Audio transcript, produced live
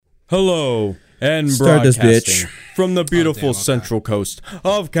Hello and Start this broadcasting bitch. from the beautiful central coast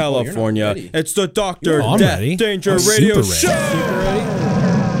of California. It's the Dr. Death Danger Radio Show. Super ready?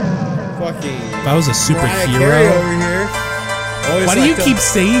 Fucking. If I was a superhero, over here. why do you keep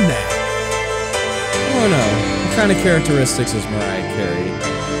saying that? I don't know. What kind of characteristics is Mariah Carey?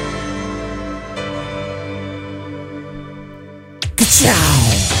 Ka-chow!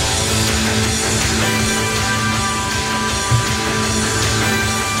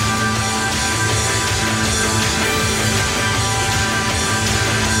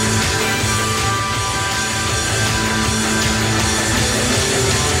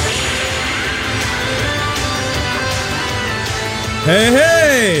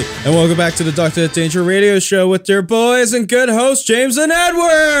 Hey, and welcome back to the Dr. Danger Radio Show with your boys and good hosts, James and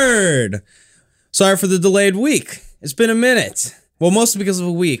Edward. Sorry for the delayed week. It's been a minute. Well, mostly because of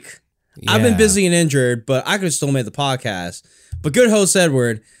a week. Yeah. I've been busy and injured, but I could have still made the podcast. But good host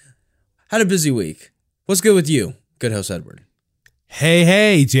Edward had a busy week. What's good with you, good host Edward?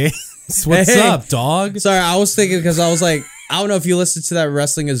 Hey, James. What's up, dog? Sorry, I was thinking because I was like, I don't know if you listened to that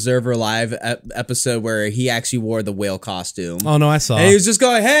Wrestling Observer Live episode where he actually wore the whale costume. Oh, no, I saw. And he was just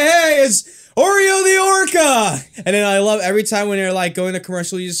going, hey, it's Oreo the Orca. And then I love every time when they're like going to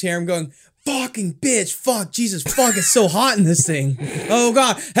commercial, you just hear him going, fucking bitch, fuck, Jesus, fuck, it's so hot in this thing. Oh,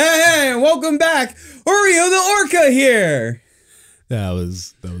 God. Hey, welcome back. Oreo the Orca here. That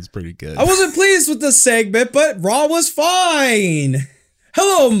was pretty good. I wasn't pleased with the segment, but Raw was fine.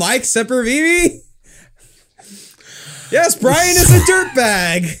 Hello, Mike Sempervive. Yes, Brian is a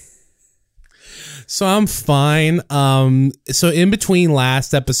dirtbag. So I'm fine. So in between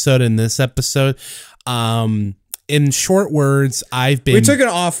last episode and this episode, in short words, We took an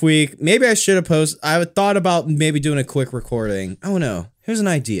off week. Maybe I should have posted. I thought about maybe doing a quick recording. I don't know. Here's an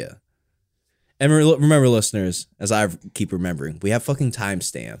idea. And remember, listeners, as I keep remembering, we have fucking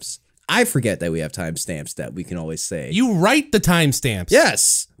timestamps. I forget that we have timestamps that we can always say. You write the timestamps.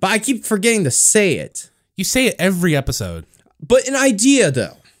 Yes, but I keep forgetting to say it. You say it every episode. But an idea,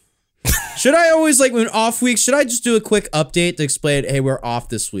 though. Should I always, like, when off week, should I just do a quick update to explain, hey, we're off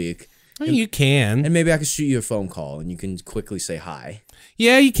this week? Oh, you can. And maybe I can shoot you a phone call and you can quickly say hi.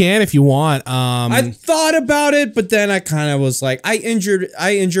 Yeah, you can if you want. I thought about it, but then I kind of was like, I injured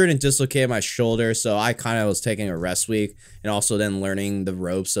and dislocated my shoulder, so I kind of was taking a rest week and also then learning the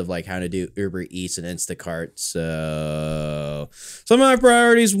ropes of like how to do Uber Eats and Instacart. So some of my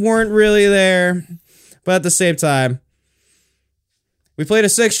priorities weren't really there, but at the same time, we played a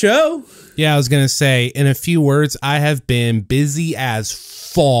sick show. Yeah, I was going to say, in a few words, I have been busy as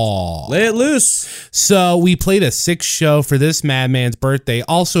fall. Lay it loose. So we played a sick show for this madman's birthday.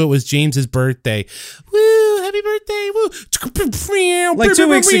 Also, it was James's birthday. Woo, happy birthday. Woo. Like 2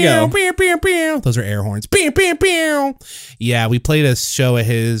 weeks ago. Those are air horns. Yeah, we played a show at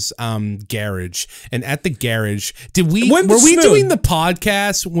his garage. And at the garage, were we doing the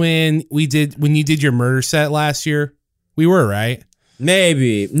podcast when you did your murder set last year? We were, right?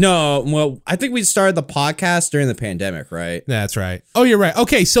 Maybe. No, well, I think we started the podcast during the pandemic, right? That's right. Oh, you're right.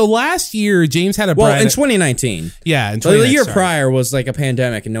 Okay, so last year, James had a... Well, in 2019. Yeah, in 2019. So the year prior was like a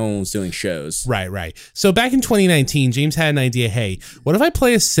pandemic and no one was doing shows. Right. So back in 2019, James had an idea, hey, what if I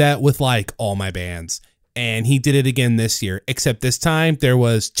play a set with like all my bands? And he did it again this year, except this time there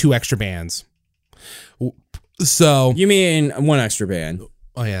was 2 extra bands. So... You mean 1 extra band?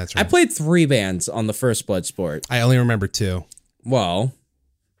 Oh, yeah, that's right. I played 3 bands on the first Bloodsport. I only remember 2. Well,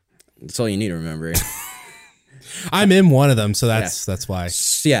 that's all you need to remember. I'm in one of them, so that's why.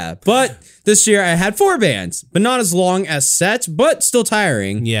 Yeah, but this year I had 4 bands, but not as long as sets, but still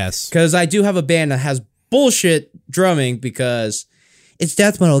tiring. Yes. Because I do have a band that has bullshit drumming because it's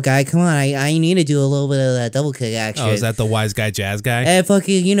death metal, guy. Come on, I need to do a little bit of that double kick action. Oh, is that the wise guy jazz guy? And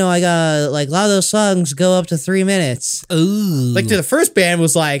fucking, I got, like, a lot of those songs go up to 3 minutes. Ooh. Like, the first band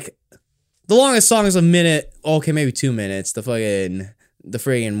was like, the longest song is a minute. Okay, maybe 2 minutes. The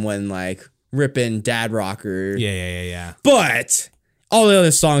friggin' one, like, ripping dad rocker. Yeah. But all the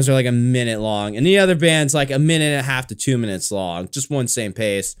other songs are like a minute long. And the other band's like a minute and a half to 2 minutes long. Just one same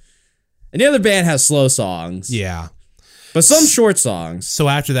pace. And the other band has slow songs. Yeah. But some short songs. So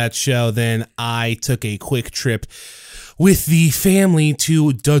after that show, then I took a quick trip with the family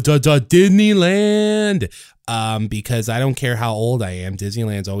to Disneyland. Because I don't care how old I am,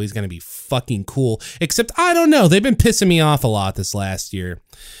 Disneyland's always going to be fucking cool. Except, I don't know, they've been pissing me off a lot this last year.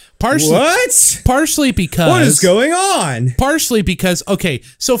 Partially because... What is going on? Partially because, okay,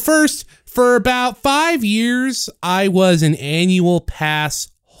 so first, for about 5 years, I was an annual pass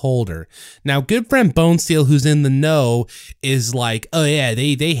holder. Now, good friend Bonesteel, who's in the know, is like, oh yeah,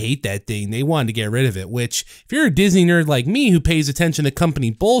 they hate that thing. They wanted to get rid of it, which if you're a Disney nerd like me who pays attention to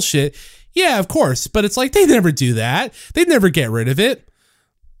company bullshit, yeah, of course. But it's like, they never do that. They'd never get rid of it.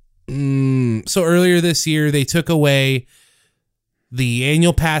 So earlier this year, they took away the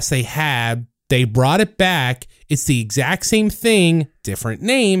annual pass they had. They brought it back. It's the exact same thing, different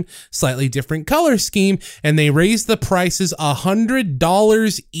name, slightly different color scheme, and they raised the prices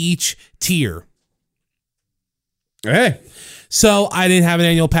 $100 each tier. Hey. So I didn't have an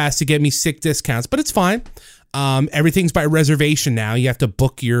annual pass to get me sick discounts, but it's fine. Everything's by reservation now. You have to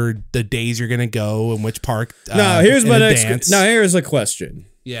book the days you're going to go and which park. Here's a question.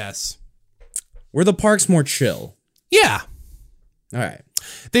 Yes. Were the parks more chill? Yeah. All right.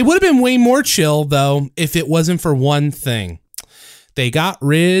 They would have been way more chill, though, if it wasn't for one thing. They got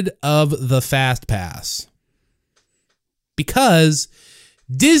rid of the Fast Pass. Because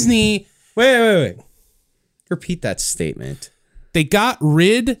Disney... Wait. Repeat that statement. They got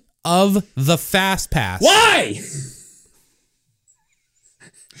rid of the Fast Pass. Why?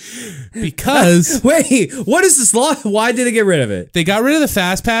 Because... Wait, what is this law? Why did they get rid of it? They got rid of the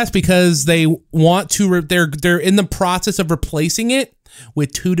Fast Pass because they want to... They're in the process of replacing it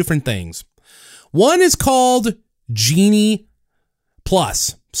with two different things. One is called Genie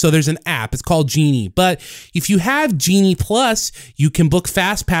Plus. So there's an app. It's called Genie. But if you have Genie Plus, you can book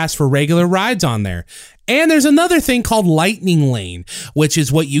Fast Pass for regular rides on there. And there's another thing called Lightning Lane, which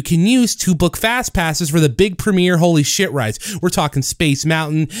is what you can use to book Fast Passes for the big premiere holy shit rides. We're talking Space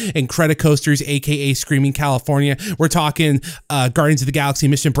Mountain and Credicoasters, a.k.a. Screaming California. We're talking Guardians of the Galaxy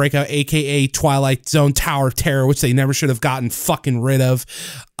Mission Breakout, a.k.a. Twilight Zone Tower of Terror, which they never should have gotten fucking rid of.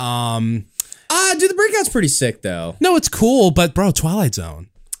 Dude, the Breakout's pretty sick, though. No, it's cool, but bro, Twilight Zone.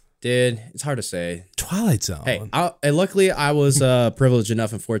 Dude, it's hard to say. Twilight Zone. Hey, luckily I was privileged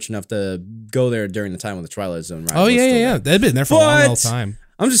enough and fortunate enough to go there during the time when the Twilight Zone ride. Oh yeah. They've been there for a long time.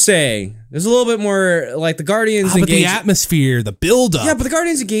 I'm just saying, there's a little bit more like the Guardians. But the atmosphere, the build up. Yeah, but the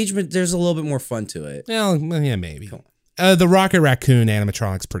Guardians engagement, there's a little bit more fun to it. Well, yeah, maybe. Cool. The Rocket Raccoon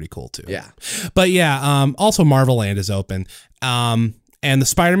animatronic's pretty cool too. Yeah, but yeah. Also, Marvel Land is open. And the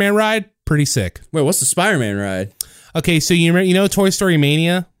Spider-Man ride, pretty sick. Wait, what's the Spider-Man ride? Okay, so you know Toy Story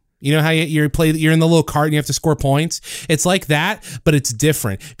Mania. You know how you're in the little cart and you have to score points? It's like that, but it's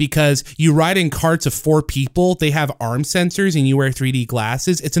different because you ride in carts of 4 people. They have arm sensors and you wear 3D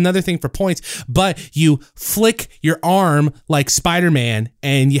glasses. It's another thing for points, but you flick your arm like Spider-Man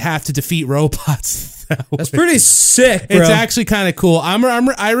and you have to defeat robots. That's pretty sick, bro. It's actually kind of cool. I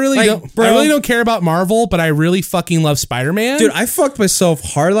really don't care about Marvel, but I really fucking love Spider-Man. Dude, I fucked myself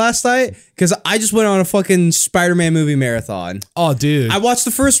hard last night because I just went on a fucking Spider-Man movie marathon. Oh, dude. I watched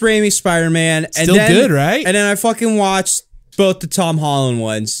the first Raimi Spider-Man. Still good, right? And then I fucking watched both the Tom Holland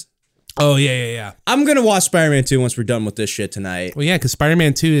ones. Oh, yeah. I'm going to watch Spider-Man 2 once we're done with this shit tonight. Well, yeah, because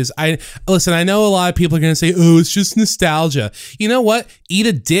Spider-Man 2 is... I know a lot of people are going to say, oh, it's just nostalgia. You know what? Eat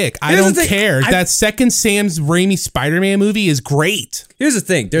a dick. I don't care. That second Sam Raimi Spider-Man movie is great. Here's the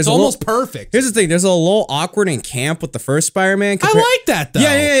thing. It's almost perfect. Here's the thing. There's a little awkward and camp with the first Spider-Man. I like that, though.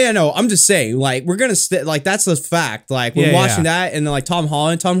 Yeah. No, I'm just saying, like, we're going to... like, that's the fact. Like, we're watching that, and then, like, Tom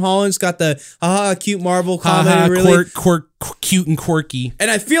Holland's got the cute Marvel comedy. Really cute and quirky. And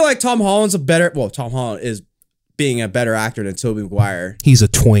I feel like Tom Holland is being a better actor than Tobey Maguire. He's a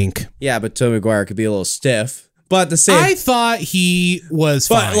twink. Yeah, but Tobey Maguire could be a little stiff. But the same, I thought he was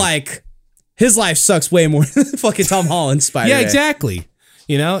fine. But like, his life sucks way more than fucking Tom Holland's Spider-Man. Yeah, exactly.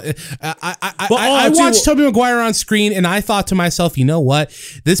 You know, I watched Tobey Maguire on screen and I thought to myself, you know what?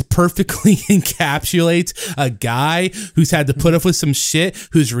 This perfectly encapsulates a guy who's had to put up with some shit,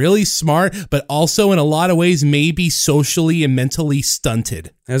 who's really smart, but also in a lot of ways maybe socially and mentally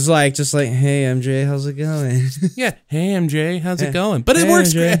stunted. It's like, just like, hey, MJ, how's it going? Yeah, hey, MJ, how's it going? But it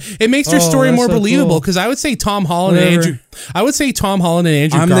works. It makes their story more believable because I would say Tom Holland and Andrew.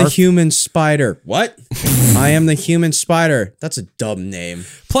 I'm the human spider. What? I am the human spider. That's a dumb name.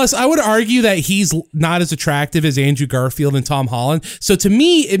 Plus, I would argue that he's not as attractive as Andrew Garfield and Tom Holland. So to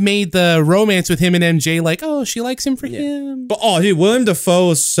me, it made the romance with him and MJ like, oh, she likes him for him. But dude, Willem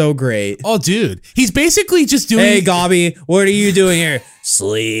Dafoe is so great. Oh, dude, he's basically just doing. Hey, Gobby, what are you doing here?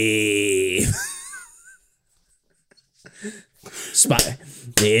 Sleep.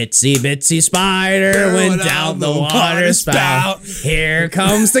 Itsy bitsy spider went down the water spout. Here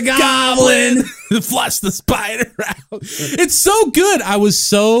comes the goblin. Flush the spider out. It's so good. I was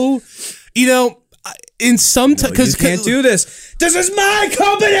so, in some because you can't do this. This is my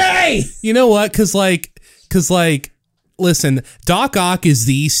company. You know what? Because listen, Doc Ock is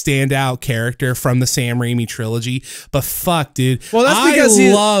the standout character from the Sam Raimi trilogy, but fuck, dude. Well, that's because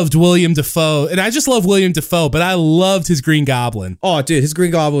I loved William Dafoe, and I just love William Dafoe, but I loved his Green Goblin. Oh, dude, his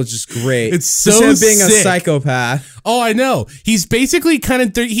Green Goblin is just great. It's so just him being sick. A psychopath. Oh, I know. He's basically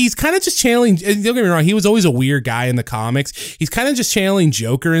he's kind of just channeling, don't get me wrong, he was always a weird guy in the comics. He's kind of just channeling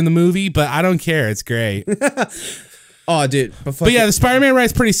Joker in the movie, but I don't care. It's great. Oh, dude. But yeah, the Spider-Man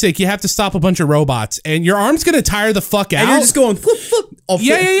ride's pretty sick. You have to stop a bunch of robots, and your arm's going to tire the fuck out. And you're just going flip, flip. Oh, flip.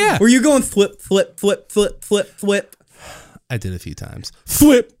 Yeah. Were you going flip, flip, flip, flip, flip, flip? I did a few times.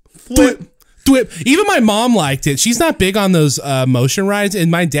 Flip, flip. Even my mom liked it. She's not big on those motion rides.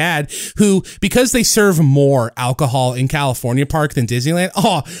 And my dad, who, because they serve more alcohol in California Park than Disneyland,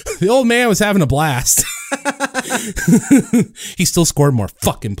 the old man was having a blast. He still scored more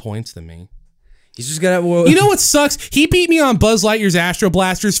fucking points than me. He's just gonna. You know what sucks? He beat me on Buzz Lightyear's Astro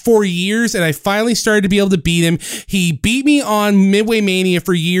Blasters for years, and I finally started to be able to beat him. He beat me on Midway Mania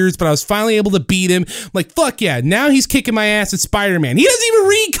for years, but I was finally able to beat him. I'm like, fuck yeah. Now he's kicking my ass at Spider-Man. He doesn't even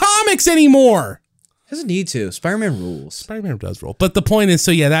read comics anymore. Doesn't need to. Spider-Man rules. Spider-Man does rule. But the point is,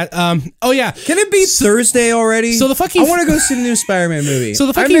 so yeah, that, oh yeah. Can it be Thursday already? So the fucking. I want to go see the new Spider-Man movie. So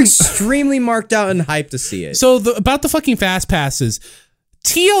the fucking. I'm extremely marked out and hyped to see it. So about the fucking Fast Passes.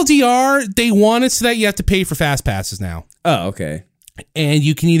 TLDR, they want it so that you have to pay for Fast Passes now. Oh, okay. And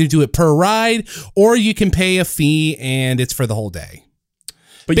you can either do it per ride or you can pay a fee and it's for the whole day.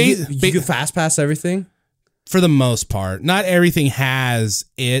 But you can Fast Pass everything? For the most part. Not everything has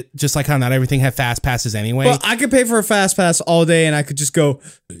it, just like how not everything have Fast Passes anyway. Well, I could pay for a Fast Pass all day and I could just go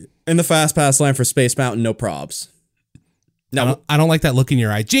in the Fast Pass line for Space Mountain, no probs. No, I don't like that look in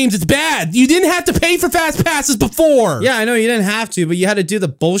your eye. James, it's bad. You didn't have to pay for Fast Passes before. Yeah, I know you didn't have to, but you had to do the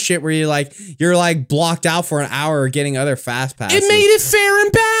bullshit where you're blocked out for an hour getting other Fast Passes. It made it fair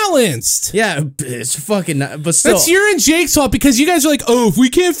and balanced. Yeah, it's fucking, but still. That's your and Jake's fault because you guys are like, oh, if we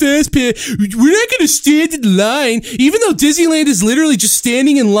can't Fast Pass, we're not going to stand in line. Even though Disneyland is literally just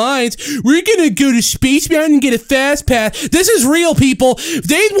standing in lines, we're going to go to Space Mountain and get a Fast Pass. This is real, people.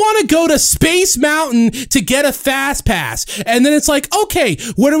 They want to go to Space Mountain to get a Fast Pass. And then it's like, okay,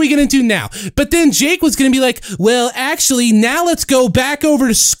 what are we going to do now? But then Jake was going to be like, well, actually, now let's go back over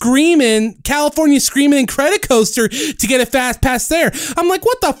to California Screamin' and Credit Coaster to get a Fast Pass there. I'm like,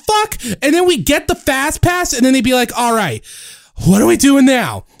 what the fuck? And then we get the Fast Pass, and then they'd be like, all right, what are we doing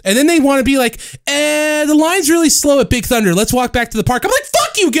now? And then they want to be like, the line's really slow at Big Thunder. Let's walk back to the park. I'm like,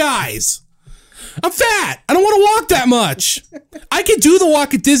 fuck you guys. I'm fat. I don't want to walk that much. I can do the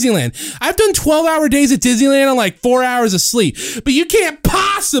walk at Disneyland. I've done 12-hour days at Disneyland on like 4 hours of sleep. But you can't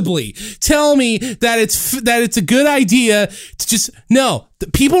possibly tell me that it's a good idea to just no.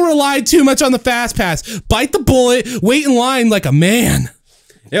 People relied too much on the Fast Pass. Bite the bullet. Wait in line like a man.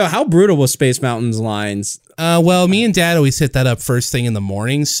 Yo, how brutal was Space Mountain's lines? Well, me and Dad always hit that up first thing in the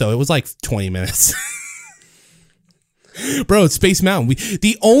morning, so it was like 20 minutes. Bro, it's Space Mountain.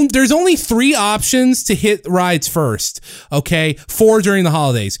 There's only 3 options to hit rides first. Okay, 4 during the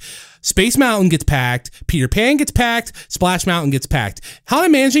holidays. Space Mountain gets packed. Peter Pan gets packed. Splash Mountain gets packed.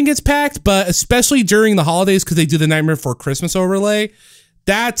 Haunted Mansion gets packed, but especially during the holidays because they do the Nightmare Before Christmas overlay.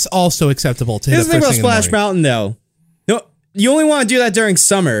 That's also acceptable to hit. Here's the thing about Splash Mountain, though. No, you only want to do that during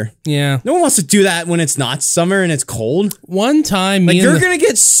summer. Yeah. No one wants to do that when it's not summer and it's cold. One time, you're going to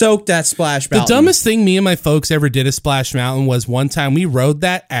get soaked at Splash Mountain. The dumbest thing me and my folks ever did at Splash Mountain was one time we rode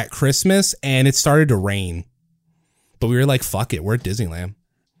that at Christmas and it started to rain. But we were like, fuck it, we're at Disneyland.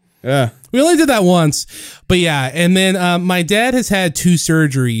 Yeah. We only did that once. But yeah, and then my dad has had 2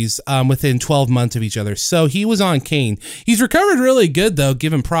 surgeries within 12 months of each other. So he was on Caine. He's recovered really good, though,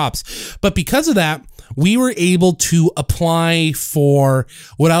 give him props. But because of that, we were able to apply for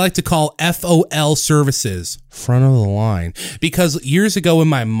what I like to call FOL services, front of the line. Because years ago when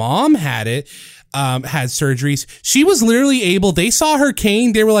my mom had surgeries, she was literally able, they saw her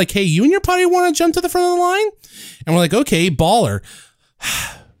Caine, they were like, hey, you and your buddy want to jump to the front of the line? And we're like, okay, baller.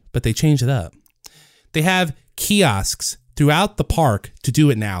 But they changed it up. They have kiosks throughout the park to do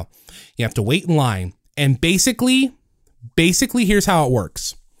it now. You have to wait in line. And basically, here's how it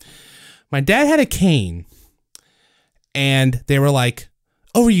works. My dad had a Caine, and they were like,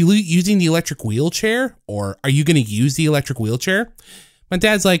 oh, are you using the electric wheelchair? Or are you going to use the electric wheelchair? My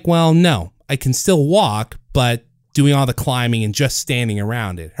dad's like, well, no, I can still walk, but doing all the climbing and just standing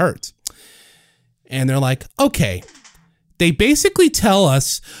around, it hurts. And they're like, okay, they basically tell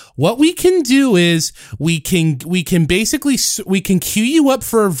us what we can do is we can queue you up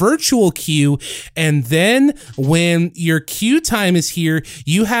for a virtual queue, and then when your queue time is here,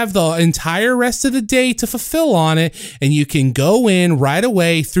 you have the entire rest of the day to fulfill on it, and you can go in right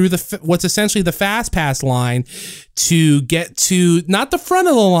away through what's essentially the fast pass line to get to not the front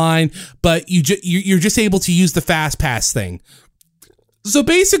of the line, but you're just able to use the fast pass thing. So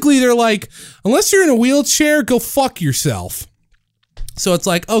basically, they're like, unless you're in a wheelchair, go fuck yourself. So it's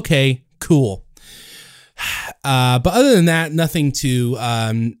like, okay, cool. But other than that, nothing too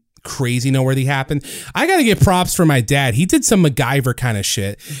crazy noteworthy happened. I got to get props for my dad. He did some MacGyver kind of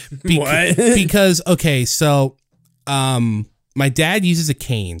shit. What? Because, okay, so my dad uses a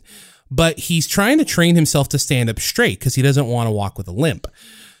cane, but he's trying to train himself to stand up straight because he doesn't want to walk with a limp.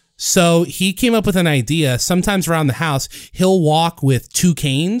 So he came up with an idea. Sometimes around the house, he'll walk with 2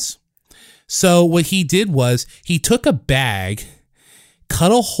 canes. So what he did was he took a bag,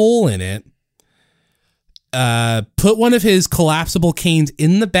 cut a hole in it, put one of his collapsible canes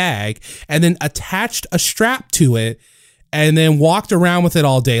in the bag, and then attached a strap to it, and then walked around with it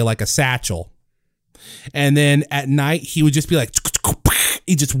all day like a satchel. And then at night, he would just be like,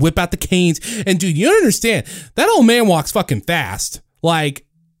 he'd just whip out the canes. And dude, you don't understand. That old man walks fucking fast. Like,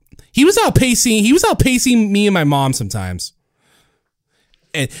 he was outpacing me and my mom sometimes.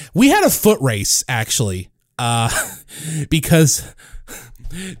 And we had a foot race, actually, because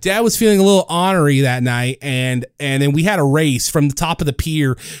Dad was feeling a little ornery that night, and then we had a race from the top of the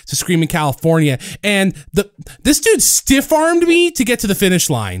pier to Screaming California, and this dude stiff-armed me to get to the finish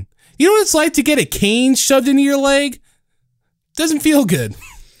line. You know what it's like to get a cane shoved into your leg? Doesn't feel good.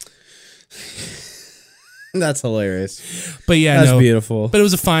 That's hilarious. But yeah, that's beautiful. But it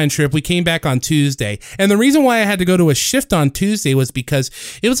was a fine trip. We came back on Tuesday. And the reason why I had to go to a shift on Tuesday was because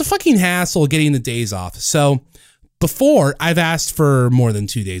it was a fucking hassle getting the days off. So before, I've asked for more than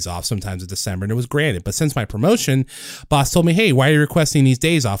 2 days off sometimes in December, and it was granted. But since my promotion, boss told me, hey, why are you requesting these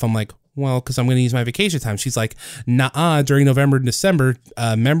days off? I'm like, well, because I'm going to use my vacation time. She's like, nah, during November and December,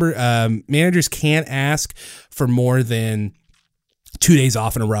 managers can't ask for more than 2 days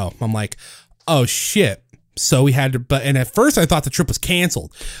off in a row. I'm like, oh, shit. So we had to, and at first I thought the trip was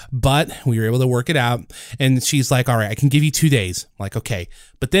canceled, but we were able to work it out. And she's like, all right, I can give you 2 days. I'm like, okay.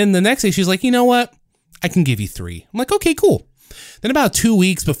 But then the next day she's like, you know what? I can give you 3. I'm like, okay, cool. Then about 2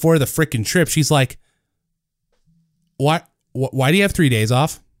 weeks before the freaking trip, she's like, why do you have 3 days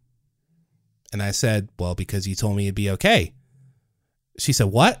off? And I said, well, because you told me it'd be okay. She said,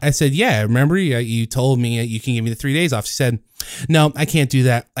 what? I said, yeah, remember you told me you can give me the 3 days off. She said, no, I can't do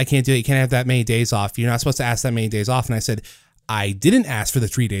that. I can't do it. You can't have that many days off. You're not supposed to ask that many days off. And I said, I didn't ask for the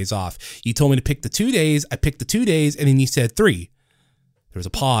 3 days off. You told me to pick the 2 days. I picked the 2 days, and then you said 3. There was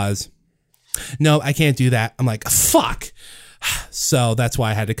a pause. No, I can't do that. I'm like, fuck. So that's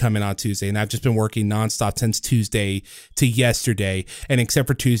why I had to come in on Tuesday. And I've just been working nonstop since Tuesday to yesterday. And except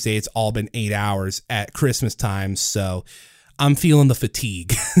for Tuesday, it's all been 8 hours at Christmas time. So I'm feeling the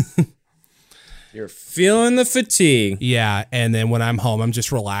fatigue. You're feeling the fatigue. Yeah, and then when I'm home, I'm just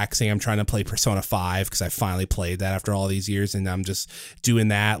relaxing. I'm trying to play Persona 5 because I finally played that after all these years, and I'm just doing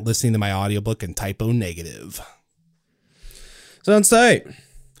that, listening to my audiobook and typo negative. Sounds tight.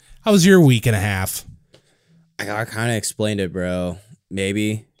 How was your week and a half? I kind of explained it, bro.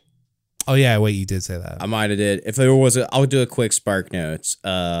 Maybe. Oh, yeah, wait, you did say that. I might have did. If there was, I would do a quick Spark Notes.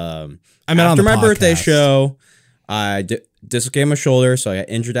 After my birthday show, I dislocated my shoulder, so I got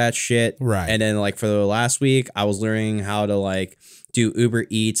injured that shit. Right. And then, like, for the last week, I was learning how to, like, do Uber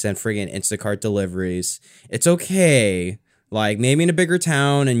Eats and friggin' Instacart deliveries. It's okay. Like, maybe in a bigger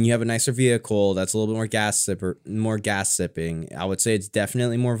town and you have a nicer vehicle that's a little bit more gas sipping. I would say it's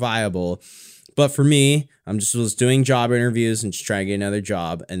definitely more viable. But for me, was doing job interviews and just trying to get another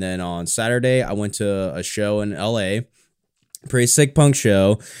job. And then on Saturday, I went to a show in LA. Pretty sick punk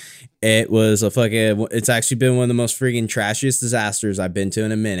show. It's actually been one of the most freaking trashiest disasters I've been to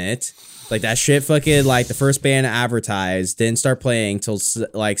in a minute. Like, that shit fucking, like, the first band advertised didn't start playing till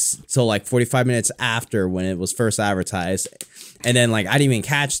 45 minutes after when it was first advertised. And then, like, I didn't even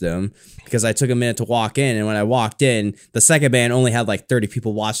catch them because I took a minute to walk in. And when I walked in, the second band only had, like, 30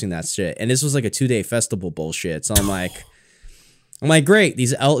 people watching that shit. And this was, like, a 2-day festival bullshit. So I'm like, great,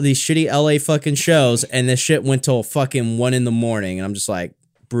 these shitty LA fucking shows. And this shit went till fucking 1 a.m. And I'm just like,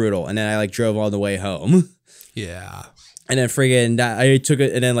 brutal. And then I, like, drove all the way home. Yeah. And then friggin' I took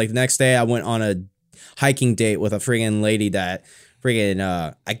it, and then like the next day I went on a hiking date with a friggin' lady that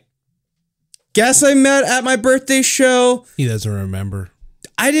friggin' I guess I met at my birthday show. He doesn't remember.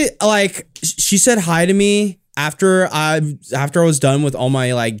 I did, like, she said hi to me after I was done with all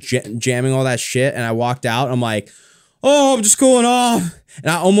my like jamming all that shit, and I walked out. I'm like, oh, I'm just cooling off. And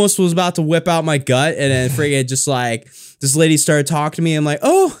I almost was about to whip out my gut. And then friggin' just like, this lady started talking to me. I'm like,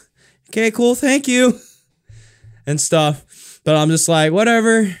 oh, okay, cool. Thank you. And stuff. But I'm just like,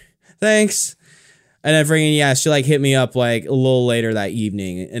 whatever. Thanks. And then friggin', yeah, she like hit me up like a little later that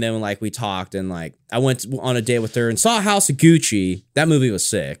evening. And then like we talked and like I went on a date with her and saw House of Gucci. That movie was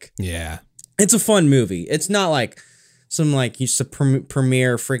sick. Yeah. It's a fun movie. It's not like some like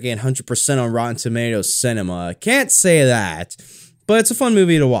premiere freaking 100% on Rotten Tomatoes cinema. Can't say that, but it's a fun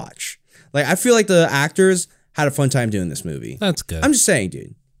movie to watch. Like I feel like the actors had a fun time doing this movie. That's good. I'm just saying,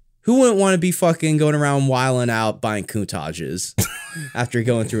 dude. Who wouldn't want to be fucking going around wilding out buying coutages after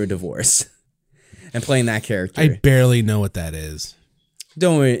going through a divorce and playing that character? I barely know what that is.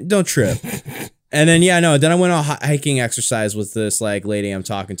 Don't worry, don't trip. And then, yeah, no, then I went on hiking exercise with this, like, lady I'm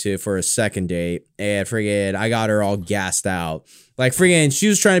talking to for a second date. And friggin', I got her all gassed out. Like, friggin', she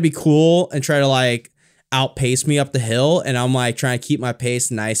was trying to be cool and try to, like, outpace me up the hill. And I'm, like, trying to keep my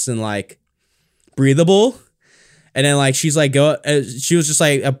pace nice and, like, breathable. And then, like, she's, like, she was just,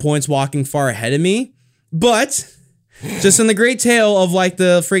 like, at points walking far ahead of me. But, just in the great tale of, like,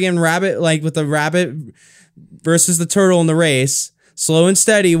 the friggin' rabbit, like, with the rabbit versus the turtle in the race, slow and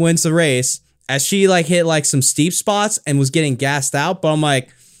steady wins the race. As she like hit like some steep spots and was getting gassed out, but I'm like,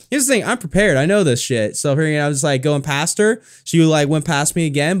 here's the thing, I'm prepared. I know this shit. So here I was like going past her. She like went past me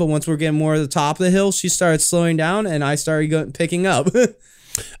again, but once we're getting more to the top of the hill, she started slowing down and I started picking up.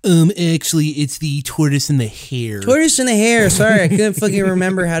 Actually, it's the tortoise and the hare. Tortoise and the hare. Sorry, I couldn't fucking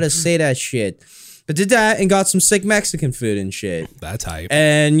remember how to say that shit. But did that and got some sick Mexican food and shit. That's hype.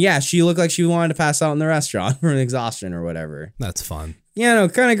 And yeah, she looked like she wanted to pass out in the restaurant from exhaustion or whatever. That's fun. Yeah, no,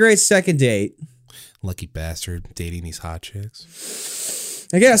 kind of great second date. Lucky bastard dating these hot chicks.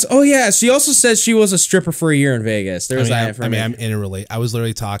 I guess. Oh yeah, she also said she was a stripper for a year in Vegas. There's that information. I'm in a relate. I was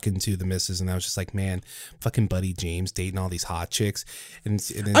literally talking to the missus, and I was just like, "Man, fucking buddy James dating all these hot chicks." And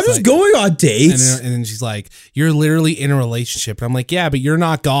I'm just going on dates. And then she's like, "You're literally in a relationship." And I'm like, "Yeah, but you're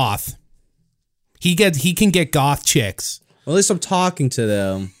not goth. He can get goth chicks. Well, at least I'm talking to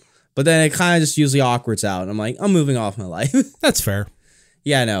them." But then it kind of just usually awkwards out. And I'm like, I'm moving off my life. That's fair.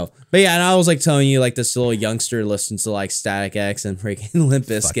 Yeah, I know. But yeah, and I was like telling you, like this little youngster listens to like Static X and freaking Limp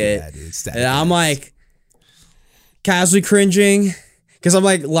Bizkit. Yeah, dude, and I'm like casually cringing because I'm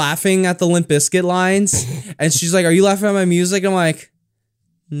like laughing at the Limp Bizkit lines. And she's like, are you laughing at my music? I'm like,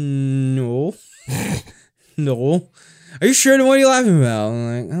 no. No. Are you sure? What are you laughing about? I'm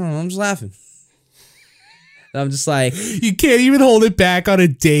like, I don't know, I'm just laughing. And I'm just like, you can't even hold it back on a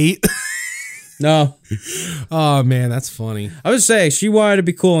date. No. Oh man, that's funny. I would say she wanted to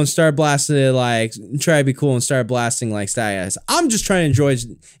be cool and start blasting it, like try to be cool and start blasting like Static. I'm just trying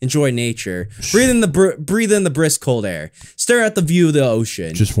to enjoy nature, breathe in the brisk cold air, stare at the view of the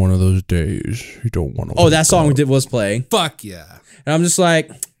ocean. Just one of those days you don't want to. Oh, that song was playing. Fuck yeah! And I'm just like,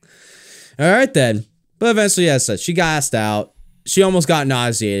 all right then. But eventually, as such, she gassed out. She almost got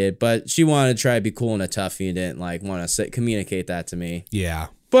nauseated, but she wanted to try to be cool and a toughie and didn't like want to communicate that to me. Yeah.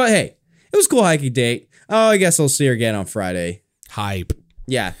 But hey. It was a cool hiking date. Oh, I guess I'll see her again on Friday. Hype.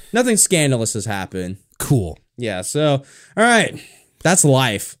 Yeah, nothing scandalous has happened. Cool. Yeah, so, all right. That's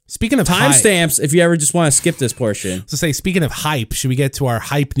life. Speaking of timestamps, if you ever just want to skip this portion. So say, speaking of hype, should we get to our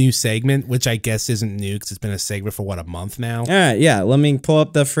hype new segment, which I guess isn't new because it's been a segment for, a month now? All right, yeah. Let me pull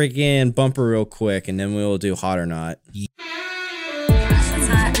up the freaking bumper real quick, and then we will do Hot or Not. Yeah. That's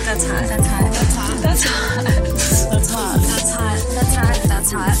hot. That's hot. That's hot. That's hot. That's hot. That's hot. That's hot.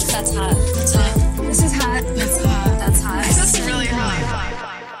 That's hot. That's hot. That's hot. That's hot. This is hot. That's hot. That's hot. This is really hot.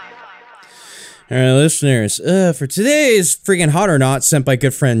 All right, listeners. For today's freaking Hot or Not, sent by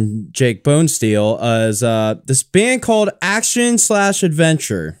good friend Jake Bonesteel, is this band called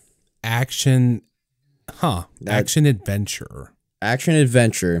Action/Adventure. Action Adventure. Action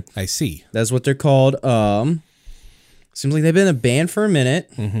Adventure. I see. That's what they're called. Seems like they've been a band for a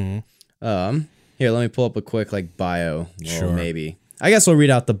minute. Mm-hmm. Here, let me pull up a quick bio. Sure. Well, maybe. I guess I'll read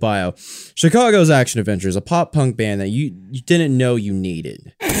out the bio. Chicago's Action Adventure is a pop punk band that you didn't know you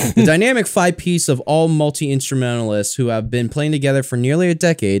needed. The dynamic five-piece of all multi-instrumentalists who have been playing together for nearly a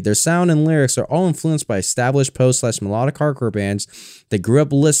decade, their sound and lyrics are all influenced by established post/melodic hardcore bands they grew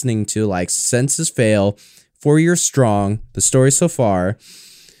up listening to, like Senses Fail, 4 Years Strong, The Story So Far.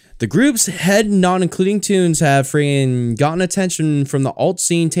 The group's head non-including tunes have freaking gotten attention from the alt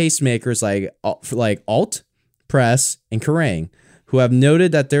scene tastemakers like Alt, Press, and Caine, who have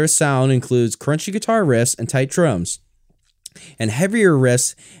noted that their sound includes crunchy guitar riffs and tight drums. and heavier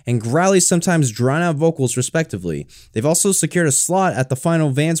riffs and growly, sometimes drawn-out vocals, respectively. They've also secured a slot at the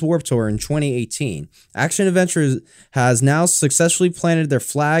final Vans Warped Tour in 2018. Action Adventure has now successfully planted their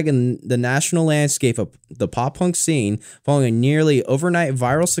flag in the national landscape of the pop-punk scene, following a nearly overnight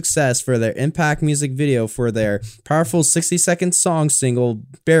viral success for their impact music video for their powerful 60-second song single,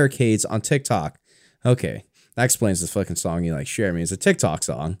 Barricades, on TikTok. Okay. That explains this fucking song you share me. It's a TikTok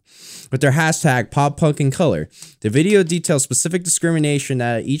song with their hashtag pop punk in color. The video details specific discrimination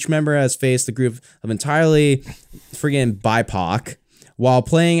that each member has faced, a group of entirely friggin' BIPOC, while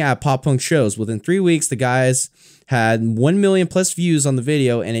playing at pop punk shows. Within 3 weeks, the guys had 1 million plus views on the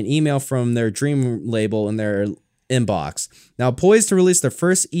video and an email from their dream label in their inbox. Now poised to release their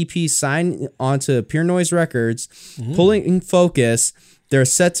first EP signed onto Pure Noise Records, pulling focus. They're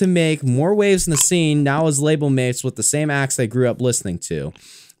set to make more waves in the scene now as label mates with the same acts they grew up listening to.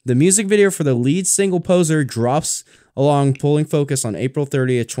 The music video for the lead single Poser drops along pulling focus on April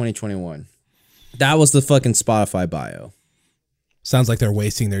 30th, 2021. That was the fucking Spotify bio. Sounds like they're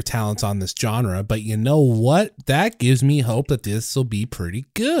wasting their talents on this genre, but you know what? That gives me hope that this will be pretty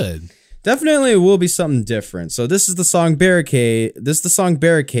good. Definitely it will be something different. So this is the song Barricades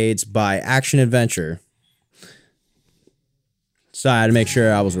by Action Adventure. So I had to make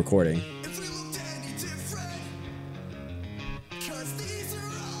sure I was recording.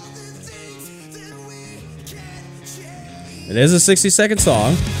 It is a 60-second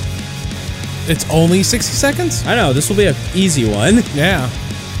song. It's only 60 seconds? I know, this will be an easy one. Yeah.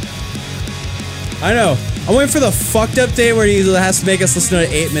 I know. I'm waiting for the fucked up day where he has to make us listen to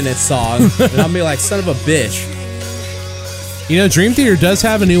an 8-minute song. And I'll be like, son of a bitch. You know, Dream Theater does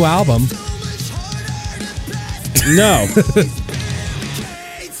have a new album. No.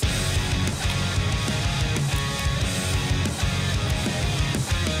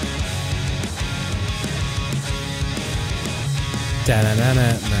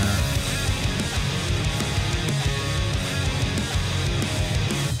 Da-na-na-na-na.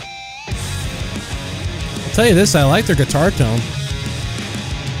 I'll tell you this, I like their guitar tone.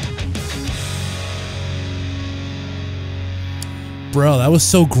 Bro, that was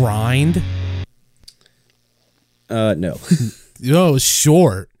so grind. No. Oh, it was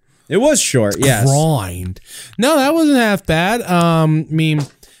short. It was short, yes. Grind. No, that wasn't half bad. I mean,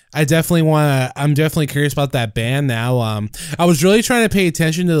 I'm definitely curious about that band now. I was really trying to pay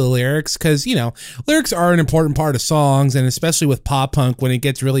attention to the lyrics because, you know, lyrics are an important part of songs, and especially with pop punk, when it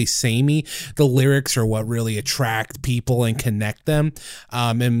gets really samey, the lyrics are what really attract people and connect them.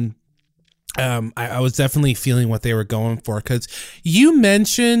 I was definitely feeling what they were going for, because you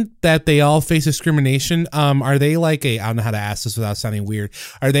mentioned that they all face discrimination. Are they like I don't know how to ask this without sounding weird.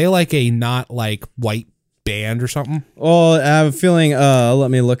 Are they like a not like white band or something? Well, I have a feeling,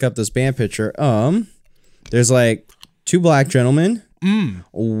 let me look up this band picture. There's like 2 black gentlemen.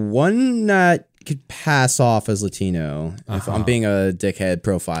 One that could pass off as Latino, if I'm being a dickhead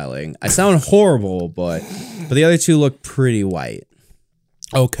profiling. I sound horrible, but the other 2 look pretty white.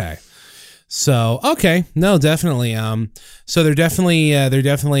 Okay. So, okay. No, definitely. So they're definitely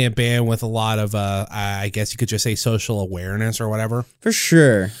a band with a lot of, I guess you could just say social awareness or whatever. For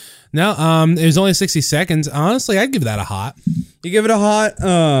sure. No, it was only 60 seconds. Honestly, I'd give that a hot. You give it a hot?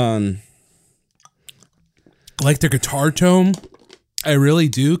 I like their guitar tone. I really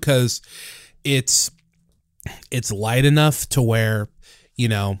do, because it's light enough to where, you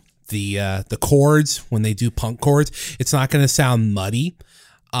know, the chords, when they do punk chords, it's not going to sound muddy.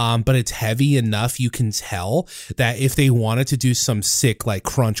 But it's heavy enough, you can tell that if they wanted to do some sick like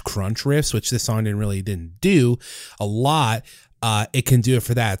crunch riffs, which this song didn't do a lot, it can do it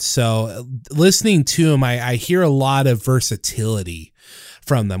for that. So listening to them, I hear a lot of versatility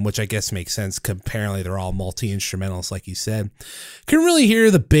from them, which I guess makes sense. Apparently they're all multi-instrumentals, like you said. Couldn't really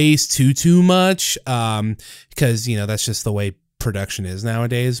hear the bass too much, because, you know, that's just the way production is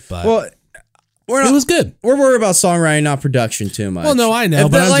nowadays. But it was good. We're worried about songwriting, not production too much. Well, no, I know.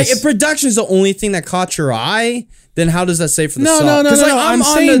 But if production is the only thing that caught your eye, then how does that say for the song? No. Because I'm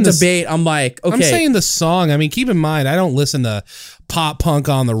on the debate. I'm like, okay. I'm saying the song. I mean, keep in mind, I don't listen to pop punk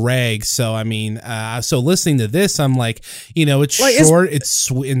on the reg. So, I mean, so listening to this, I'm like, you know, it's like, short, it's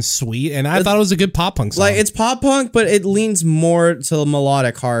sweet. And I thought it was a good pop punk song. Like, it's pop punk, but it leans more to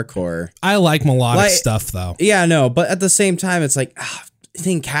melodic hardcore. I like melodic stuff, though. Yeah, no. But at the same time, it's like, it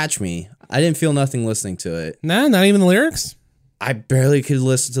didn't catch me. I didn't feel nothing listening to it. No, not even the lyrics? I barely could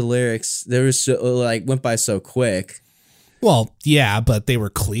listen to the lyrics. They were so, went by so quick. Well, yeah, but they were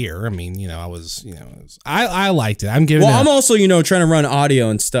clear. I mean, you know, I liked it. I'm giving I'm also, you know, trying to run audio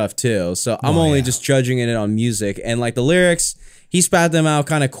and stuff too. So I'm only just judging it on music. And like the lyrics, he spat them out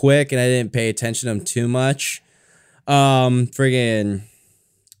kind of quick and I didn't pay attention to them too much. Friggin'.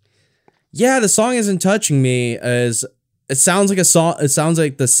 Yeah, the song Isn't Touching Me is, it sounds like a song, it sounds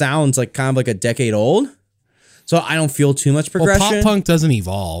like the sound's like kind of like a decade old. So I don't feel too much progression. Well, pop punk doesn't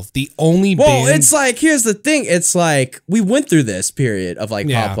evolve. The only Well, band... it's like, here's the thing. It's like, we went through this period of like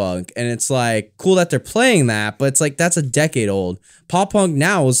pop punk, and it's like cool that they're playing that, but it's like, that's a decade old. Pop punk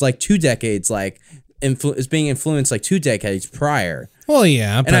now is like 2 decades, like is being influenced like 2 decades prior. Well,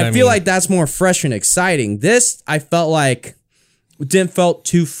 yeah. And I feel like that's more fresh and exciting. This, I felt like, didn't felt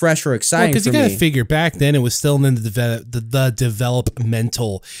too fresh or exciting because for you got to me. figure back then it was still in the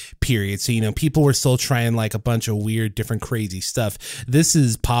developmental period, so you know people were still trying like a bunch of weird different crazy stuff. This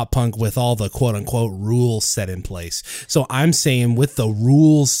is pop punk with all the quote unquote rules set in place. So I'm saying with the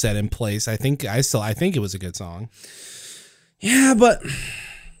rules set in place, I think it was a good song. Yeah, but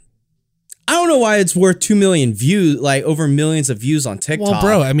I don't know why it's worth 2 million views, like over millions of views on TikTok. Well,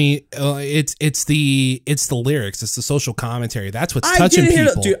 bro, I mean, it's the lyrics, it's the social commentary. That's what's touching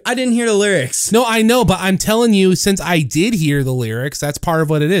people. Dude, I didn't hear the lyrics. No, I know, but I'm telling you, since I did hear the lyrics, that's part of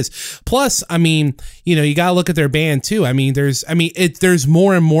what it is. Plus, I mean, you know, you gotta look at their band too. I mean, there's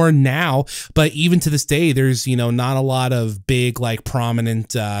more and more now, but even to this day, there's, you know, not a lot of big, like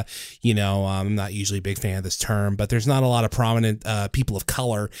prominent, I'm not usually a big fan of this term, but there's not a lot of prominent people of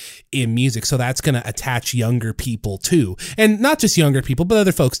color in music. So that's going to attach younger people too. And not just younger people, but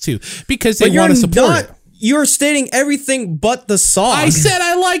other folks too, because they want to support it. You're stating everything but the song. I said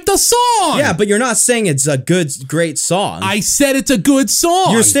I like the song. Yeah, but you're not saying it's a great song. I said it's a good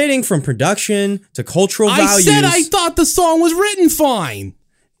song. You're stating from production to cultural values. I said I thought the song was written fine.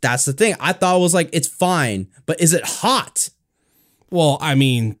 That's the thing. I thought it was like, it's fine, but is it hot? Well, I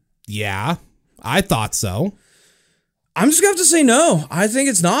mean, yeah, I thought so. I'm just gonna have to say no. I think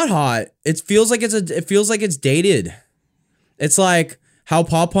it's not hot. It feels like it's dated. It's like how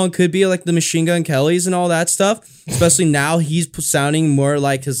pop punk could be like the Machine Gun Kellys and all that stuff. Especially now he's sounding more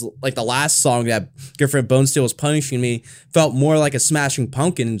like the last song that Girlfriend Bonesteel Was Punishing Me felt more like a Smashing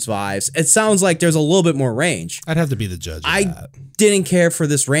Pumpkins vibes. It sounds like there's a little bit more range. I'd have to be the judge of that. Didn't care for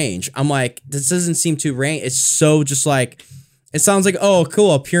this range. I'm like, this doesn't seem too range. It's so just like, it sounds like, oh,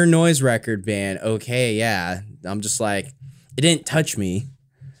 cool, a Pure Noise record band. Okay, yeah. I'm just like, it didn't touch me.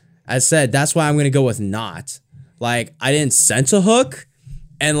 I said, that's why I'm going to go with not. Like, I didn't sense a hook.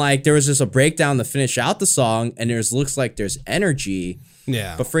 And like, there was just a breakdown to finish out the song. And looks like there's energy.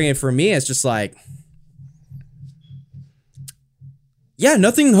 Yeah. But for me, it's just like, yeah,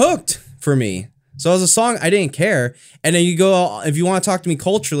 nothing hooked for me. So as a song, I didn't care. And then you go, if you want to talk to me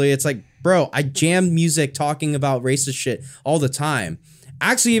culturally, it's like, bro, I jam music talking about racist shit all the time.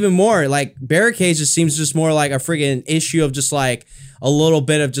 Actually, even more, like, Barricades just seems just more like a friggin' issue of just, like, a little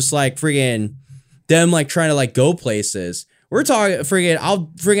bit of just, like, friggin' them, like, trying to, like, go places. We're talking,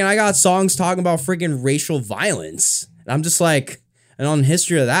 I got songs talking about friggin' racial violence. And I'm just, like, and on the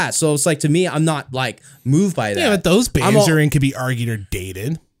history of that. So it's, like, to me, I'm not, like, moved by that. Yeah, but those bands you're in could be argued or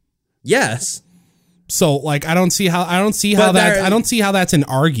dated. Yes. So, like, I don't see how that's an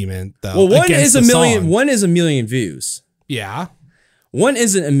argument, though. Well, one is a million views. Yeah. One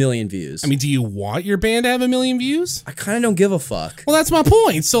isn't a million views. I mean, do you want your band to have 1 million views? I kind of don't give a fuck. Well, that's my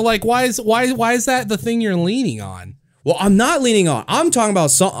point. So, like, why is that the thing you're leaning on? Well, I'm not leaning on. I'm talking about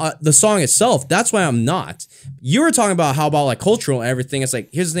the song itself. That's why I'm not. You were talking about how about like cultural and everything. It's like,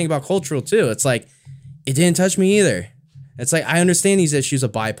 here's the thing about cultural too. It's like, it didn't touch me either. It's like, I understand these issues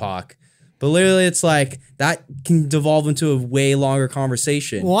of BIPOC. But literally, it's like, that can devolve into a way longer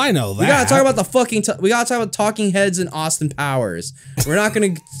conversation. Well, I know that. We gotta talk about we gotta talk about Talking Heads and Austin Powers. We're not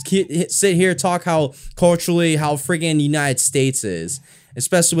gonna sit here and talk how culturally, how friggin' United States is.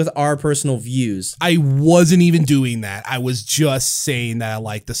 Especially with our personal views. I wasn't even doing that. I was just saying that I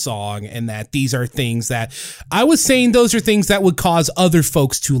like the song and that these are things that... I was saying those are things that would cause other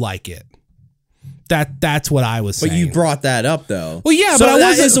folks to like it. That's what I was saying. But you brought that up, though. Well, yeah, so but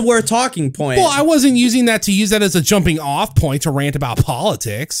that is a worth talking point. Well, I wasn't using that to use that as a jumping off point to rant about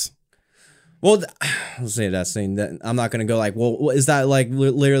politics. Well, I'll say that thing that I'm not going to go like, well, is that like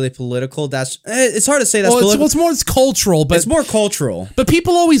literally political? That's it's hard to say that's political. It's cultural, but it's more cultural. But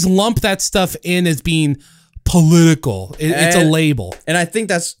people always lump that stuff in as being political. It's a label, and I think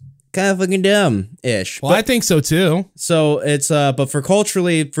that's kind of fucking dumb-ish. Well, I think so too. So it's but for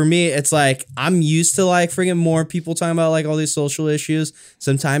culturally, for me, it's like I'm used to like friggin' more people talking about like all these social issues.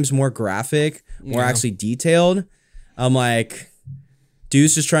 Sometimes more graphic, more actually detailed. I'm like,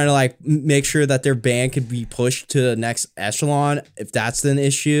 dudes just trying to like make sure that their band could be pushed to the next echelon. If that's an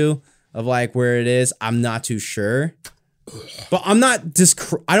issue of like where it is, I'm not too sure. But I'm not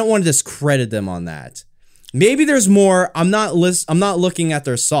I don't want to discredit them on that. Maybe there's more. I'm not looking at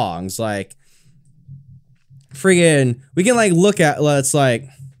their songs. Like, friggin', we can like look at the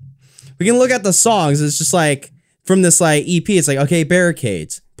songs. It's just like from this like EP, it's like, okay,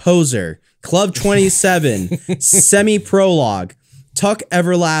 Barricades, Poser, Club 27, Semi Prologue, Tuck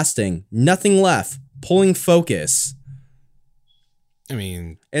Everlasting, Nothing Left, Pulling Focus. I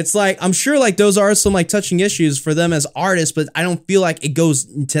mean, it's like, I'm sure like those are some like touching issues for them as artists, but I don't feel like it goes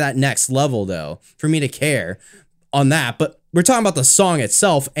to that next level though for me to care on that. But we're talking about the song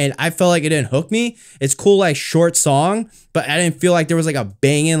itself, and I felt like it didn't hook me. It's cool, like short song, but I didn't feel like there was like a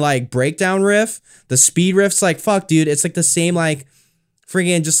banging like breakdown riff. The speed riff's like, fuck, dude. It's like the same like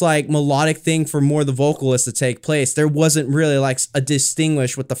friggin' just like melodic thing for more the vocalist to take place. There wasn't really like a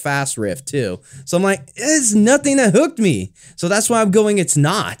distinguish with the fast riff too. So I'm like, it's nothing that hooked me. So that's why I'm going, it's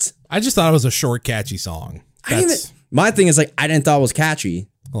not. I just thought it was a short, catchy song. My thing is like, I didn't thought it was catchy.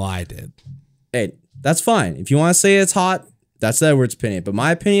 Well, I did. Hey, that's fine. If you want to say it's hot, that's Edward's opinion. But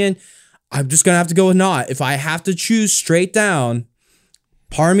my opinion, I'm just going to have to go with not. If I have to choose straight down,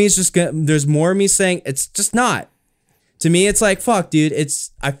 part of me is just going to, there's more of me saying it's just not. To me, it's like, fuck, dude.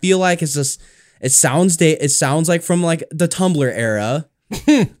 I feel like it's just, it sounds like from like the Tumblr era.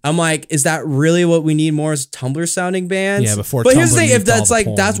 I'm like, is that really what we need more as Tumblr sounding bands? Yeah, before. But here's the thing: if that's like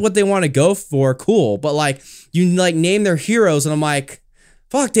that's what they want to go for, cool. But like, you like name their heroes, and I'm like,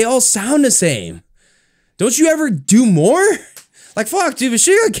 fuck, they all sound the same. Don't you ever do more? Like, fuck, dude.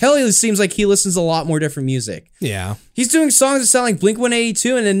 But Kelly seems like he listens to a lot more different music. Yeah, he's doing songs that sound like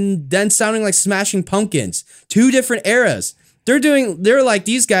Blink-182, and then sounding like Smashing Pumpkins. 2 different eras. They're like,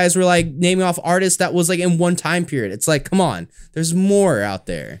 these guys were like naming off artists that was like in one time period. It's like, come on, there's more out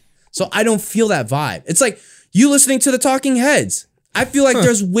there. So I don't feel that vibe. It's like you listening to the Talking Heads. I feel like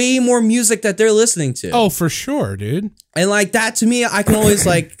there's way more music that they're listening to. Oh, for sure, dude. And like that to me, I can always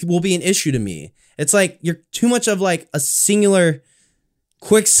like will be an issue to me. It's like you're too much of like a singular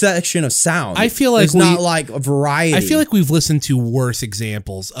quick section of sound. I feel like it's not like a variety. I feel like we've listened to worse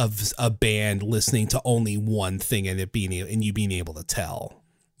examples of a band listening to only one thing and you being able to tell.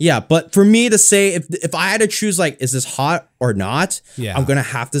 Yeah, but for me to say if I had to choose like, is this hot or not? Yeah, I'm gonna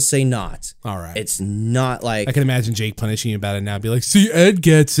have to say not. All right, it's not like I can imagine Jake punishing you about it now. Be like, see, Ed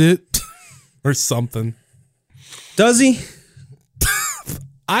gets it, or something. Does he?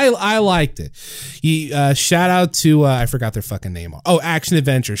 I liked it. Shout out to I forgot their fucking name. Oh, Action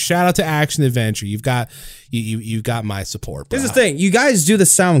Adventure. Shout out to Action Adventure. You've got my support. Bro. Here's the thing: you guys do the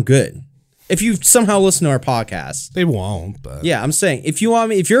sound good. If you somehow listen to our podcast, they won't. But yeah, I'm saying if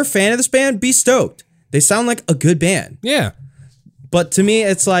you're a fan of this band, be stoked. They sound like a good band. Yeah, but to me,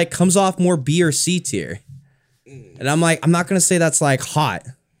 it's like comes off more B or C tier, and I'm like, I'm not gonna say that's like hot.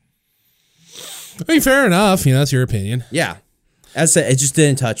 I mean, fair enough. You know, that's your opinion. Yeah. As I said, it just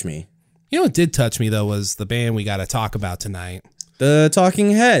didn't touch me. You know what did touch me, though, was the band we got to talk about tonight. The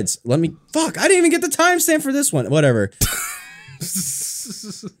Talking Heads. Fuck, I didn't even get the timestamp for this one. Whatever.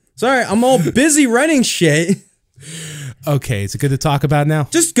 Sorry, I'm all busy running shit. Okay, is it good to talk about now?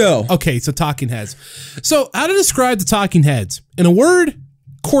 Just go. Okay, so Talking Heads. So, how to describe the Talking Heads? In a word,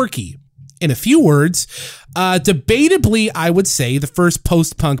 quirky. In a few words, debatably, I would say the first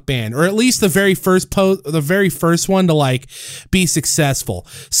post-punk band, or at least the very first one to like be successful.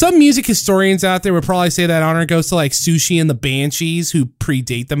 Some music historians out there would probably say that honor goes to like Sushi and the Banshees, who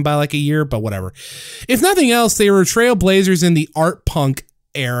predate them by like a year, but whatever. If nothing else, they were trailblazers in the art punk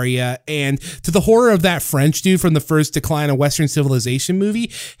area, and to the horror of that French dude from the first Decline of Western Civilization movie,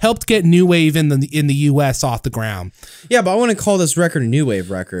 helped get new wave in the US off the ground. Yeah, but I want to call this record a new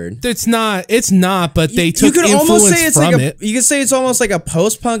wave record. It's not, but they took influence from it. You could say it's almost like a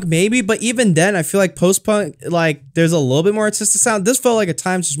post-punk maybe, but even then I feel like post-punk, like there's a little bit more artistic sound. This felt like at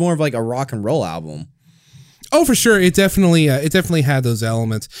times just more of like a rock and roll album. Oh, for sure. It definitely had those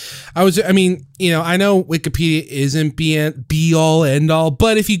elements. I know Wikipedia isn't be all end all,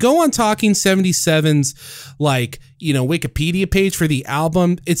 but if you go on Talking 77's Wikipedia page for the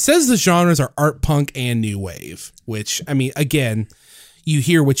album, it says the genres are art punk and new wave, which, I mean, again, you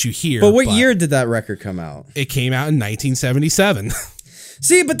hear what you hear. But what year did that record come out? It came out in 1977.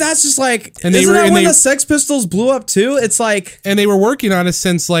 See, but that's just like, isn't that when the Sex Pistols blew up too? It's like, and they were working on it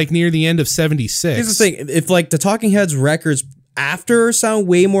since like near the end of 76. Here's the thing: if like the Talking Heads records after sound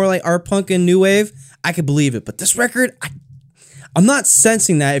way more like art punk and new wave, I could believe it. But this record, I'm not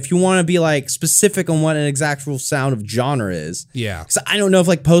sensing that. If you want to be like specific on what an exact sound of genre is, yeah. Because I don't know if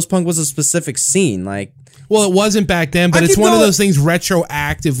like post punk was a specific scene, like. Well, it wasn't back then, but it's one of those things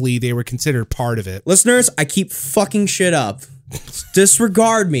retroactively they were considered part of it. Listeners, I keep fucking shit up.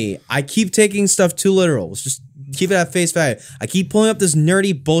 Disregard me. I keep taking stuff too literal. Let's just keep it at face value. I keep pulling up this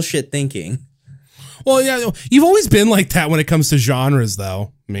nerdy bullshit thinking. Well, yeah, you've always been like that when it comes to genres,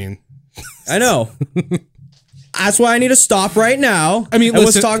 though. I mean, I know. That's why I need to stop right now. I mean,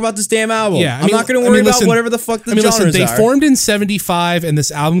 let's talk about this damn album. Yeah, I'm not going to worry about whatever the fuck the genres they are. formed in 75 and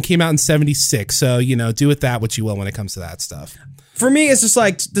this album came out in 76. So, do with that what you will when it comes to that stuff. For me, it's just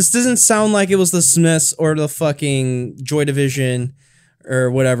like, this doesn't sound like it was the Smiths or the fucking Joy Division or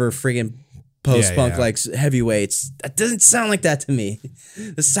whatever freaking post-punk like heavyweights. That doesn't sound like that to me.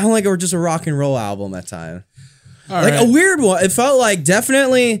 It sounded like it was just a rock and roll album at time. A weird one. It felt like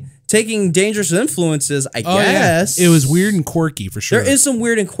definitely taking dangerous influences, I guess. Yeah. It was weird and quirky for sure. There is some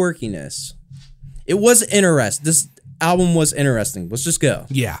weird and quirkiness. It was interesting. This album was interesting. Let's just go.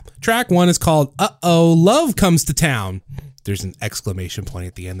 Yeah. Track 1 is called Uh-Oh, Love Comes to Town. There's an exclamation point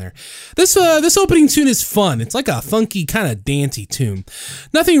at the end there. This opening tune is fun. It's like a funky kind of dancey tune.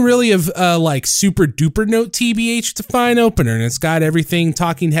 Nothing really of like super duper note TBH to fine opener, and it's got everything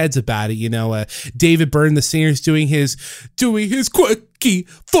Talking Heads about it. David Byrne, the singer's doing his quirky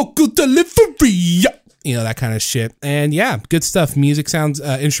vocal delivery. That kind of shit. And yeah, good stuff. Music sounds,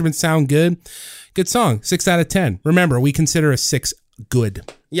 instruments sound good. Good song. 6 out of 10. Remember, we consider a 6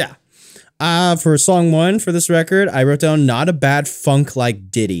 good. Yeah. For song 1 for this record, I wrote down not a bad funk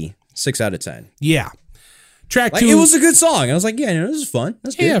like Diddy. 6 out of 10. Yeah. Track 2. It was a good song. I was like, yeah, this is fun.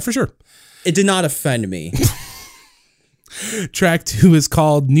 That's good. Yeah, for sure. It did not offend me. Track 2 is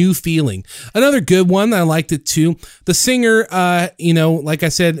called New Feeling. Another good one. I liked it too. The singer, like I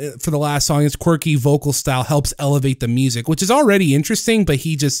said for the last song, his quirky vocal style helps elevate the music, which is already interesting, but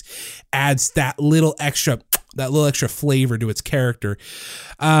he just adds that little extra flavor to its character.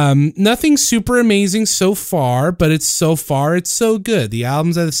 Nothing super amazing so far, but it's so good. The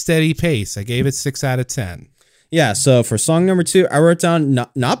album's at a steady pace. I gave it 6 out of 10. Yeah, so for song number 2, I wrote down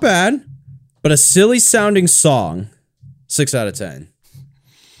not bad, but a silly sounding song. 6 out of 10.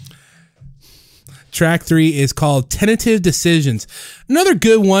 Track 3 is called Tentative Decisions. Another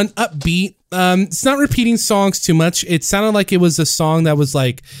good one, upbeat. It's not repeating songs too much. It sounded like it was a song that was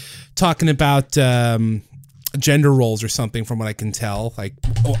like talking about gender roles or something from what I can tell. Like,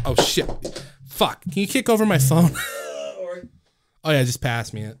 oh shit. Fuck. Can you kick over my phone? Oh yeah, just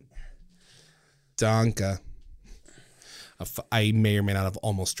pass me it. Donka. I may or may not have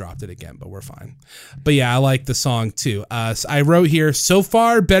almost dropped it again, but we're fine. But yeah, I like the song too. So I wrote here, so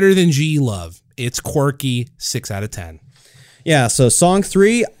far better than G Love. It's quirky, 6 out of 10. Yeah, so song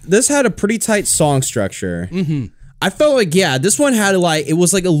 3, this had a pretty tight song structure. Mm-hmm. I felt like, this one had it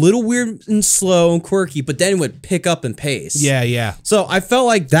was like a little weird and slow and quirky, but then it would pick up and pace. Yeah. So I felt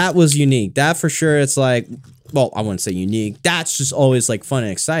like that was unique. That for sure, it's like, well, I wouldn't say unique. That's just always like fun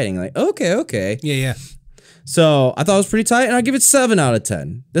and exciting. Like, okay. Yeah. So I thought it was pretty tight, and I give it 7 out of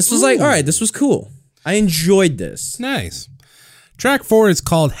 10. This was like, all right, this was cool. I enjoyed this. Nice. Track 4 is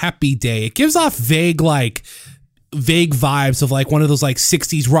called Happy Day. It gives off vague vibes of like one of those like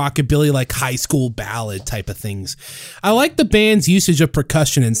 60s rockabilly, like high school ballad type of things. I like the band's usage of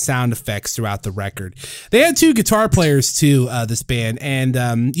percussion and sound effects throughout the record. They had 2 guitar players too, this band,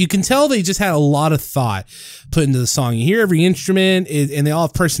 and you can tell they just had a lot of thought put into the song. You hear every instrument, and they all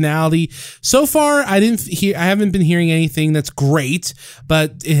have personality. So far, I haven't been hearing anything that's great,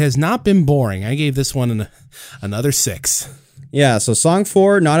 but it has not been boring. I gave this one another 6. Yeah, so song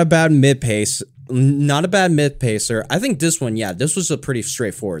 4, not a bad mid-pacer. I think this one, this was a pretty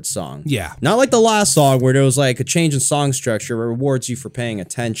straightforward song. Yeah. Not like the last song where there was like a change in song structure that rewards you for paying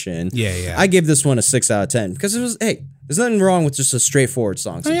attention. Yeah. I give this one a 6 out of 10 because it was, there's nothing wrong with just a straightforward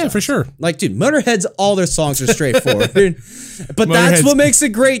song sometimes. Oh, yeah, for sure. Like, dude, Motorhead's, all their songs are straightforward. But that's what makes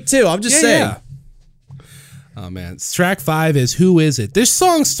it great, too. I'm just saying. Yeah. Oh, man. Track 5 is Who Is It? This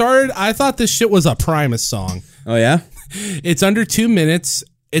song started, I thought this shit was a Primus song. Oh, yeah? It's under 2 minutes.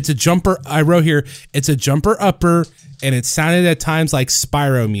 It's a jumper. I wrote here, it's a jumper upper, and it sounded at times like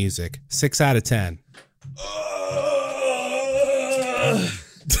Spyro music. 6 out of 10.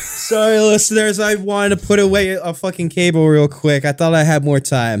 Sorry, listeners. I wanted to put away a fucking cable real quick. I thought I had more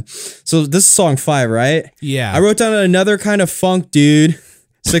time. So this is song 5, right? Yeah. I wrote down another kind of funk, dude.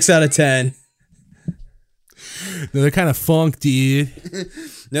 6 out of 10. Another kind of funk, dude.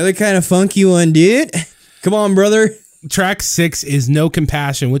 Another kind of funky one, dude. Come on, brother. Track 6 is No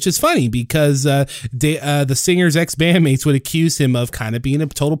Compassion, which is funny because the singer's ex-bandmates would accuse him of kind of being a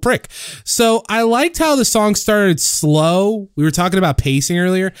total prick. So I liked how the song started slow. We were talking about pacing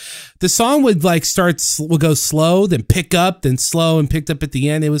earlier. The song would like would go slow, then pick up, then slow, and picked up at the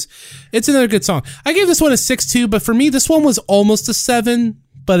end. It's another good song. I gave this one a 6 too, but for me, this one was almost a 7,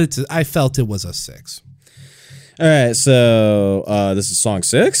 but I felt it was a 6. All right, so this is song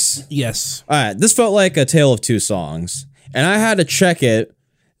 6? Yes. All right, this felt like a tale of 2 songs, and I had to check it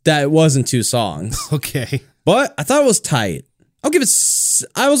that it wasn't 2 songs. Okay. But I thought it was tight. I'll give it,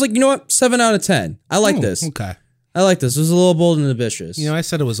 I was like, you know what, 7 out of 10. I like this. Okay. I like this. It was a little bold and ambitious. You know, I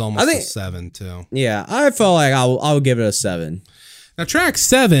said it was almost a 7 too. Yeah, I felt like I would give it a 7. Now, track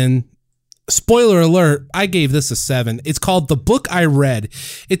 7, spoiler alert, I gave this a 7. It's called The Book I Read.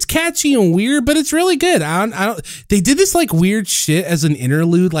 It's catchy and weird, but it's really good. I don't. They did this like weird shit as an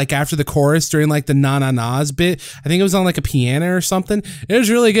interlude, like after the chorus during like the na na na's bit. I think it was on like a piano or something. It was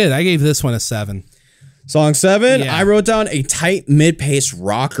really good. I gave this one a 7. Song 7, Yeah. I wrote down a tight mid-pace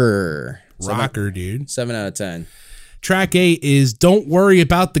rocker. Dude. 7 out of 10. Track 8 is Don't Worry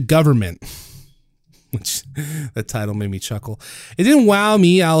About the Government, which that title made me chuckle. It didn't wow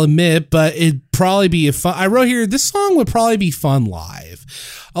me, I'll admit, but it'd probably be a fun. I wrote here, this song would probably be fun live.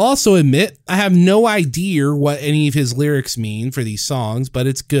 I'll also admit, I have no idea what any of his lyrics mean for these songs, but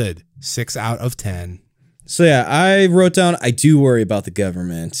it's good. 6 out of 10. So yeah, I wrote down, I do worry about the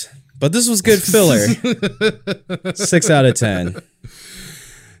government, but this was good filler. 6 out of 10.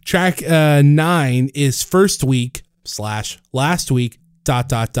 Track 9 is First Week / Last Week ...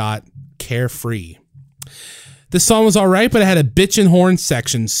 Carefree. This song was all right, but it had a bitch and horn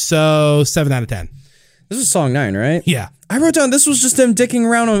section, so 7 out of 10. This was song 9, right? Yeah. I wrote down, this was just them dicking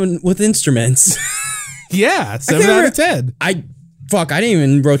around with instruments. Yeah, 7 out of 10. I didn't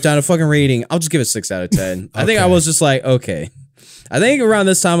even wrote down a fucking rating. I'll just give it 6 out of 10. I think I was just like, okay. I think around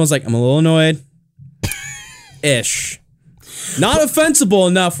this time I was like, I'm a little annoyed. Ish. Not offensible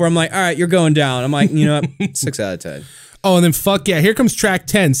enough where I'm like, all right, you're going down. I'm like, you know what? 6 out of 10. Oh, and then fuck yeah, here comes track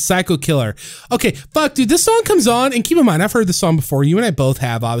 10, Psycho Killer. Okay, fuck, dude, this song comes on, and keep in mind, I've heard this song before. You and I both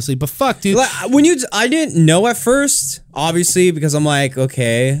have, obviously, but fuck, dude. Like, I didn't know at first, obviously, because I'm like,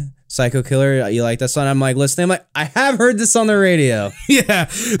 okay, Psycho Killer, you like that song? I'm like, listening. I'm like, I have heard this on the radio. Yeah,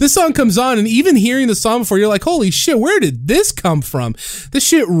 this song comes on, and even hearing the song before, you're like, holy shit, where did this come from? This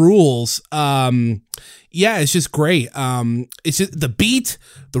shit rules. Yeah, it's just great. It's just the beat,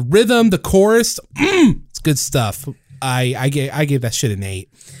 the rhythm, the chorus. It's good stuff. I gave that shit an 8.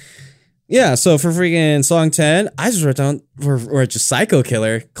 Yeah, so for freaking song 10, I just wrote down for just Psycho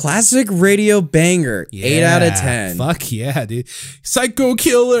Killer, classic radio banger, 8 out of 10. Fuck yeah, dude. Psycho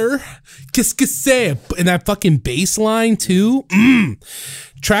Killer. Qu'est-ce que c'est? And that fucking bass line too.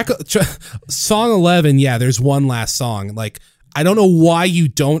 Song 11, yeah, there's one last song. Like, I don't know why you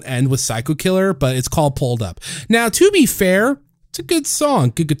don't end with Psycho Killer, but it's called Pulled Up. Now, to be fair, it's a good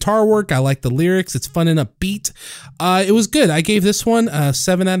song. Good guitar work. I like the lyrics. It's fun and upbeat. It was good. I gave this one a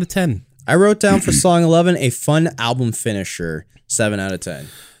 7 out of 10. I wrote down for song 11, a fun album finisher, 7 out of 10.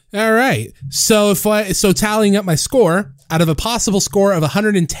 All right. So tallying up my score, out of a possible score of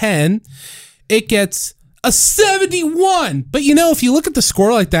 110, it gets a 71. But you know, if you look at the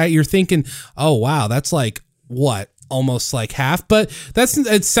score like that, you're thinking, oh wow, that's like what? Almost like half, but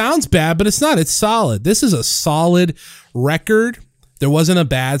it sounds bad, but it's not. It's solid. This is a solid record. There wasn't a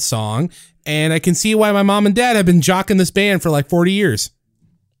bad song, and I can see why my mom and dad have been jocking this band for like 40 years.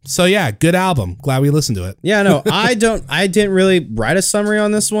 So yeah, good album. Glad we listened to it. Yeah, no, I didn't really write a summary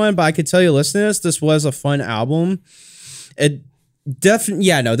on this one, but I could tell you listening to this was a fun album. It definitely,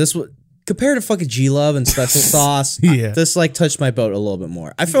 this was compared to fucking G Love and Special Sauce. Yeah. This like touched my boat a little bit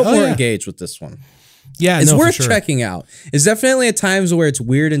more. I felt more engaged with this one. Yeah, it's worth checking out. It's definitely at times where it's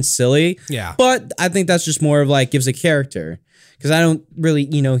weird and silly. Yeah. But I think that's just more of like gives a character. Because I don't really,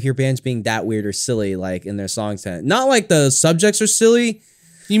 hear bands being that weird or silly like in their songs. Not like the subjects are silly.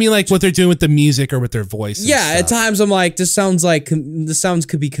 You mean like what they're doing with the music or with their voice? Yeah, at times I'm like, this sounds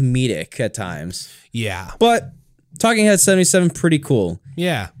could be comedic at times. Yeah. But Talking Heads 77, pretty cool.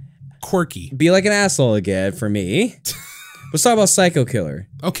 Yeah. Quirky. Be like an asshole again for me. Let's talk about Psycho Killer.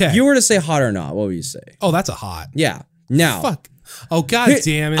 Okay. If you were to say hot or not, what would you say? Oh, that's a hot. Yeah. Now. Fuck. Oh, god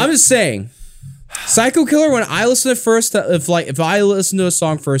damn it. I'm just saying. Psycho Killer, when I listen to first, if I listen to a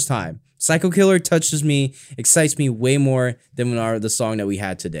song first time, Psycho Killer touches me, excites me way more than the song that we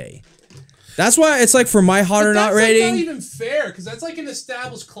had today. That's why it's like for my hot or not rating. That's not even fair, because that's like an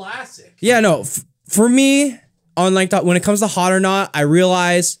established classic. Yeah, no. For me, on like when it comes to hot or not, I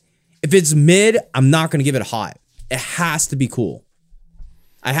realize if it's mid, I'm not going to give it a hot. It has to be cool.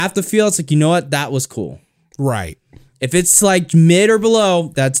 I have to feel it's like, you know what? That was cool. Right. If it's like mid or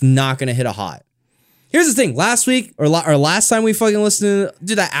below, that's not going to hit a hot. Here's the thing. Last week or last time we fucking listened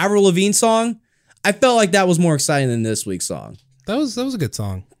to that Avril Lavigne song, I felt like that was more exciting than this week's song. That was a good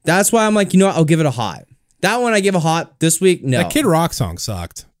song. That's why I'm like, you know what? I'll give it a hot. That one I give a hot. This week, no. That Kid Rock song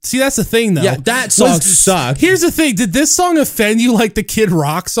sucked. See, that's the thing, though. Yeah, that song sucked. Here's the thing. Did this song offend you like the Kid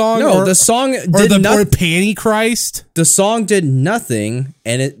Rock song? No, the song did nothing. Or Panty Christ? The song did nothing,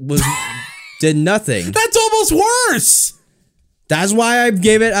 and it was did nothing. That's almost worse. That's why I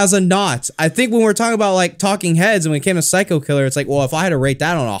gave it as a not. I think when we're talking about like Talking Heads and when it came to Psycho Killer, it's like, well, if I had to rate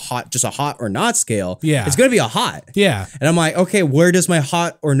that on a hot or not scale, it's gonna be a hot. Yeah. And I'm like, okay, where does my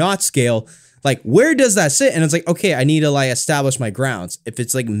hot or not scale? Like, where does that sit? And it's like, okay, I need to like establish my grounds. If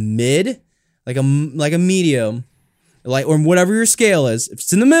it's like mid, like a medium, like or whatever your scale is, if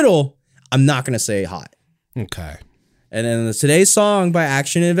it's in the middle, I'm not gonna say hot. Okay. And then today's song by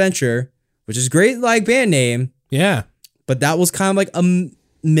Action Adventure, which is great, like band name. Yeah. But that was kind of like a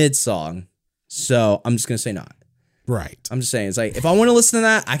mid song. So I'm just going to say not. Right. I'm just saying, it's like, if I want to listen to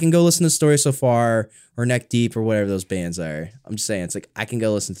that, I can go listen to Story So Far or Neck Deep or whatever those bands are. I'm just saying, it's like, I can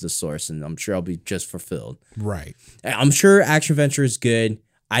go listen to The Source and I'm sure I'll be just fulfilled. Right. I'm sure Action Adventure is good.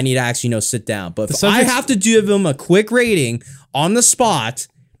 I need to actually, sit down. But if I have to give them a quick rating on the spot,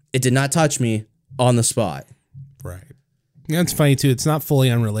 it did not touch me on the spot. Right. Yeah, it's funny too. It's not fully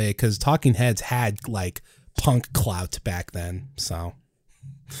unrelated because Talking Heads had like punk clout back then, so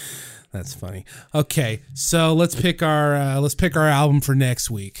that's funny. Okay, so let's pick our album for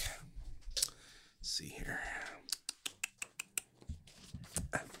next week. Let's see here.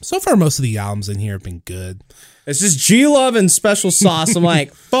 So far, most of the albums in here have been good. It's just G-Love and Special Sauce. I'm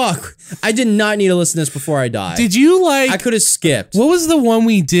like, fuck, I did not need to listen to this before I died. Did you like? I could have skipped. What was the one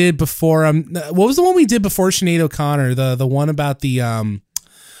we did before? What was the one we did before Sinead O'Connor? The one about the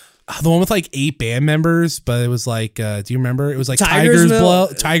one with like 8 band members, but it was like, do you remember? It was like Tiger's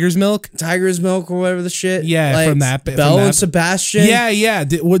Milk or whatever the shit. Yeah, like from that. Belle and Sebastian. Yeah.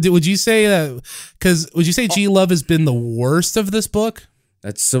 Would you say that? Because would you say G-Love has been the worst of this book?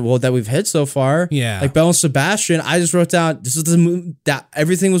 That's that we've hit so far. Yeah, like Belle and Sebastian. I just wrote down this is that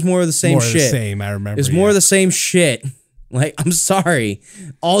everything was more of the same shit. The same, I remember. It's more of the same shit. Like, I'm sorry,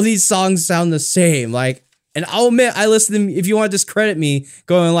 all these songs sound the same. Like. And I'll admit, I listen to them, if you want to discredit me,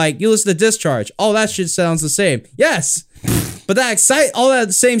 going like, you listen to Discharge. All that shit sounds the same. Yes. But all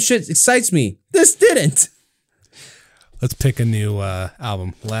that same shit excites me. This didn't. Let's pick a new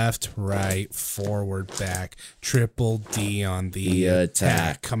album. Left, right, forward, back. Triple D on the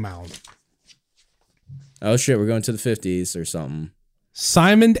attack. Come on. Oh shit, we're going to the 50s or something.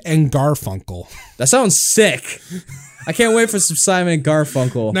 Simon and Garfunkel. That sounds sick. I can't wait for some Simon and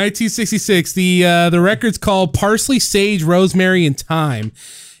Garfunkel. 1966. The record's called Parsley, Sage, Rosemary, and Thyme.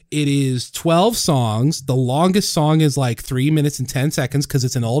 It is 12 songs. The longest song is like 3 minutes and 10 seconds because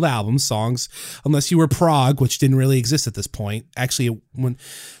it's an old album. Songs, unless you were prog, which didn't really exist at this point. Actually,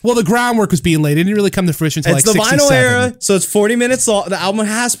 the groundwork was being laid. It didn't really come to fruition until like 67. It's the vinyl era, so it's 40 minutes long. The album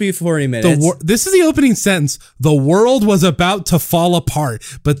has to be 40 minutes. This is the opening sentence. The world was about to fall apart,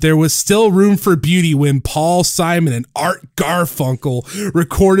 but there was still room for beauty when Paul Simon and Art Garfunkel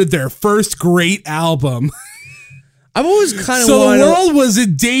recorded their first great album. I've always kind of the world was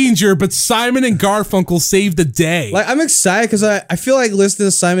in danger, but Simon and Garfunkel saved the day. Like, I'm excited because I feel like listening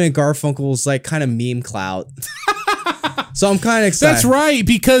to Simon and Garfunkel is like kind of meme clout. So I'm kind of excited. That's right,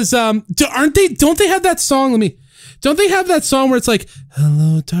 because don't they have that song? Don't they have that song where it's like,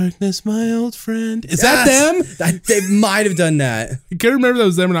 "Hello, darkness, my old friend"? Is that them? They might have done that. I can't remember if that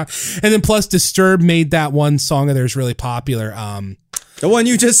was them or not. And then plus, Disturbed made that one song of theirs really popular. The one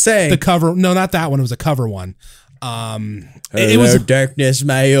you just sang. The cover? No, not that one. It was a cover one. Hello, was darkness,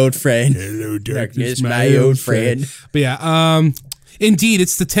 my old friend. Hello, darkness, my old friend. But yeah, indeed,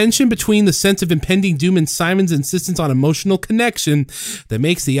 it's the tension between the sense of impending doom and Simon's insistence on emotional connection that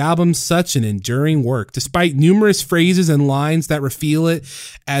makes the album such an enduring work, despite numerous phrases and lines that reveal it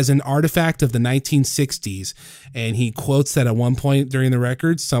as an artifact of the 1960s. And he quotes that at one point during the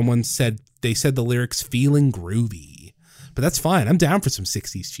record, they said the lyrics "feeling groovy," but that's fine. I'm down for some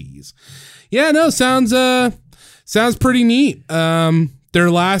 60s cheese. Yeah, no, sounds pretty neat. Their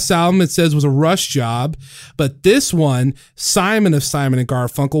last album, it says, was a rush job, but this one, Simon of Simon and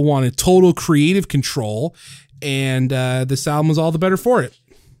Garfunkel wanted total creative control, and this album was all the better for it.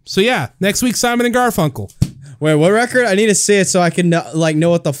 So yeah, next week, Simon and Garfunkel. Wait, what record? I need to see it so I can know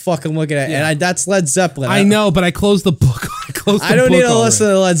what the fuck I'm looking at. Yeah. And that's Led Zeppelin. I know, but I closed the book. I don't need to listen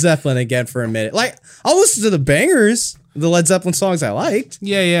to Led Zeppelin again for a minute. Like, I'll listen to the bangers, the Led Zeppelin songs I liked.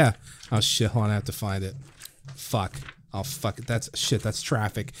 Yeah. Oh shit, hold on, I have to find it. Fuck. Oh, fuck it. That's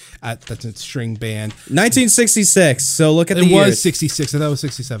Traffic. That's a string band. 1966. So look at the years. It was 66. I thought it was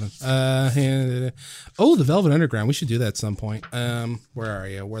 67. The Velvet Underground. We should do that at some point. Where are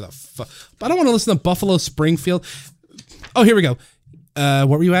you? Where the fuck? I don't want to listen to Buffalo Springfield. Oh, here we go. What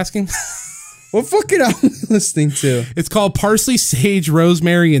were you asking? What fucking album are you listening to? It's called Parsley, Sage,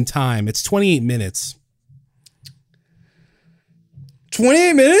 Rosemary, and Thyme. It's 28 minutes.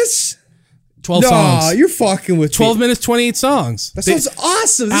 28 minutes? 12 songs. No, you're fucking with 12 minutes, 28 songs. That sounds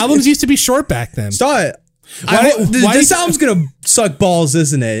awesome. Albums used to be short back then. Stop it. This album's gonna suck balls,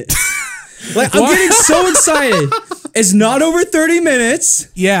 isn't it? Like, I'm getting so excited. It's not over 30 minutes.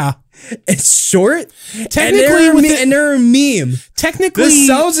 Yeah. It's short. Technically, and they're a meme. Technically, this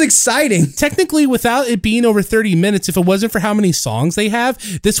sounds exciting. Technically, without it being over 30 minutes, if it wasn't for how many songs they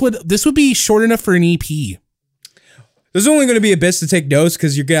have, this would be short enough for an EP. There's only going to be a bit to take notes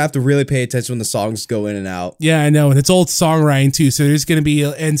because you're going to have to really pay attention when the songs go in and out. Yeah, I know. And it's old songwriting too. So there's going to be,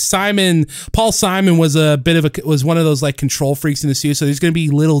 and Paul Simon was one of those like control freaks in the studio. So there's going to be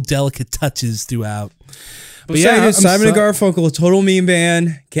little delicate touches throughout. But yeah, Simon and Garfunkel, a total meme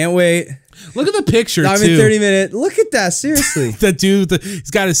band. Can't wait. Look at the picture, too. 30 minute. Look at that, seriously. The dude,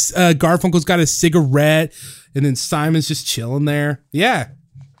 he's got Garfunkel's got a cigarette, and then Simon's just chilling there. Yeah.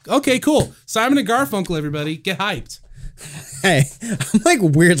 Okay, cool. Simon and Garfunkel, everybody, get hyped. Hey, I'm like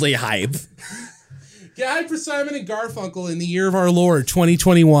weirdly hype. Get hyped for Simon and Garfunkel in the year of our Lord,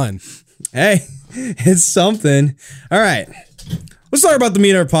 2021. Hey, it's something. All right. Let's talk about the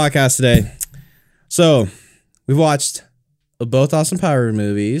meat of our podcast today. So, we've watched both Austin Powers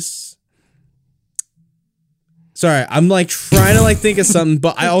movies. Sorry, I'm like trying to like think of something,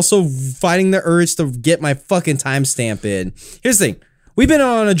 but I also fighting the urge to get my fucking timestamp in. Here's the thing. We've been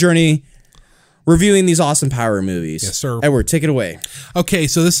on a journey reviewing these Austin Powers movies. Yes, sir. Edward, take it away. Okay,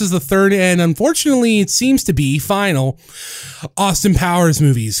 so this is the third and unfortunately it seems to be final Austin Powers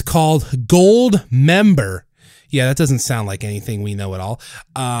movies called Goldmember. Yeah, that doesn't sound like anything we know at all.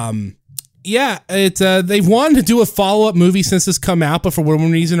 Yeah, they've wanted to do a follow-up movie since this come out, but for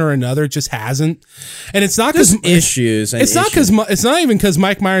one reason or another, it just hasn't. And it's not because issues. It's not even because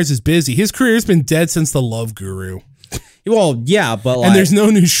Mike Myers is busy. His career's been dead since The Love Guru. Well, yeah, but like, and there's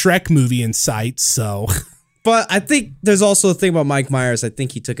no new Shrek movie in sight, so. But I think there's also a thing about Mike Myers. I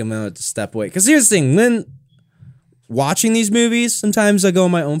think he took a minute to step away. Because here's the thing, when watching these movies, sometimes I go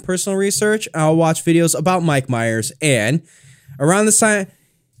on my own personal research. I'll watch videos about Mike Myers, and around this time,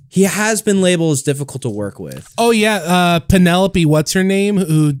 he has been labeled as difficult to work with. Oh, yeah. Penelope, what's her name?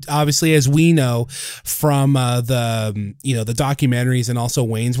 Who obviously, as we know from the documentaries and also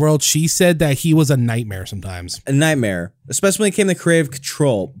Wayne's World, she said that he was a nightmare sometimes. A nightmare, especially when it came to creative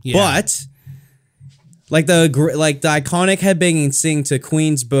control. Yeah. But like the iconic headbanging sing to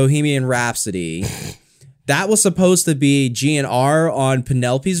Queen's Bohemian Rhapsody, that was supposed to be GNR on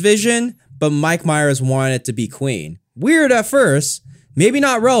Penelope's vision, but Mike Myers wanted it to be Queen. Weird at first. Maybe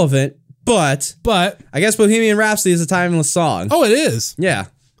not relevant, but I guess Bohemian Rhapsody is a timeless song. Oh, it is. Yeah.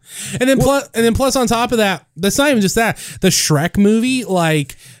 And then plus on top of that, that's not even just that. The Shrek movie,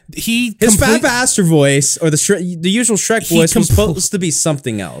 like his fat bastard voice or the usual Shrek voice was supposed to be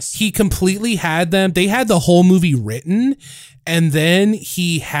something else. He completely had them. They had the whole movie written, and then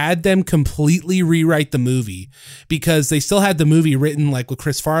he had them completely rewrite the movie because they still had the movie written like with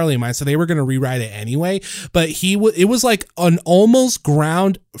Chris Farley in mind, so they were going to rewrite it anyway. But it was like an almost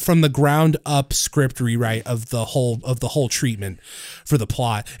from the ground up script rewrite of the whole treatment for the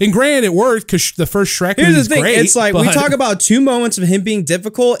plot. And granted, it worked because the first Shrek movie is great. It's like we talk about 2 moments of him being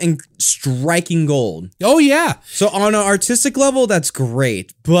difficult and striking gold. Oh yeah. So on an artistic level, that's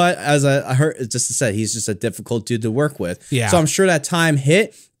great. But as I heard, just said, he's just a difficult dude to work with. Yeah. So I'm sure that time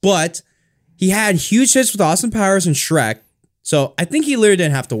hit, but he had huge hits with Austin Powers and Shrek. So I think he literally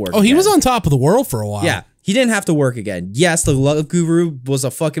didn't have to work. Oh, he was on top of the world for a while. Yeah. He didn't have to work again. Yes, the Love Guru was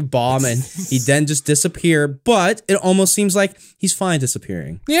a fucking bomb and he then just disappeared, but it almost seems like he's fine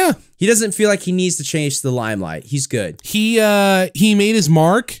disappearing. Yeah. He doesn't feel like he needs to change the limelight. He's good. He made his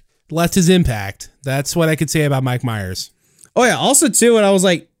mark, left his impact. That's what I could say about Mike Myers. Oh yeah, also too, when I was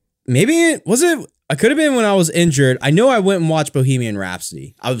like, I could have been when I was injured. I know I went and watched Bohemian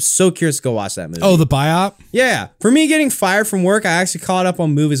Rhapsody. I was so curious to go watch that movie. Oh, the biop? Yeah. For me getting fired from work, I actually caught up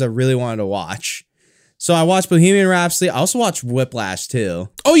on movies I really wanted to watch. So I watched Bohemian Rhapsody. I also watched Whiplash too.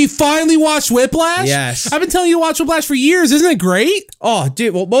 Oh, you finally watched Whiplash? Yes. I've been telling you to watch Whiplash for years. Isn't it great? Oh,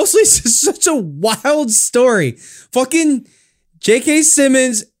 dude. Well, mostly it's just such a wild story. Fucking J.K.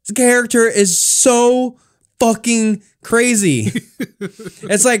 Simmons' character is so fucking crazy.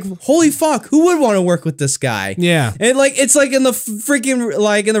 It's like, holy fuck, who would want to work with this guy? Yeah. And like, it's like in the freaking,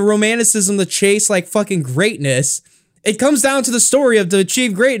 like in the romanticism, the chase, like fucking greatness. It comes down to the story of to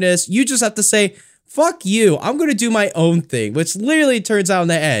achieve greatness. You just have to say, fuck you, I'm going to do my own thing, which literally turns out in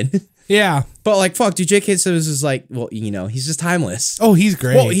the end. Yeah. But like, fuck, dude, J.K. Simmons is like, well, he's just timeless. Oh, he's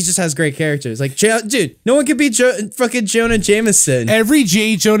great. Well, he just has great characters. Like, dude, no one can beat fucking Jonah Jameson. Every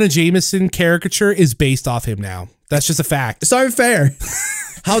J. Jonah Jameson caricature is based off him now. That's just a fact. It's not even fair.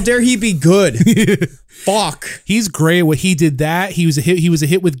 How dare he be good? Fuck. He's great. What he did that he was a hit. He was a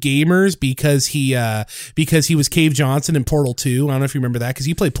hit with gamers because he was Cave Johnson in Portal 2. I don't know if you remember that because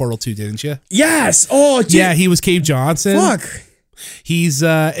you played Portal 2, didn't you? Yes. Oh, dude. Yeah. He was Cave Johnson. Fuck. He's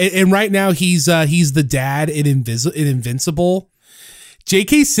and right now he's the dad in Invincible.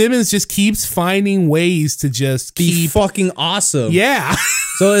 J.K. Simmons just keeps finding ways to just be fucking awesome. Yeah.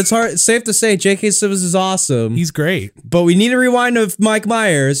 So it's safe to say J.K. Simmons is awesome. He's great. But we need to rewind to Mike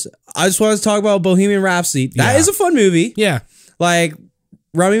Myers. I just want to talk about Bohemian Rhapsody. That is a fun movie. Yeah. Like,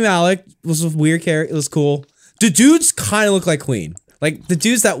 Rami Malek was a weird character. It was cool. The dudes kind of look like Queen. Like, the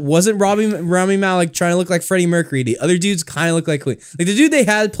dudes that wasn't Rami Malek trying to look like Freddie Mercury, the other dudes kind of look like Queen. Like, the dude they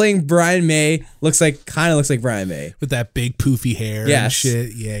had playing Brian May kind of looks like Brian May. With that big poofy hair and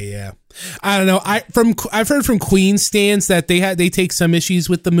shit. Yeah. I don't know. I've heard from Queen stans that they take some issues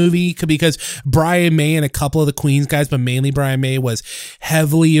with the movie because Brian May and a couple of the Queen's guys, but mainly Brian May, was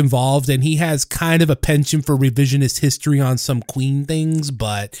heavily involved, and he has kind of a penchant for revisionist history on some Queen things,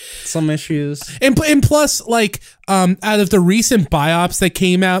 but some issues. And plus, like, out of the recent biops that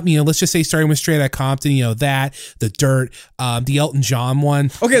came out, let's just say starting with Straight Outta Compton, that, The Dirt, the Elton John one.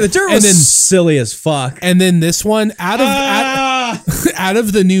 Okay, The Dirt was silly as fuck. And then this one, out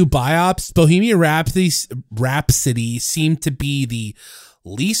of the new biops, Bohemian Rhapsody seemed to be the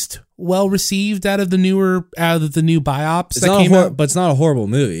least well received out of the new biops but it's not a horrible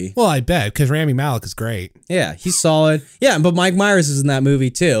movie. Well, I bet, because Rami Malek is great. Yeah, he's solid. Yeah, but Mike Myers is in that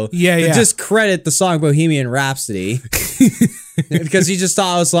movie too. Yeah. Just credit the song Bohemian Rhapsody. Because he just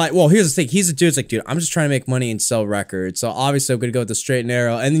thought, I was like, well, here's the thing. He's a dude. It's like, dude, I'm just trying to make money and sell records. So obviously I'm going to go with the straight and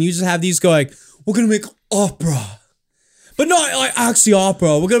narrow. And then you just have these going, we're going to make opera. But not like actually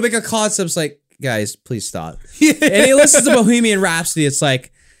opera. We're going to make a concept. It's like, guys, please stop. Yeah. And he listens to Bohemian Rhapsody. It's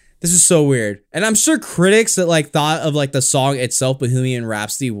like, this is so weird. And I'm sure critics that like thought of like the song itself, Bohemian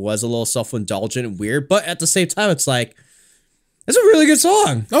Rhapsody, was a little self-indulgent and weird. But at the same time, it's like, it's a really good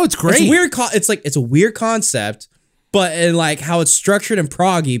song. Oh, it's great. It's weird. It's a weird concept, but in like how it's structured and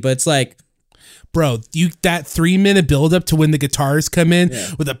proggy, but it's like, bro, that 3-minute build up to when the guitars come in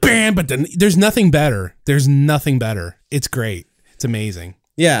with a bam, but then there's nothing better. There's nothing better. It's great. It's amazing.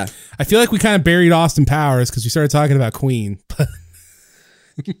 Yeah. I feel like we kind of buried Austin Powers because we started talking about Queen.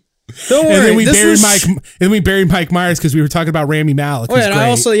 Don't worry. And then we buried Mike Myers because we were talking about Rami Malek. Oh, yeah, and I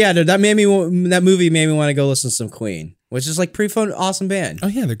also, dude, that movie made me want to go listen to some Queen, which is like pretty fun, awesome band. Oh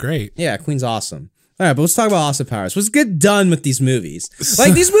yeah, they're great. Yeah, Queen's awesome. All right, but let's talk about Austin Powers. Let's get done with these movies.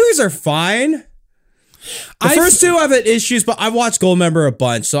 Like, these movies are fine. The first two I've had issues, but I've watched Goldmember a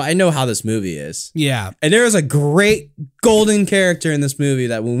bunch, so I know how this movie is. Yeah. And there is a great golden character in this movie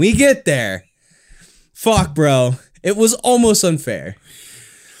that when we get there, fuck, bro, it was almost unfair.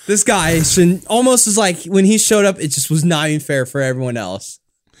 This guy almost is like, when he showed up, it just was not even fair for everyone else.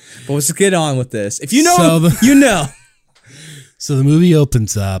 But let's get on with this. If you know, you know. So the movie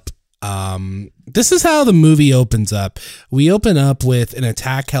opens up. This is how the movie opens up. We open up with an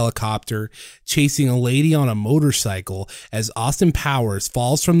attack helicopter chasing a lady on a motorcycle as Austin Powers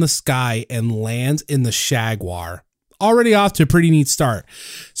falls from the sky and lands in the Jaguar. Already off to a pretty neat start.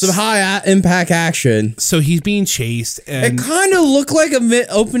 Some high impact action. So he's being chased. And it kind of looked like an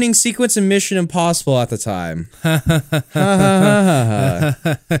opening sequence in Mission Impossible at the time.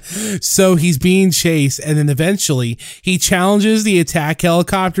 So he's being chased, and then eventually he challenges the attack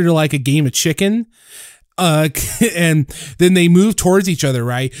helicopter to like a game of chicken. And then they move towards each other,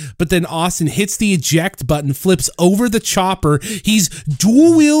 right? But then Austin hits the eject button, flips over the chopper. He's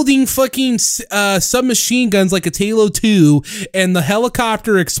dual wielding fucking submachine guns like a Halo 2, and the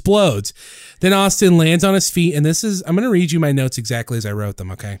helicopter explodes. Then Austin lands on his feet, and I'm going to read you my notes exactly as I wrote them,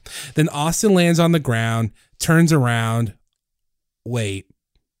 okay? Then Austin lands on the ground, turns around. Wait,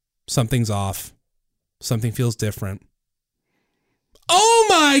 something's off. Something feels different. Oh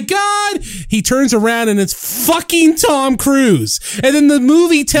my God! He turns around and it's fucking Tom Cruise. And then the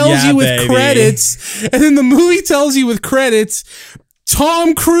movie tells you with credits. And then the movie tells you with credits,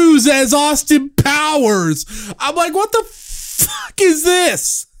 Tom Cruise as Austin Powers. I'm like, what the fuck is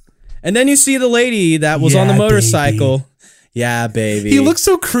this? And then you see the lady that was on the motorcycle. Baby. Yeah, baby. He looks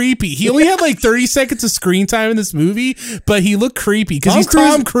so creepy. He only had like 30 seconds of screen time in this movie, but he looked creepy because he's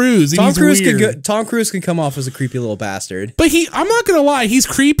Tom Cruise. Tom Cruise can come off as a creepy little bastard. But I'm not going to lie. He's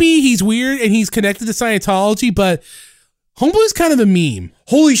creepy, he's weird, and he's connected to Scientology, but Homeboy's kind of a meme.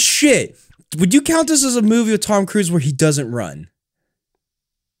 Holy shit. Would you count this as a movie with Tom Cruise where he doesn't run?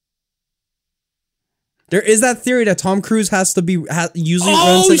 There is that theory that Tom Cruise has to be usually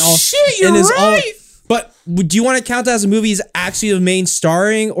runs. Oh shit, you're right. But do you want to count that as a movie he's actually the main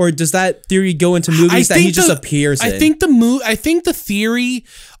starring, or does that theory go into movies that he just appears in? I think the theory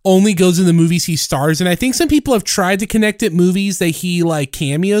only goes in the movies he stars in. I think some people have tried to connect it movies that he like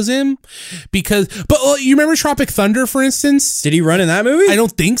cameos in, but you remember Tropic Thunder, for instance? Did he run in that movie? I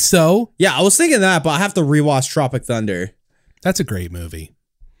don't think so. Yeah, I was thinking that, but I have to rewatch Tropic Thunder. That's a great movie.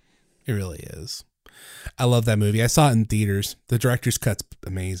 It really is. I love that movie. I saw it in theaters. The director's cut's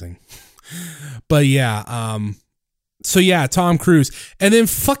amazing. But yeah, so yeah, Tom Cruise. And then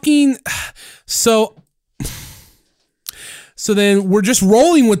so then we're just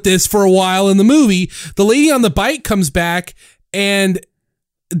rolling with this for a while in the movie. The lady on the bike comes back, and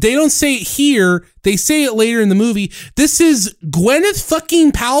they don't say it here. They say it later in the movie. This is Gwyneth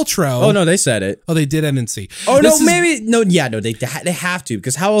fucking Paltrow. Oh, no, they said it. Oh, they did? I didn't see. Oh, they have to,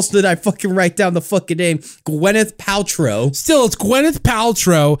 because how else did I fucking write down the fucking name? Gwyneth Paltrow. Still, it's Gwyneth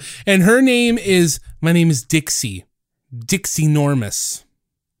Paltrow, and my name is Dixie. Dixie Normus.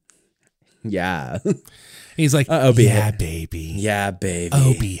 Yeah. He's like, yeah, baby. Yeah, baby.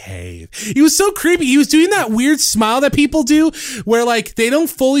 Oh, behave. He was so creepy. He was doing that weird smile that people do where like they don't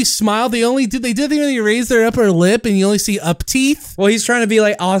fully smile. They did when they raise their upper lip and you only see up teeth. Well, he's trying to be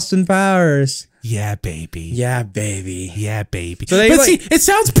like Austin Powers. Yeah, baby. Yeah, baby. Yeah, baby. So see, it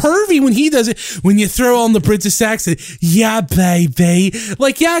sounds pervy when he does it. When you throw on the British accent, yeah, baby.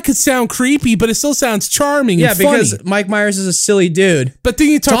 Like, yeah, it could sound creepy, but it still sounds charming and funny. Yeah, because Mike Myers is a silly dude. But then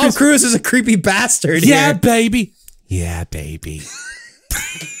you talk Tom Cruise is a creepy bastard. Yeah, baby. Yeah, baby.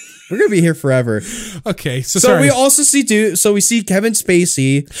 We're gonna be here forever. Okay, so sorry. We also see we see Kevin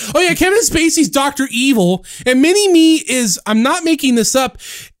Spacey. Oh yeah, Kevin Spacey's Dr. Evil, and Mini-Me is, I'm not making this up,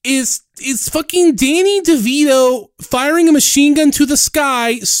 is fucking Danny DeVito firing a machine gun to the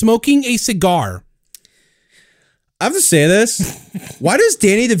sky, smoking a cigar. I have to say this. Why does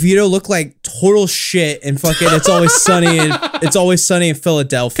Danny DeVito look like total shit and fucking It's Always Sunny in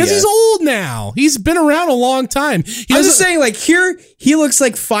Philadelphia? Because he's old now. He's been around a long time. I'm just saying, like, here, he looks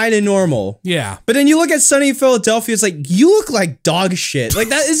like fine and normal. Yeah. But then you look at Sunny in Philadelphia, it's like, you look like dog shit. Like,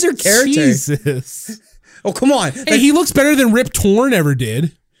 that is your character. Jesus. Oh, come on. Hey, he looks better than Rip Torn ever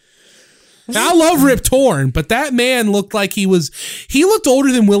did. Now, I love Rip Torn, but that man looked like he looked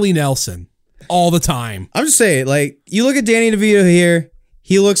older than Willie Nelson. All the time. I'm just saying, like, you look at Danny DeVito here,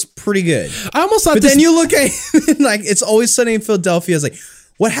 he looks pretty good. I almost thought then you look at him, like, It's Always Sunny in Philadelphia, it's like,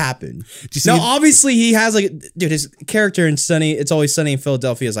 what happened? Now, obviously, he has, like, dude, his character in It's Always Sunny in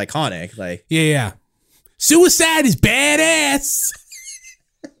Philadelphia is iconic. Like, yeah. Suicide is badass.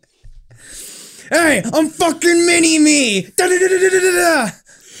 Hey, I'm fucking Mini-Me.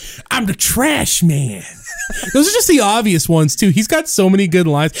 I'm the trash man. Those are just the obvious ones, too. He's got so many good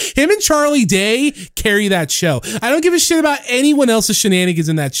lines. Him and Charlie Day carry that show. I don't give a shit about anyone else's shenanigans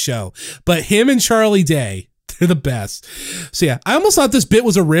in that show, but him and Charlie Day, they're the best. So, yeah, I almost thought this bit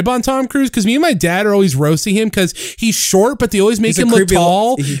was a rib on Tom Cruise because me and my dad are always roasting him because he's short, but they always make him look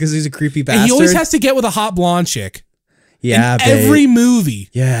tall. Because he's a creepy bastard. And he always has to get with a hot blonde chick. Yeah, in every movie.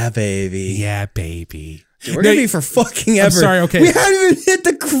 Yeah, baby. Yeah, baby. We're gonna be for fucking ever. I'm sorry, okay. We haven't even hit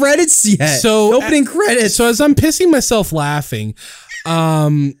the credits yet. So opening credits. So as I'm pissing myself laughing,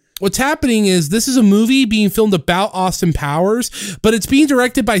 what's happening is this is a movie being filmed about Austin Powers, but it's being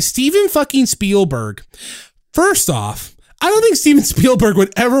directed by Steven fucking Spielberg. First off, I don't think Steven Spielberg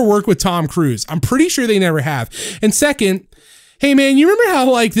would ever work with Tom Cruise. I'm pretty sure they never have. And second, hey man, you remember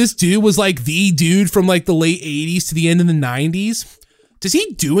how like this dude was like the dude from like the late 80s to the end of the 90s? Does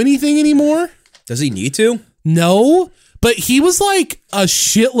he do anything anymore? Does he need to? No, but he was like a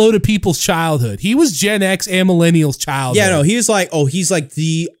shitload of people's childhood. He was Gen X and Millennials' childhood. Yeah, no, he's like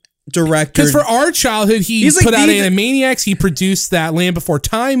the director. Because for our childhood, he's put out Animaniacs. He produced that Land Before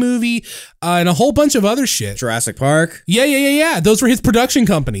Time movie and a whole bunch of other shit. Jurassic Park. Yeah. Those were his production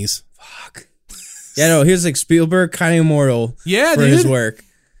companies. Fuck. Yeah, no, here's like Spielberg, kind of immortal. Yeah, for his work.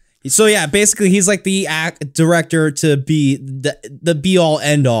 So yeah, basically he's like the director to be the be all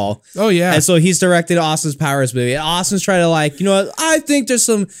end all. Oh yeah. And so he's directed Austin's Powers movie. And Austin's trying to like, you know what? I think he's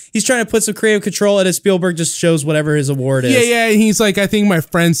trying to put some creative control and Spielberg just shows whatever his award is. Yeah. And he's like, I think my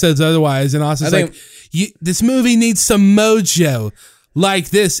friend says otherwise. And Austin's like, this movie needs some mojo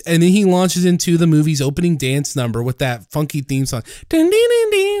like this. And then he launches into the movie's opening dance number with that funky theme song. Just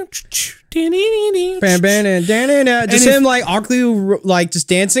him like awkwardly like just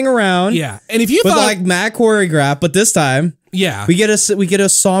dancing around. Yeah. And if you thought like mad choreograph, but this time, yeah, we get a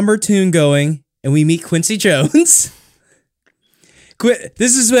somber tune going and we meet Quincy Jones.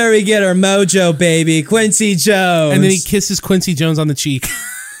 This is where we get our mojo, baby. Quincy Jones. And then he kisses Quincy Jones on the cheek.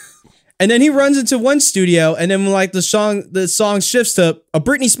 And then he runs into one studio, and then like the song shifts to a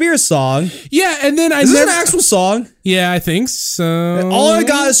Britney Spears song. Yeah, and then Is this an actual song? Yeah, I think so. And all I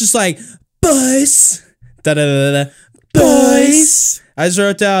got is just like boys, da da da da, boys. I just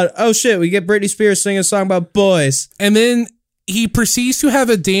wrote down, oh shit, we get Britney Spears singing a song about boys, and then he proceeds to have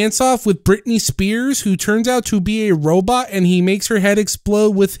a dance off with Britney Spears, who turns out to be a robot, and he makes her head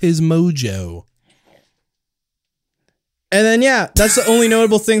explode with his mojo. And then, yeah, that's the only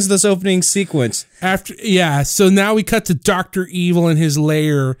notable things of this opening sequence. So now we cut to Dr. Evil in his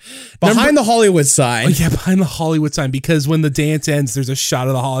lair. Behind the Hollywood sign. Oh, yeah, behind the Hollywood sign, because when the dance ends, there's a shot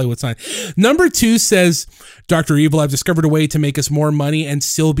of the Hollywood sign. Number 2 says, Dr. Evil, I've discovered a way to make us more money and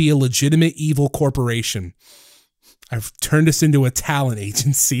still be a legitimate evil corporation. I've turned us into a talent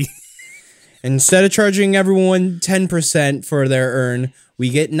agency. Instead of charging everyone 10% for their earn, we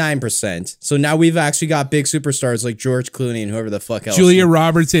get 9%. So now we've actually got big superstars like George Clooney and whoever the fuck else. Julia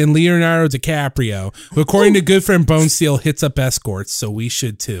Roberts and Leonardo DiCaprio, who according to good friend Bonesteel hits up escorts, so we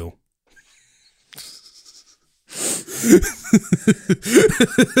should too.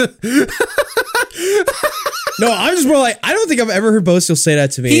 No, I'm just more like, I don't think I've ever heard Bonesteel say that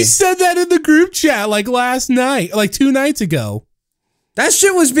to me. He said that in the group chat like last night, like 2 nights ago. That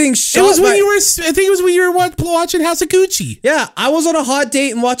shit was being shot. It was when I think it was when you were watching House of Gucci. Yeah, I was on a hot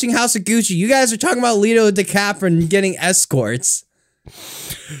date and watching House of Gucci. You guys are talking about Leonardo DiCaprio and getting escorts.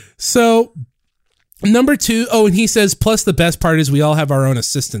 So, number 2, and he says, plus the best part is we all have our own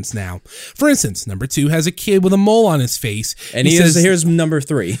assistants now. For instance, number 2 has a kid with a mole on his face. And he says, here's number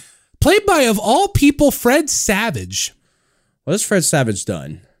 3. Played by, of all people, Fred Savage. What has Fred Savage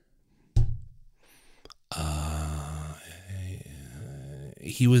done?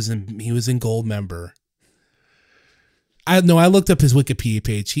 He was in Goldmember. I looked up his Wikipedia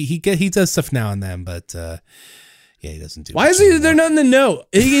page. He does stuff now and then, but yeah, he doesn't do. Why is there nothing to know?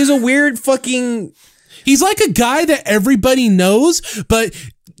 He's a weird fucking. He's like a guy that everybody knows, but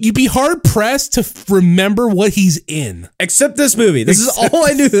you'd be hard pressed to remember what he's in. Except this movie. This is all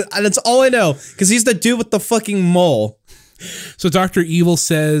I knew. That's all I know, because he's the dude with the fucking mole. So Dr. Evil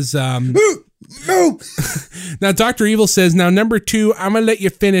says, No. Now, Dr. Evil says, now, number 2, I'm going to let you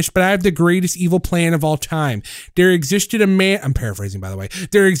finish, but I have the greatest evil plan of all time. There existed a man, I'm paraphrasing, by the way.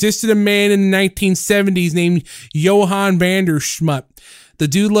 There existed a man in the 1970s named Johann Vanderschmut. The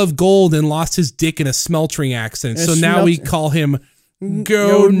dude loved gold and lost his dick in a smeltering accident. So now we call him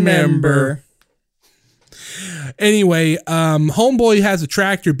Goldmember. Anyway, Homeboy has a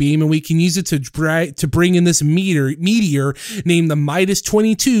tractor beam, and we can use it to bring in this meteor named the Midas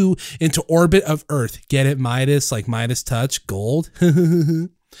 22 into orbit of Earth. Get it, Midas? Like Midas touch? Gold? Then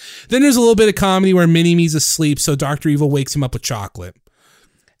there's a little bit of comedy where Mini-Me's asleep, so Dr. Evil wakes him up with chocolate.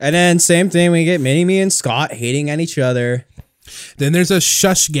 And then same thing, we get Mini-Me and Scott hating on each other. Then there's a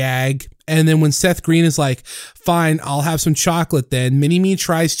shush gag. And then when Seth Green is like, fine, I'll have some chocolate then, Mini-Me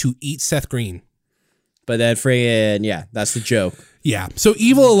tries to eat Seth Green. But then friggin', yeah, that's the joke. Yeah. So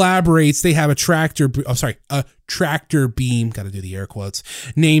Evil elaborates they have a tractor beam, got to do the air quotes,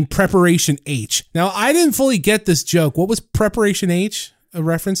 named Preparation H. Now, I didn't fully get this joke. What was Preparation H a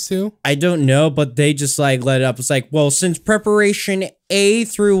reference to? I don't know, but they just like let it up. It's like, well, since Preparation A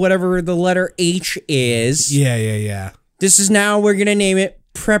through whatever the letter H is. Yeah. This is now, we're going to name it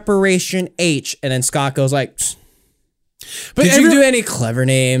Preparation H. And then Scott goes like, but did you do any clever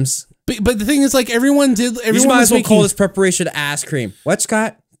names? But the thing is, like, everyone You might as well call this Preparation Ass Cream. What,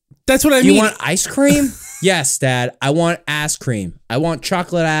 Scott? That's what I mean. You want ice cream? Yes, Dad. I want ass cream. I want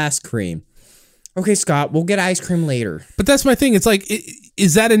chocolate ass cream. Okay, Scott, we'll get ice cream later. But that's my thing. It's like,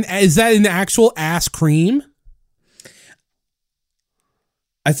 is that an actual ass cream?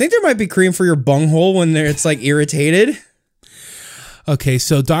 I think there might be cream for your bunghole when it's like irritated. Okay,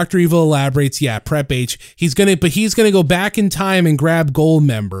 so Dr. Evil elaborates, yeah, Prep H. He's gonna go back in time and grab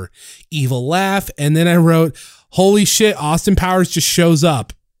Goldmember. Evil laugh, and then I wrote, holy shit, Austin Powers just shows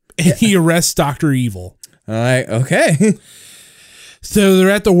up. And he arrests Dr. Evil. All right, okay. So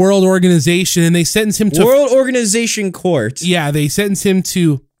they're at the World Organization, and they sentence him to... World Organization Court. Yeah, they sentence him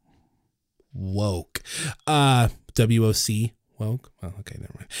to... Woke. W-O-C. Woke? Oh, okay,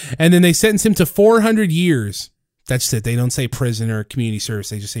 never mind. And then they sentence him to 400 years. That's it. They don't say prison or community service.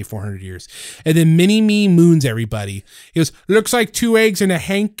 They just say 400 years. And then Mini-Me moons everybody. He goes, looks like 2 eggs and a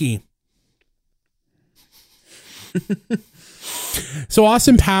hanky. So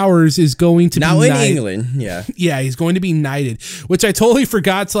Austin Powers is going to now be in England. Yeah. Yeah, he's going to be knighted, which I totally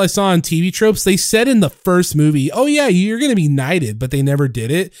forgot till I saw on TV Tropes. They said in the first movie, oh yeah, you're going to be knighted, but they never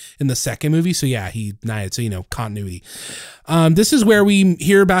did it in the second movie. So yeah, he knighted. So, continuity. This is where we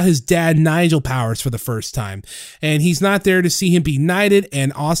hear about his dad, Nigel Powers, for the first time. And he's not there to see him be knighted,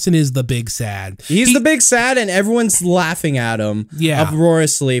 and Austin is the big sad. He's the big sad, and everyone's laughing at him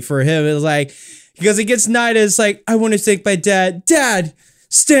uproariously for him. It's like, because he gets knighted, it's like, I want to thank my dad. Dad,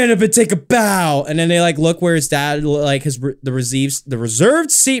 stand up and take a bow. And then they look where his dad, the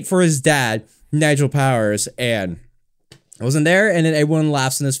reserved seat for his dad, Nigel Powers, and I wasn't there, and then everyone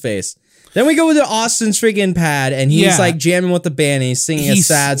laughs in his face. Then we go to Austin's freaking pad, and he's jamming with the band, and he's singing a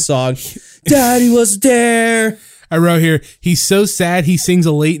sad song. Daddy was there. I wrote here, he's so sad he sings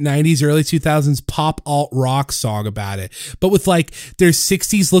a late 90s, early 2000s pop alt rock song about it. But with there's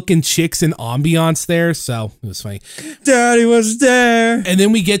 60s looking chicks and ambiance there, so it was funny. Daddy was there. And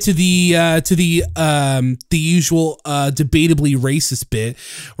then we get to the usual debatably racist bit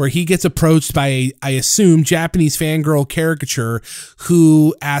where he gets approached by I assume Japanese fangirl caricature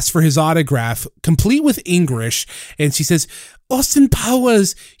who asks for his autograph, complete with English, and she says, Austin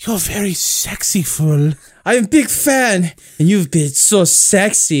Powers, you're very sexy, fool. I'm a big fan, and you've been so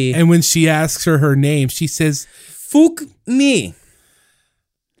sexy. And when she asks her name, she says, Fuck me.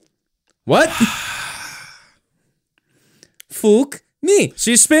 What? Fuck me.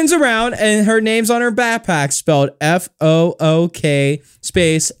 She spins around, and her name's on her backpack, spelled FOOK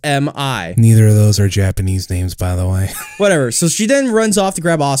space MI. Neither of those are Japanese names, by the way. Whatever. So she then runs off to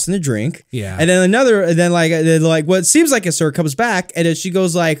grab Austin a drink. Yeah. And then what seems like it's her comes back, and then she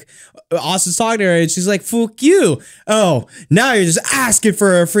goes Austin's talking to her, and she's like, fuck you. Oh, now you're just asking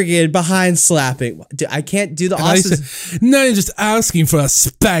for a freaking behind slapping. I can't do the Austin. Now you're just asking for a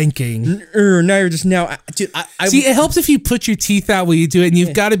spanking. Now you're just dude. See, it helps if you put your teeth out while you do it, and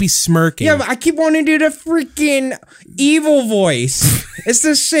you've got to be smirking. Yeah, but I keep wanting to do the freaking evil voice. It's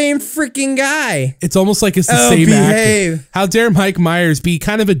the same freaking guy. It's almost like it's the same actor. How dare Mike Myers be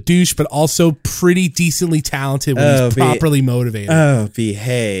kind of a douche, but also pretty decently talented when he's properly motivated. Oh,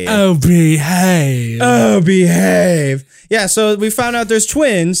 behave. Oh, behave. Oh, behave. Yeah, so we found out there's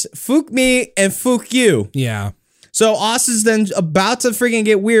twins. Fook me and fook you. Yeah. So Austin's then about to freaking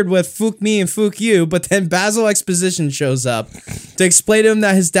get weird with fook me and fook you, but then Basil Exposition shows up to explain to him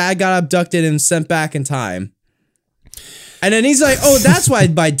that his dad got abducted and sent back in time. And then he's like, oh, that's why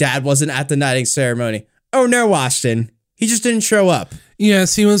my dad wasn't at the knighting ceremony. Oh, no, Austin. He just didn't show up.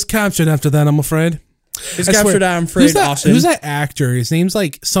 Yes, he was captured after that, I'm afraid. He's captured, I'm afraid, Austin. Who's that actor? His name's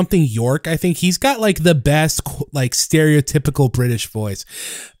something York, I think. He's got the best stereotypical British voice.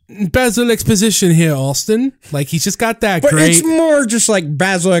 Basil Exposition here, Austin. He's just got that but great... it's more just like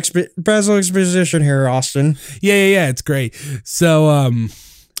Basil Exposition here, Austin. Yeah, it's great. So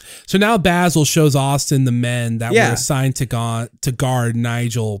now Basil shows Austin the men that were assigned to guard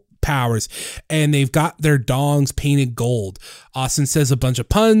Nigel Powers, and they've got their dongs painted gold. Austin says a bunch of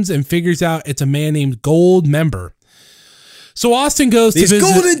puns and figures out it's a man named Goldmember. So Austin goes to visit...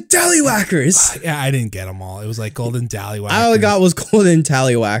 golden tallywhackers. Yeah, I didn't get them all. It was golden tallywhackers. All I got was golden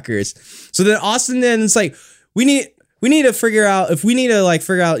tallywhackers. So then Austin it's we need to figure out if we need to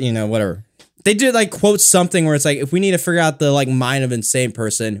figure out, whatever. They did quote something where it's if we need to figure out the mind of an insane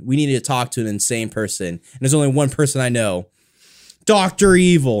person, we need to talk to an insane person. And there's only one person I know. Dr.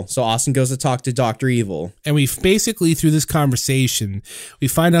 Evil. So Austin goes to talk to Dr. Evil. And we basically, through this conversation, we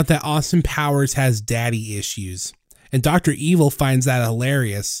find out that Austin Powers has daddy issues. And Dr. Evil finds that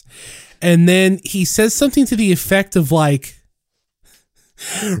hilarious. And then he says something to the effect of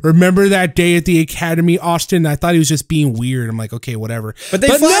remember that day at the academy, Austin? I thought he was just being weird. I'm like, okay, whatever. But they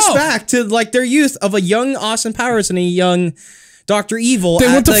flash back to their youth of a young Austin Powers and a young Dr. Evil. They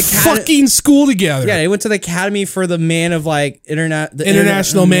went to fucking school together. Yeah, they went to the Academy for the Man of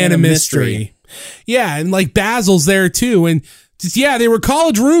International Man of Mystery. Yeah, and Basil's there too, and they were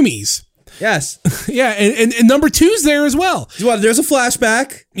college roomies. Yes. Yeah, and number two's there as well. Well, there's a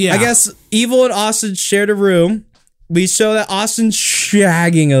flashback. Yeah. I guess Evil and Austin shared a room. We show that Austin's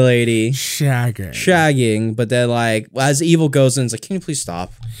shagging a lady. Shagging. But then, as Evil goes in, it's can you please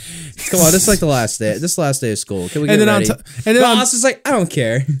stop? Come on, this is the last day. This is the last day of school. Can we get ready? Austin's I don't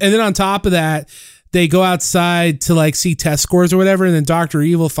care. And then on top of that, they go outside to see test scores or whatever, and then Dr.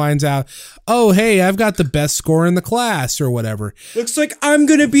 Evil finds out, oh, hey, I've got the best score in the class or whatever. Looks like I'm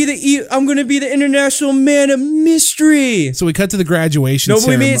gonna be the International Man of Mystery. So we cut to the graduation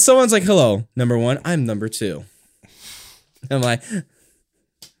ceremony. We meet someone's hello, number one, I'm number two. I'm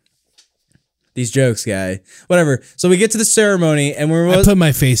these jokes, guy. Whatever. So we get to the ceremony, and I put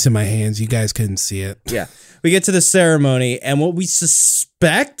my face in my hands. You guys couldn't see it. Yeah. we get to the ceremony, and what we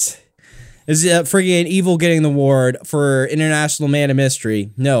suspect is friggin' Evil getting the award for International Man of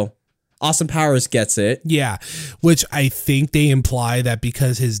Mystery. No. Austin Powers gets it. Yeah, which I think they imply that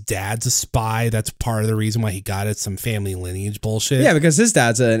because his dad's a spy, that's part of the reason why he got it, some family lineage bullshit. Yeah, because his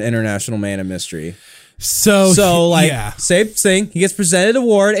dad's an International Man of Mystery. So same thing. He gets presented an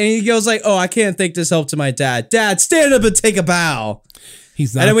award, and he goes like, "Oh, I can't thank this help to my dad. Dad, stand up and take a bow."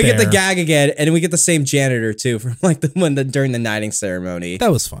 He's not. And then we there. get the gag again, and then we get the same janitor too from like during the knighting ceremony.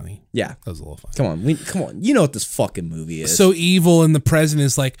 That was funny. Yeah, that was a little funny. Come on. You know what this fucking movie is. So Evil and the president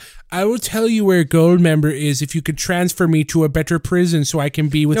is like, "I will tell you where Goldmember is if you could transfer me to a better prison so I can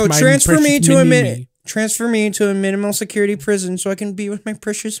be with my transfer me to mini-me. Transfer me to a minimal security prison so I can be with my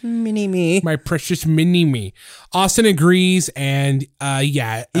precious mini-me. My precious mini-me." Austin agrees, and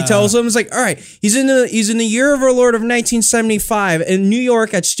he tells him, "It's like, all right, he's in the year of our Lord of 1975 in New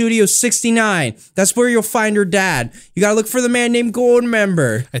York at Studio 69. That's where you'll find her dad. You gotta look for the man named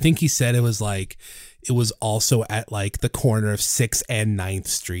Goldmember." I think he said it was also at like the corner of 6th and 9th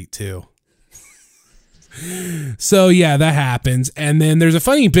Street too. So yeah, that happens. And then there's a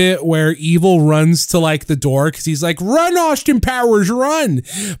funny bit where Evil runs to like the door because he's like, "Run, Austin Powers, run."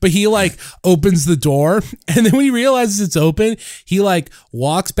 But he like opens the door, and then when he realizes it's open, he like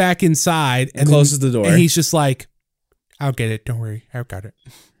walks back inside and closes the door. And he's just like, "I'll get it. Don't worry. I've got it."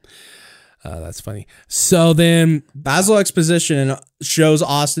 That's funny. So then Basil Exposition shows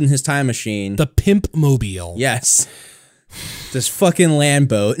Austin his time machine. The Pimp Mobile. Yes. This fucking land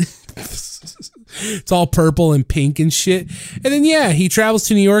boat. It's all purple and pink and shit. And then, he travels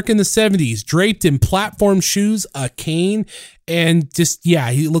to New York in the 70s, draped in platform shoes, a cane, and just,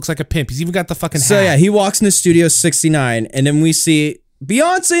 he looks like a pimp. He's even got the fucking hat. So, he walks into Studio 69, and then we see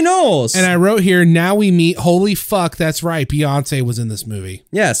Beyonce Knowles. And I wrote here, now we meet, holy fuck, that's right, Beyonce was in this movie.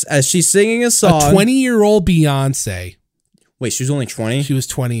 Yes, as she's singing a song. A 20-year-old Beyonce. Wait, she was only 20? She was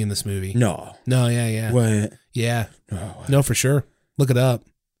 20 in this movie. No, yeah. What? Yeah. No, for sure. Look it up.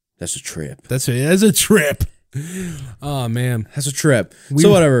 That's a trip. That's a trip. Oh, man. That's a trip. So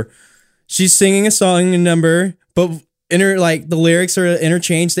whatever. She's singing a song and number, but the lyrics are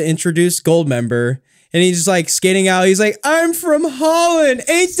interchanged to introduce Goldmember. And he's just like skating out. He's like, "I'm from Holland.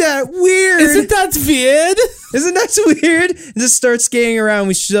 Ain't that weird? Isn't that weird? Isn't that weird?" And just starts skating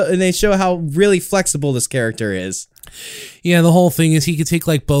around. And they show how really flexible this character is. Yeah, the whole thing is he could take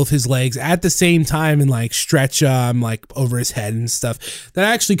like both his legs at the same time and like stretch like over his head and stuff. That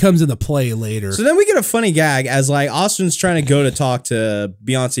actually comes into play later. So then we get a funny gag as like Austin's trying to go to talk to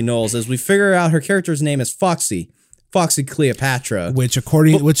Beyonce Knowles as we figure out her character's name is Foxy Cleopatra, which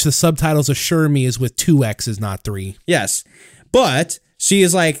which the subtitles assure me is with 2 X's, not 3. Yes, but she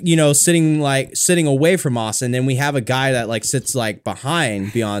is like, sitting away from Austin. And then we have a guy that like sits like behind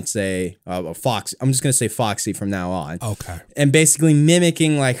Beyonce, Fox. I'm just going to say Foxy from now on. Okay. And basically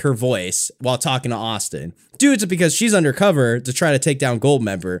mimicking like her voice while talking to Austin. It's because she's undercover to try to take down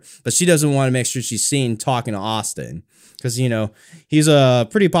Goldmember, but she doesn't want to make sure she's seen talking to Austin. Because, he's a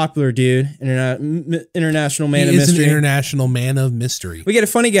pretty popular dude, international man of mystery. He is an international man of mystery. We get a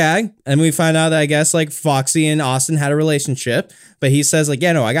funny gag, and we find out that I guess, like, Foxy and Austin had a relationship, but he says, like,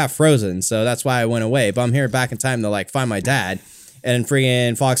 "Yeah, no, I got frozen, so that's why I went away, but I'm here back in time to, like, find my dad." And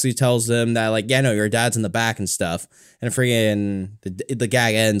friggin' Foxy tells them that, like, "Yeah, no, your dad's in the back and stuff." And friggin' the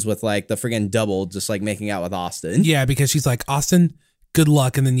gag ends with, like, the friggin' double just, like, making out with Austin. Yeah, because she's like, "Austin, good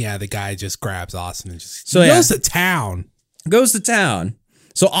luck." And then, the guy just grabs Austin and just goes to town. Goes to town.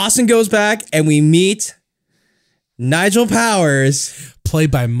 So Austin goes back and we meet Nigel Powers.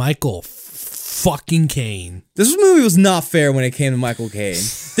 Played by Michael fucking Caine. This movie was not fair when it came to Michael Caine.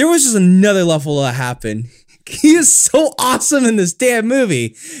 There was just another level that happened. He is so awesome in this damn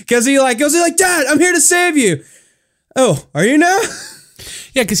movie. Because he goes, "Dad, I'm here to save you." "Oh, are you now?"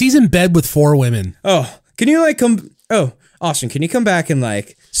 Yeah, because he's in bed with 4 women. "Oh, can you come? Oh, Austin, can you come back in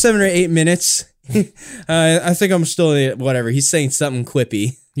 7 or 8 minutes? I think I'm still whatever." He's saying something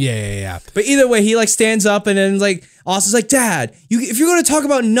quippy. Yeah. But either way, he stands up and then Austin's like, "Dad, if you're going to talk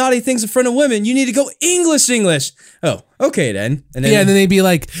about naughty things in front of women, you need to go English. "Oh, okay then." And then, and then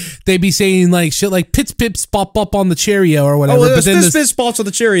they'd be saying shit like "pits pips pop up on the Cheerio" or whatever. But then spits pops on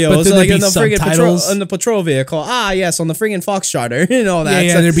the Cheerios. But then in the friggin' patrol vehicle. "Ah, yes, on the friggin' Foxtrotter," and all that.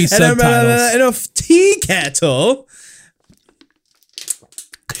 Yeah, there'd be subtitles. And a tea kettle.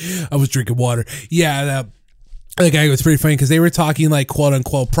 I was drinking water. Yeah, that guy was pretty funny because they were talking quote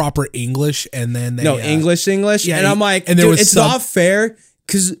unquote proper English, and then English. Yeah, and I'm like, and dude, it's not fair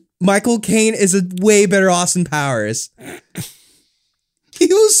because Michael Caine is a way better Austin Powers. He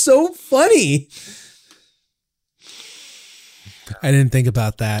was so funny. I didn't think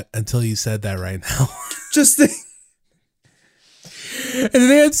about that until you said that right now. Just think. And then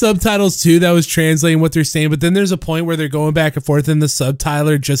they had subtitles too that was translating what they're saying, but then there's a point where they're going back and forth and the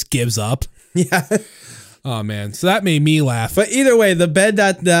subtitler just gives up. Yeah. Oh man, so that made me laugh. But either way, the bed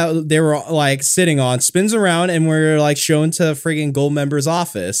that they were like sitting on spins around and we're like shown to friggin' Goldmember's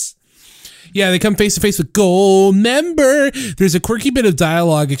office. Yeah, they come face to face with Goldmember. There's a quirky bit of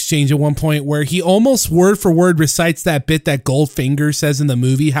dialogue exchange at one point where he almost word for word recites that bit that Goldfinger says in the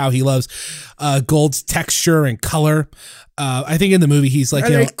movie, how he loves gold's texture and color. I think in the movie he's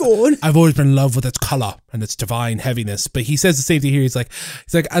like, gold. I've always been in love with its color and its divine heaviness. But he says the same thing here. He's like,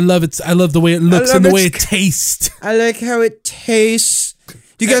 I love the way it looks and the way it tastes. I like how it tastes.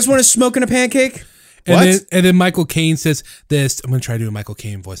 Do you guys want to smoke in a pancake? And then Michael Caine says this. I'm going to try to do a Michael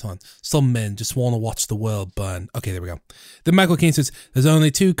Caine voice on. Some men just want to watch the world burn. Okay, there we go. Then Michael Caine says, there's only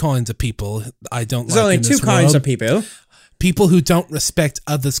two kinds of people I don't like in this world. There's only two kinds of people. People who don't respect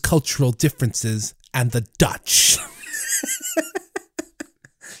others' cultural differences and the Dutch.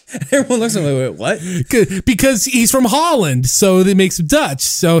 Everyone looks at me, wait, what? Because he's from Holland, so they makes him Dutch.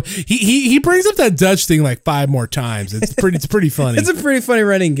 So he brings up that Dutch thing like 5 more times. It's pretty funny. It's a pretty funny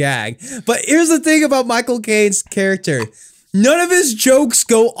running gag. But here's the thing about Michael Caine's character. None of his jokes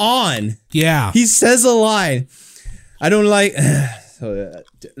go on. Yeah. He says a line. I don't like...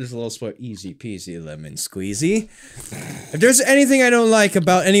 There's a little spoil. Easy peasy lemon squeezy. If there's anything I don't like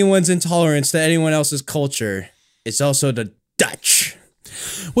about anyone's intolerance to anyone else's culture, it's also the Dutch.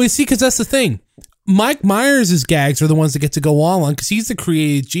 Well, you see, because that's the thing. Mike Myers' gags are the ones that get to go on because he's the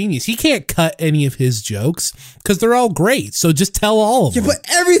creative genius. He can't cut any of his jokes because they're all great. So just tell all of them. Yeah, but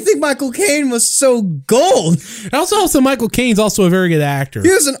everything Michael Caine was so gold. Also, Michael Caine's also a very good actor. He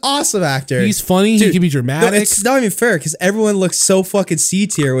was an awesome actor. He's funny. Dude, he can be dramatic. No, it's not even fair because everyone looks so fucking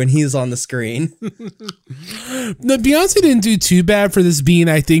C-tier when he's on the screen. No, Beyonce didn't do too bad for this being,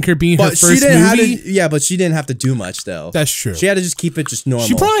 I think, her being her first movie. But she didn't have to do much though. That's true. She had to just keep it just normal.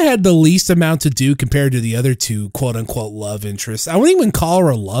 She probably had the least amount to do compared to the other two quote-unquote love interests. I wouldn't even call her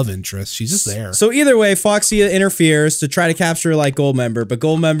a love interest. She's just there. So either way, Foxy interferes to try to capture like Goldmember, but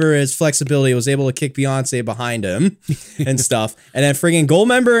Goldmember, his flexibility, was able to kick Beyonce behind him and stuff. And then friggin'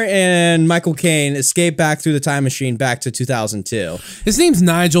 Goldmember and Michael Caine escape back through the time machine back to 2002. His name's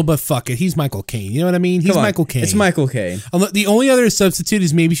Nigel, but fuck it. He's Michael Caine. You know what I mean? He's Michael Caine. It's Michael Caine. The only other substitute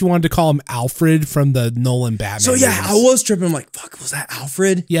is maybe if you wanted to call him Alfred from the Nolan Batman. So yeah, movies. I was tripping. I'm like, fuck, was that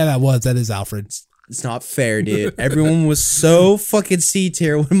Alfred? Yeah, that is Alfred. It's not fair, dude. Everyone was so fucking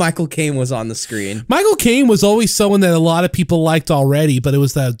C-tier when Michael Caine was on the screen. Michael Caine was always someone that a lot of people liked already, but it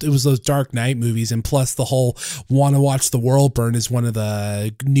was those Dark Knight movies, and plus the whole "want to watch the world burn" is one of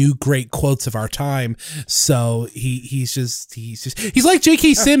the new great quotes of our time. So he's like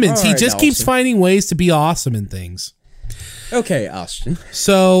J.K. Simmons. He just keeps finding ways to be awesome in things. Okay, Austin.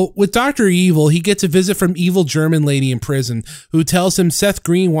 So with Dr. Evil, he gets a visit from evil German lady in prison who tells him Seth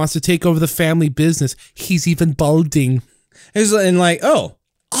Green wants to take over the family business. He's even balding. And like, oh,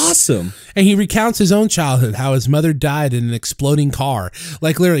 awesome. And he recounts his own childhood, how his mother died in an exploding car.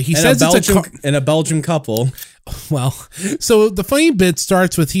 Like literally, he says it's a car. In a Belgian couple. Well, so the funny bit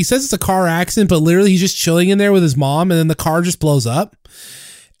starts with, he says it's a car accident, but literally he's just chilling in there with his mom and then the car just blows up.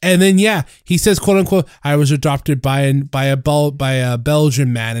 And then, yeah, he says, quote unquote, I was adopted by a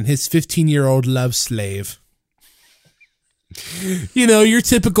Belgian man and his 15-year-old love slave. You know, your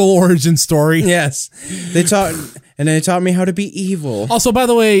typical origin story. Yes. They taught me how to be evil. Also, by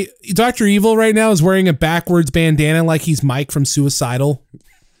the way, Dr. Evil right now is wearing a backwards bandana like he's Mike from Suicidal.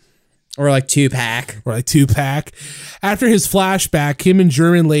 Or like Tupac. After his flashback, him and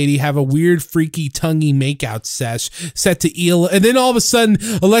German lady have a weird, freaky, tonguey makeout sesh set to eel. And then all of a sudden,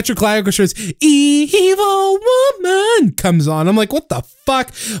 Electric Light Orchestra's Evil Woman comes on. I'm like, what the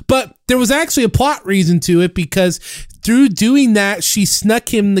fuck? But there was actually a plot reason to it because through doing that, she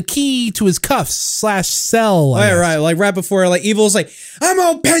snuck him the key to his cuffs / cell. Right. Like right before, like Evil's like, I'm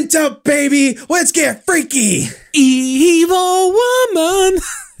all pent up, baby. Let's get freaky. Evil Woman.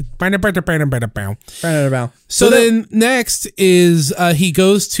 So then next is he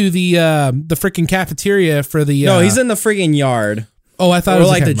goes to the freaking cafeteria for the no, he's in the freaking yard. Oh, I thought it was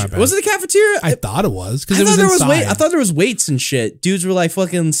like was it the cafeteria? I thought it was because it was inside. I thought there was weights and shit. Dudes were like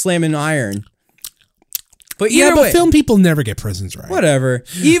fucking slamming iron. But film people never get prisons right. Whatever.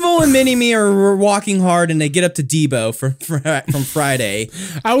 Evil and Mini-Me are walking hard, and they get up to Debo from Friday.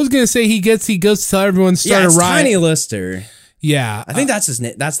 I was gonna say he goes to tell everyone to start a riot. Tiny Lister. Yeah, I think that's his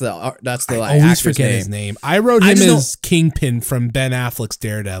name. That's the I always actor's forget his name. I wrote him as Kingpin from Ben Affleck's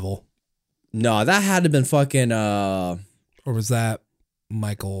Daredevil. No, that had to have been fucking. Or was that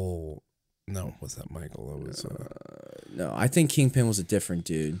Michael? No, was that Michael? It was. No, I think Kingpin was a different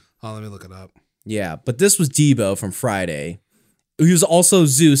dude. Oh, let me look it up. Yeah, but this was Debo from Friday. He was also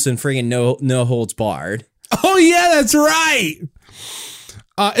Zeus in friggin' No Holds Barred. Oh yeah, that's right.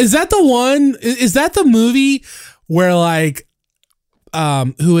 Is that the one? Is that the movie where like,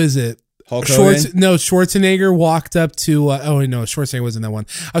 who is it? Hulk Hogan? Schwarzenegger walked up to. Schwarzenegger wasn't that one.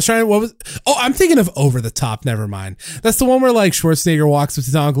 I was trying to. I'm thinking of Over the Top. Never mind. That's the one where like Schwarzenegger walks up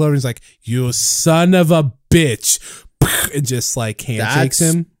to Donald Glover and he's like, "You son of a bitch," and just like handshakes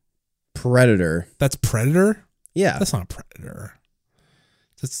him. Predator. That's Predator? Yeah. That's not Predator.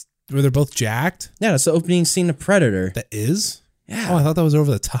 That's where they're both jacked? Yeah, that's the opening scene of Predator. That is? Yeah. Oh, I thought that was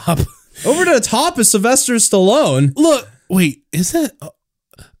Over the Top. Over the Top is Sylvester Stallone. Look, wait, is it?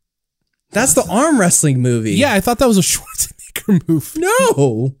 That's the arm wrestling movie. Yeah, I thought that was a Schwarzenegger movie.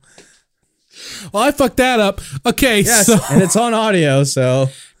 No. Well, I fucked that up. Okay, yes, so. And it's on audio, so.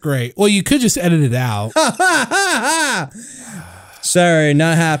 Great. Well, you could just edit it out. Sorry,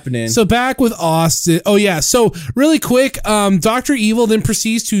 not happening. So back with Austin. Oh yeah. So really quick, Dr. Evil then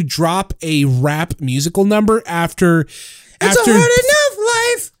proceeds to drop a rap musical number after It's a hard enough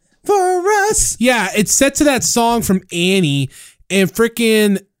life for us. Yeah, it's set to that song from Annie and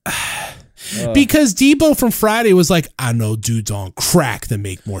freaking because Debo from Friday was like, I know dudes on crack that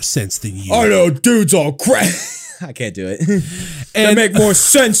make more sense than you. I know dudes on crack. I can't do it. They make more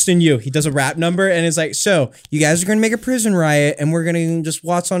sense than you. He does a rap number and it's like, so you guys are going to make a prison riot and we're going to just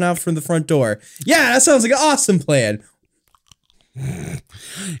watch on out from the front door. Yeah, that sounds like an awesome plan. Yeah,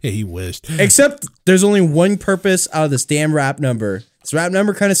 he wished. Except there's only one purpose out of this damn rap number. This rap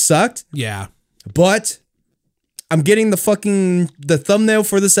number kind of sucked. Yeah. But I'm getting the thumbnail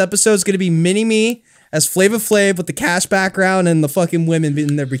for this episode is going to be Mini-Me as Flava Flav with the cash background and the fucking women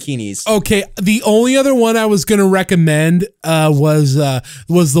in their bikinis. Okay, the only other one I was gonna recommend was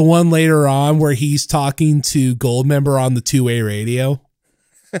the one later on where he's talking to Goldmember on the two-way radio.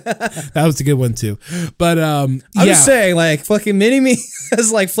 That was a good one too. But I'm just saying, like fucking Mini-Me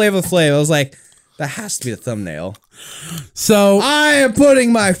as like Flava Flav. I was like, that has to be the thumbnail. So I am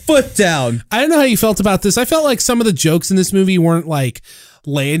putting my foot down. I don't know how you felt about this. I felt like some of the jokes in this movie weren't like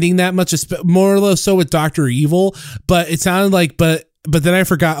landing that much, more or less so with Dr. Evil, but it sounded like, but then I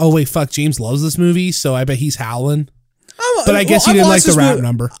forgot, oh wait, fuck, James loves this movie, so I bet he's howling. But I guess you didn't like the rap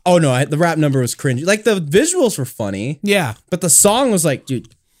number. Oh no, the rap number was cringy. Like the visuals were funny. Yeah. But the song was like,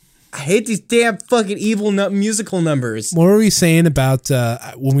 dude, I hate these damn fucking evil musical numbers. What were we saying about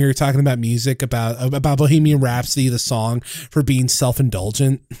when we were talking about music, about Bohemian Rhapsody, the song, for being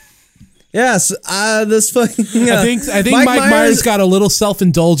self-indulgent? Yes, this fucking. I think Mike Myers got a little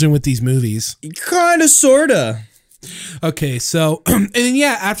self-indulgent with these movies. Kinda, sorta. Okay, so and then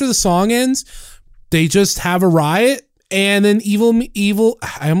after the song ends, they just have a riot, and then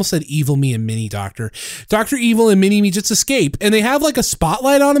I almost said Evil Me and Mini Dr. Evil and Mini Me just escape, and they have like a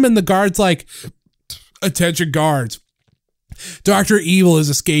spotlight on them, and the guards like, attention guards, Dr. Evil is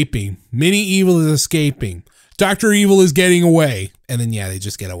escaping, Mini Evil is escaping, Dr. Evil is getting away. And then, they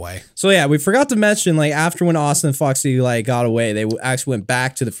just get away. So, we forgot to mention, like, after when Austin and Foxy, like, got away, they actually went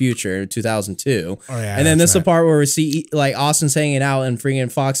back to the future in 2002. Oh, yeah. And then this is the part where we see, like, Austin's hanging out and freaking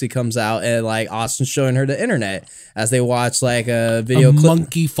Foxy comes out and, like, Austin's showing her the internet as they watch, like, a video clip.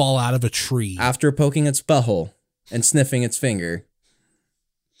 Monkey fall out of a tree. After poking its butthole and sniffing its finger.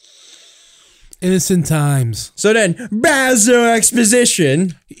 Innocent times. So then, Bazzo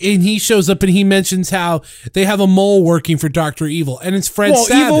exposition. And he shows up and he mentions how they have a mole working for Dr. Evil. And it's Fred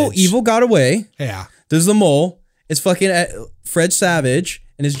Savage. Evil got away. Yeah. There's the mole. It's fucking Fred Savage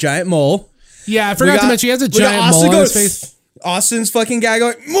and his giant mole. Yeah, I forgot to mention he has a giant mole on his face. Austin's fucking guy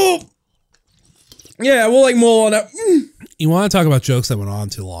going, mole. Yeah, we'll like mole on that. You want to talk about jokes that went on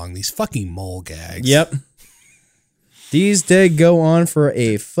too long. These fucking mole gags. Yep. These did go on for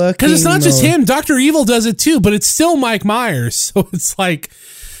a fucking... Because it's not just him. Dr. Evil does it too, but it's still Mike Myers. So it's like,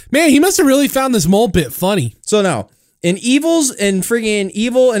 man, he must have really found this mole bit funny. So now, in friggin'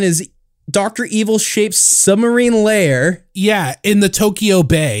 Evil and his Dr. Evil-shaped submarine lair... Yeah, in the Tokyo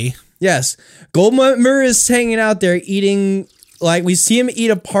Bay. Yes. Goldmember is hanging out there eating... Like, we see him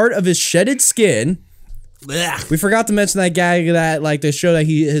eat a part of his shedded skin... Blech. We forgot to mention that guy that like they show that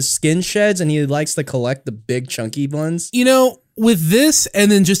his skin sheds and he likes to collect the big chunky ones. You know, with this and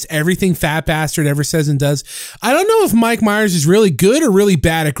then just everything Fat Bastard ever says and does, I don't know if Mike Myers is really good or really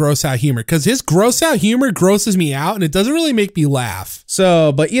bad at gross out humor, because his gross out humor grosses me out and it doesn't really make me laugh.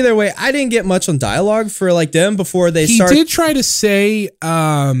 So, but either way, I didn't get much on dialogue for like them before they start. He did try to say,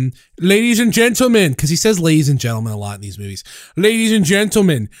 ladies and gentlemen, because he says ladies and gentlemen a lot in these movies. Ladies and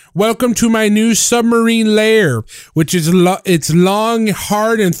gentlemen, welcome to my new submarine lair, which is it's long,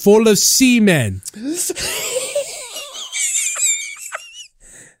 hard, and full of seamen.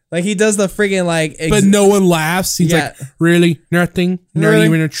 Like he does the freaking like, but no one laughs. He's like, really? Nothing? Not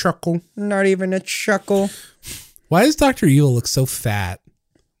even a chuckle? Not even a chuckle. Why does Dr. Evil look so fat?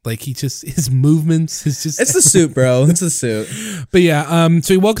 Like his movements is just. It's the suit, bro. It's the suit. But yeah,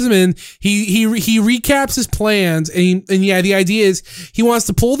 so he welcomes him in. He recaps his plans, and the idea is he wants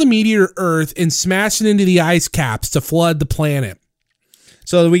to pull the meteor to Earth and smash it into the ice caps to flood the planet.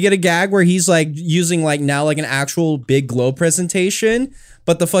 So we get a gag where he's like using like now like an actual big globe presentation,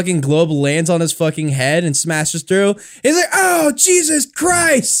 but the fucking globe lands on his fucking head and smashes through. He's like, oh, Jesus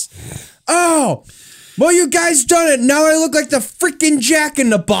Christ. Oh, well, you guys done it. Now I look like the freaking Jack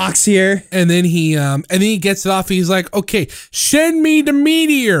in the Box here. And then he gets it off. He's like, okay, send me the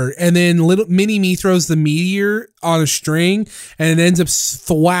meteor. And then little Mini-Me throws the meteor on a string, and it ends up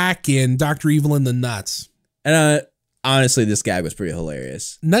thwacking Dr. Evil in the nuts. And honestly, this gag was pretty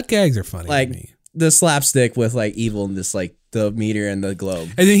hilarious. Nut gags are funny like to me. The slapstick with like Evil and this like the meteor and the globe.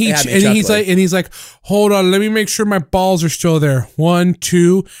 And then he's like, hold on, let me make sure my balls are still there. 1,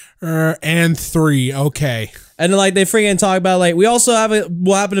 2, and 3. Okay. And then, like they freaking talk about like we also have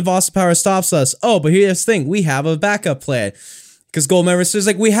what happened if Austin Powers stops us. Oh, but here's the thing, we have a backup plan. Because Goldmember says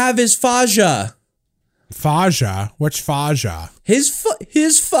like we have his Faja. Faja? What's Faja? His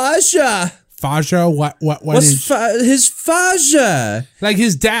Faja. Faja? What What's his Faja? Like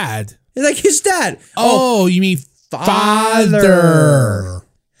his dad. Like his dad. Oh, you mean father.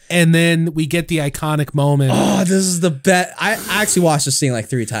 And then we get the iconic moment. Oh, this is the best. I actually watched this scene like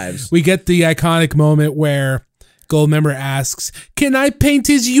 3 times. We get the iconic moment where Goldmember asks, can I paint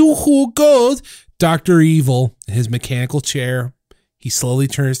his Yoo-hoo gold? Dr. Evil, in his mechanical chair, he slowly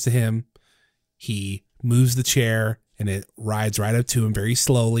turns to him. He moves the chair and it rides right up to him very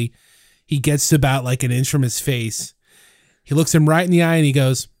slowly. He gets to about like an inch from his face. He looks him right in the eye and he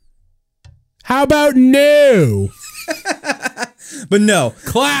goes, how about no? But no.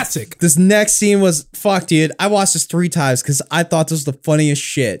 Classic. This next scene was, fuck, dude. I watched this 3 times because I thought this was the funniest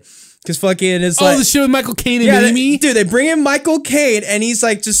shit. Because fucking it's like... Oh, the shit with Michael Caine and Mini-Me? Dude, they bring in Michael Caine and he's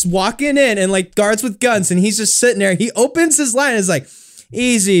like just walking in and like guards with guns and he's just sitting there. He opens his line and is like,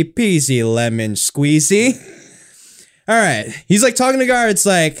 easy peasy lemon squeezy. All right. He's like talking to guards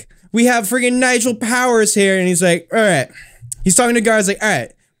like, we have friggin' Nigel Powers here. And he's like, all right. He's talking to guards like, all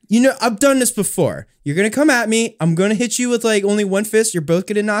right. You know, I've done this before. You're going to come at me. I'm going to hit you with like only 1 fist. You're both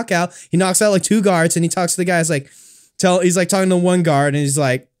going to knock out. He knocks out like 2 guards and he talks to the guys like, he's like talking to one guard and he's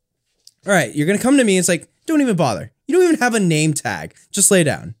like, all right, you're going to come to me. It's like, don't even bother. You don't even have a name tag. Just lay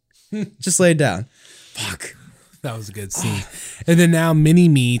down. Just lay down. Fuck. That was a good scene. And then now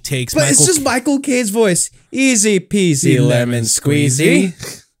Mini-Me takes But it's just Michael Caine's voice. Easy peasy lemon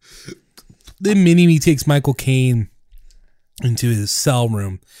squeezy. Then Mini-Me takes Michael Caine into his cell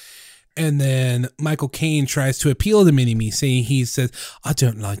room. And then Michael Caine tries to appeal to Mini-Me, saying he says, I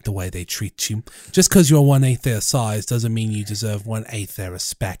don't like the way they treat you. Just because you're 1/8 their size doesn't mean you deserve 1/8 their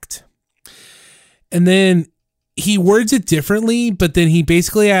respect. And then he words it differently, but then he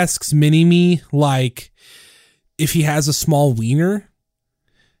basically asks Mini-Me, like, if he has a small wiener.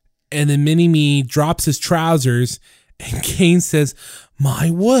 And then Mini-Me drops his trousers, and Caine says, my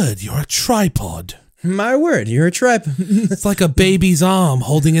word, you're a tripod. My word, you're a tripod. It's like a baby's arm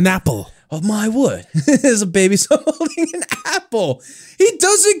holding an apple. Oh, my word. It's a baby's arm holding an apple. He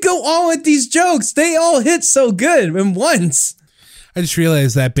doesn't go on with these jokes. They all hit so good in once. I just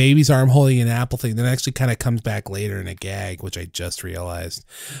realized that baby's arm holding an apple thing that actually kind of comes back later in a gag, which I just realized.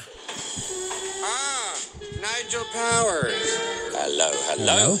 Ah, Nigel Powers.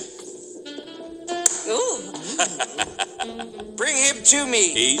 Hello. Ooh. Bring him to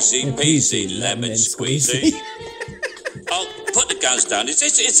me. Easy peasy lemon squeezy. Oh, put the guns down. Is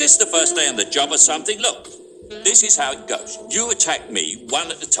this the first day on the job or something? Look, this is how it goes. You attack me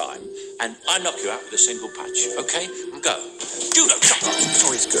one at a time, and I knock you out with a single punch. Okay? Go. Judo chopper.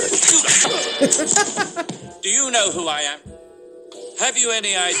 Oh, he's good. Judo chopper. Do you know who I am? Have you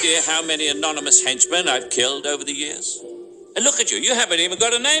any idea how many anonymous henchmen I've killed over the years? And look at you. You haven't even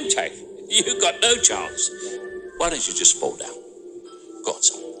got a name tag. You've got no chance. Why don't you just fall down? Go on,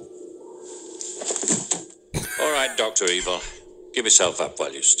 son. All right, Dr. Evil. Give yourself up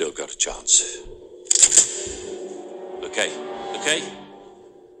while you've still got a chance. Okay?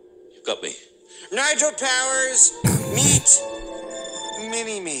 You've got me. Nigel Powers, meet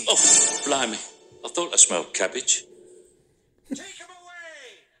Mini-Me. Oh, blimey. I thought I smelled cabbage. Take him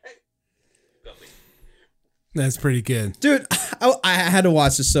away. Got me. That's pretty good. Dude, I had to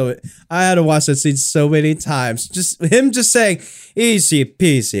watch this I had to watch that scene so many times. Just him just saying, easy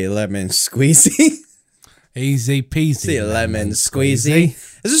peasy lemon squeezy. Easy peasy lemon squeezy.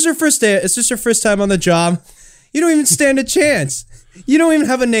 Is this your first day? Is this your first time on the job? You don't even stand a chance. You don't even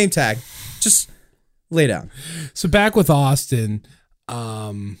have a name tag. Just lay down. So back with Austin.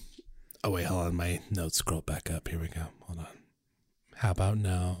 Oh wait, hold on. My notes scroll back up. Here we go. Hold on. How about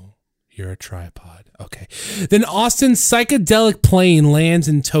no? You're a tripod. Okay. Then Austin's psychedelic plane lands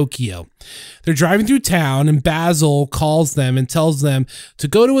in Tokyo. They're driving through town, and Basil calls them and tells them to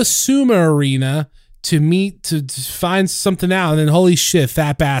go to a sumo arena to find something out. And then, holy shit,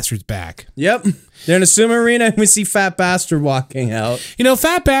 Fat Bastard's back. Yep. They're in a sumo arena, and we see Fat Bastard walking out. You know,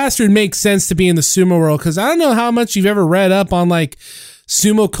 Fat Bastard makes sense to be in the sumo world, because I don't know how much you've ever read up on, like,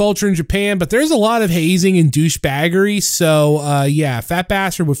 sumo culture in Japan, but there's a lot of hazing and douchebaggery. So, yeah, Fat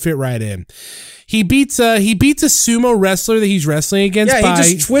Bastard would fit right in. He beats a sumo wrestler that he's wrestling against. Yeah, he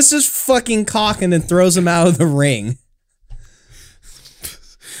just twists his fucking cock and then throws him out of the ring.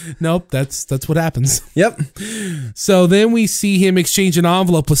 Nope, that's what happens. Yep. So then we see him exchange an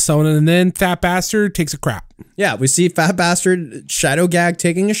envelope with someone, and then Fat Bastard takes a crap. Yeah, we see Fat Bastard shadow gag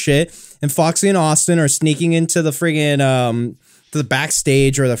taking a shit, and Foxy and Austin are sneaking into the friggin' to the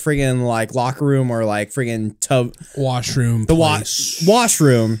backstage or the friggin' like locker room or like friggin' tub washroom, the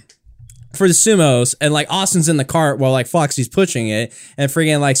washroom for the sumos, and like Austin's in the cart while like Foxy's pushing it, and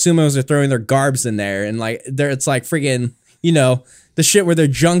friggin' like sumos are throwing their garbs in there, and like it's like friggin', you know, the shit where their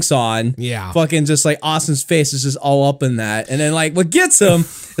junk's on. Yeah. Fucking just like Austin's face is just all up in that, and then like what gets him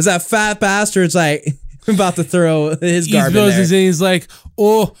is that Fat Bastard's like about to throw his garbage in there. He's like,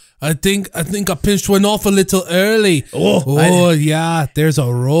 oh, I think I pinched one off a little early. Yeah, there's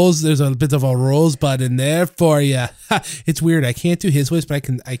a bit of a rosebud in there for you. It's weird. I can't do his voice, but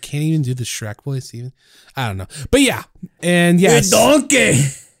I can't even do the Shrek voice even. I don't know. But yeah. And yes. Hey,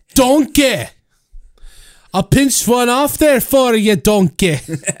 donkey. I pinched one off there for you, donkey.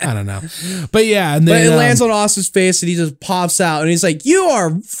 I don't know. But yeah. And then, but it lands on Austin's face and he just pops out and he's like, you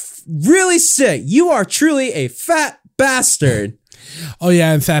are really sick. You are truly a fat bastard. Oh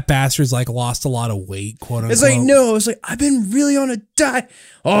yeah, and Fat Bastard's like lost a lot of weight, quote unquote. It's like, no, it's like, I've been really on a diet.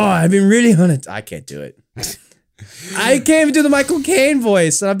 I can't do it. I can't even do the Michael Caine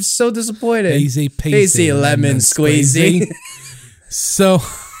voice. I'm so disappointed. Pacey, lemon squeezy. So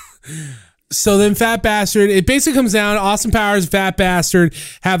then Fat Bastard, it basically comes down, Austin Powers and Fat Bastard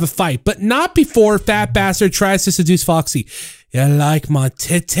have a fight, but not before Fat Bastard tries to seduce Foxy. You like my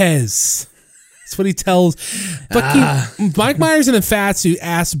titties. That's what he tells. Mike Myers in a fat suit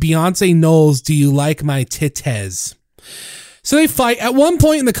asks Beyonce Knowles, do you like my titties? So they fight. At one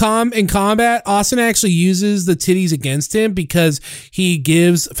point in combat, Austin actually uses the titties against him because he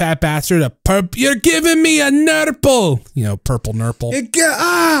gives Fat Bastard you're giving me a nurple. You know, purple nurple. You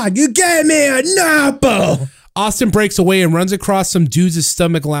gave me a nurple. Austin breaks away and runs across some dude's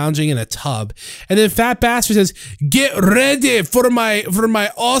stomach lounging in a tub. And then Fat Bastard says, get ready for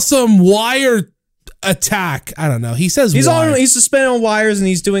my awesome wire attack. I don't know. He says he's suspended on wires and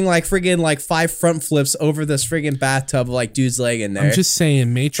he's doing like friggin' like 5 front flips over this friggin' bathtub like dude's leg in there. I'm just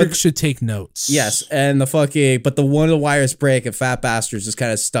saying Matrix should take notes. Yes, and but the one of the wires break and Fat Bastard's just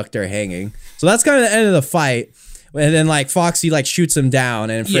kind of stuck there hanging. So that's kind of the end of the fight. And then like Foxy like shoots him down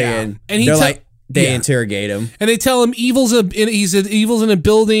and friggin' and they interrogate him. And they tell him evil's in a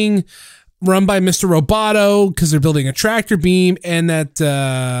building run by Mr. Roboto because they're building a tractor beam, and that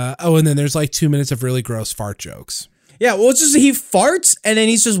and then there's like 2 minutes of really gross fart jokes. Yeah, well, it's just he farts and then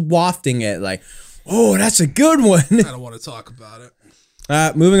he's just wafting it like, oh, that's a good one. I don't want to talk about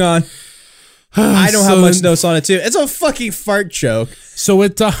it. Moving on. I don't have much notes on it too. It's a fucking fart joke. So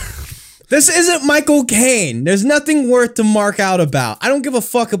this isn't Michael Caine. There's nothing worth to mark out about. I don't give a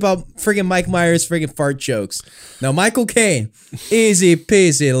fuck about friggin' Mike Myers' friggin' fart jokes. Now, Michael Caine, easy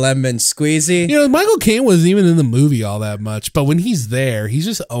peasy lemon squeezy. You know, Michael Caine wasn't even in the movie all that much, but when he's there, he's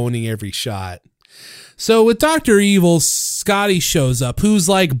just owning every shot. So with Dr. Evil, Scotty shows up, who's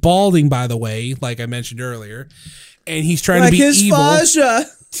like balding, by the way, like I mentioned earlier, and he's trying to be his evil. Fascia.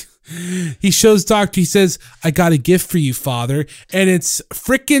 He shows Doctor, he says, I got a gift for you, father. And it's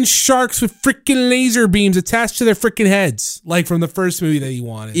frickin' sharks with frickin' laser beams attached to their frickin' heads. Like from the first movie that he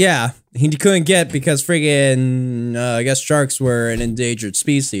wanted. Yeah, he couldn't get because friggin', I guess sharks were an endangered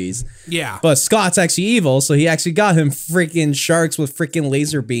species. Yeah. But Scott's actually evil, so he actually got him frickin' sharks with frickin'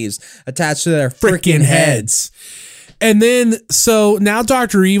 laser beams attached to their frickin' heads. And then, so now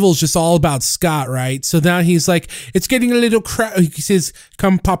Dr. Evil's just all about Scott, right? So now he's like, it's getting a little crowded. He says,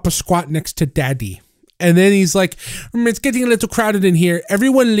 come papa squat next to daddy. And then he's like, it's getting a little crowded in here.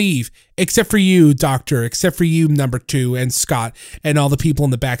 Everyone leave, except for you, Doctor, except for you, number 2, and Scott, and all the people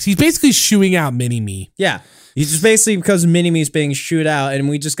in the back. So he's basically shooing out Mini-Me. Yeah. He's just basically, because Mini-Me's being shooed out, and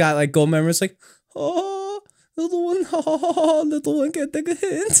we just got like Goldmember. It's like, oh, little one can't take a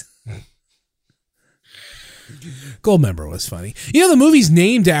hint. Goldmember was funny. You know, the movie's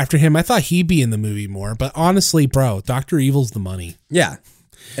named after him. I thought he'd be in the movie more, but honestly, bro, Dr. Evil's the money. Yeah.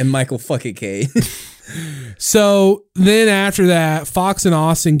 And Michael fucking Caine. So then after that, Fox and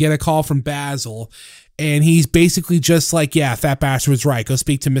Austin get a call from Basil, and he's basically just like, yeah, Fat Bastard was right. Go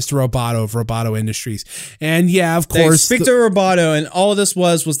speak to Mr. Roboto of Roboto Industries. And yeah, of course. Speak to Roboto, and all this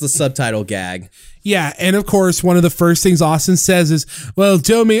was the subtitle gag. Yeah, and of course, one of the first things Austin says is, well,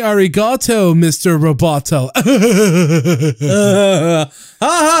 do me arigato, Mr. Roboto.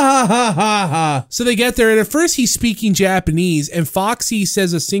 So they get there, and at first he's speaking Japanese, and Foxy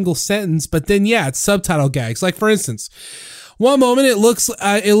says a single sentence, but then, yeah, it's subtitle gags. Like, for instance, one moment it looks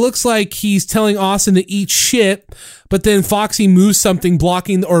like he's telling Austin to eat shit, but then Foxy moves something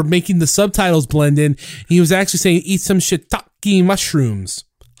blocking or making the subtitles blend in. He was actually saying, eat some shiitake mushrooms.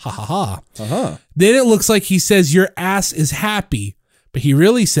 Ha ha ha. Uh-huh. Then it looks like he says your ass is happy, but he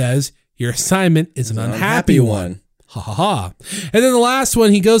really says your assignment is an unhappy one. Ha ha ha. And then the last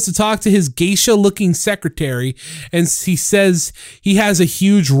one, he goes to talk to his geisha looking secretary, and he says he has a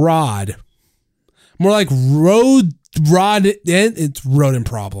huge rod. More like rodent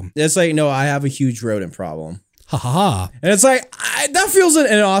problem. It's like, no, I have a huge rodent problem. Ha ha ha. And it's like, that feels,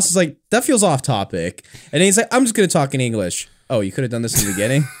 and Austin's like, that feels off topic. And he's like, I'm just going to talk in English. Oh, you could have done this in the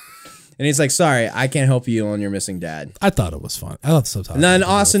beginning? And he's like, sorry, I can't help you on your missing dad. I thought it was fun. I love the subtitles. And then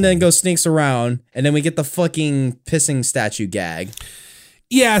Austin then goes sneaks around, and then we get the fucking pissing statue gag.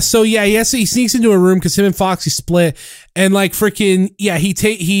 Yeah, so yeah, he sneaks into a room because him and Foxy split, and like freaking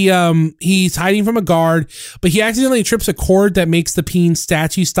he's hiding from a guard, but he accidentally trips a cord that makes the peeing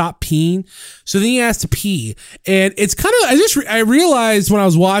statue stop peeing. So then he has to pee, and it's kind of I realized when I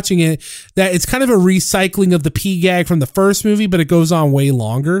was watching it that it's kind of a recycling of the pee gag from the first movie, but it goes on way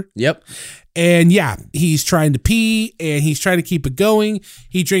longer. Yep. And yeah, he's trying to pee, and he's trying to keep it going.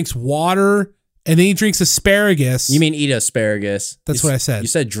 He drinks water. And then he drinks asparagus. You mean eat asparagus? That's what I said. You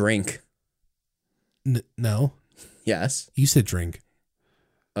said drink. No. Yes. You said drink.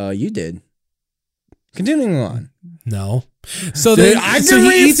 You did. Continuing on. No. So then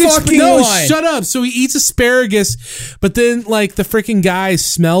he eats line. Shut up. So he eats asparagus, but then like the freaking guy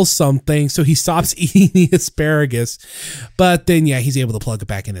smells something, so he stops eating the asparagus. But then yeah, he's able to plug it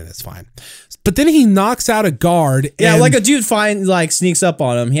back in and it's fine. But then he knocks out a guard. Yeah, like a dude sneaks up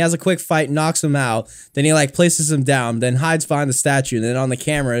on him. He has a quick fight, knocks him out. Then he like places him down, then hides behind the statue. And then on the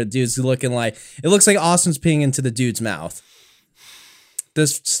camera, the dude's looking like, it looks like Austin's peeing into the dude's mouth.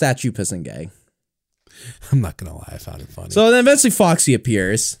 This statue pissing gag. I'm not going to lie. I found it funny. So then eventually Foxy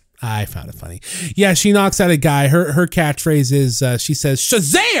appears. I found it funny. Yeah, she knocks out a guy. Her catchphrase is, she says,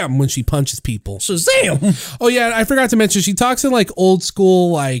 Shazam! When she punches people. Shazam! Oh yeah, I forgot to mention, she talks in like old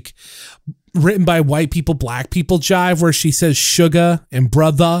school, like written by white people, black people jive, where she says sugar and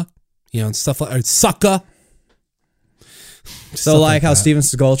brother, and stuff like, or sucker. So like how Steven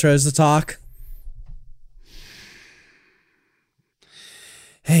Seagal tries to talk.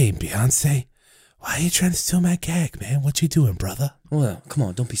 Hey, Beyonce, why are you trying to steal my gag, man? What you doing, brother? Well, come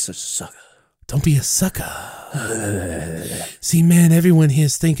on, don't be such a sucker. Don't be a sucker. See, man, everyone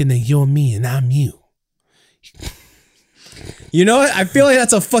here's thinking that you're me and I'm you. You know what? I feel like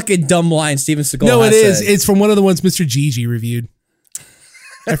that's a fucking dumb line Steven Seagal No, it is. It's from one of the ones Mr. Gigi reviewed.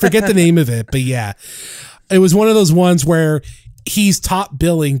 I forget the name of it, but yeah. It was one of those ones where he's top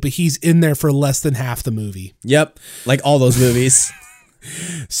billing, but he's in there for less than half the movie. Yep. Like all those movies.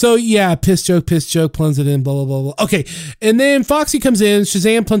 So yeah, piss joke, plunges it in, blah, blah, blah, blah. Okay. And then Foxy comes in,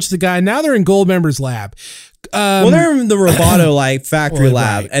 Shazam punches the guy. Now they're in Goldmember's lab. Well, they're in the Roboto factory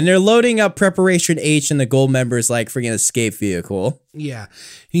lab, and they're loading up Preparation H in the Goldmember's freaking escape vehicle. Yeah,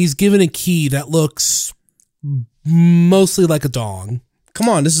 he's given a key that looks mostly like a dong. Come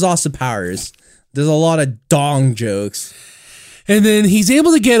on, this is Austin Powers. There's a lot of dong jokes. And then he's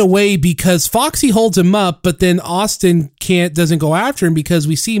able to get away because Foxy holds him up, but then Austin doesn't go after him because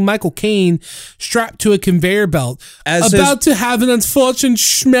we see Michael Caine strapped to a conveyor belt, about to have an unfortunate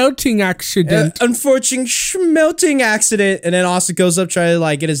smelting accident. And then Austin goes up trying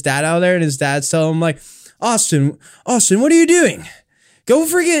to get his dad out of there, and his dad's telling him Austin, what are you doing? Go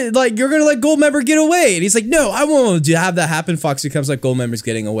freaking, you're gonna let Goldmember get away. And he's like, no, I won't have that happen. Foxy comes Goldmember's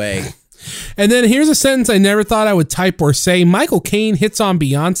getting away. And then here's a sentence I never thought I would type or say. Michael Caine hits on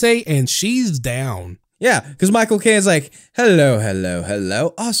Beyonce and she's down. Yeah, because Michael Caine's like,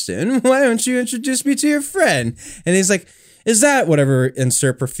 hello, Austin, why don't you introduce me to your friend? And he's like, is that whatever,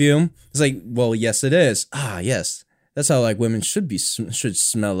 insert perfume? He's like, well, yes, it is. Ah, yes. That's how women should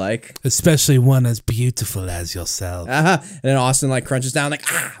smell like. Especially one as beautiful as yourself. And then Austin crunches down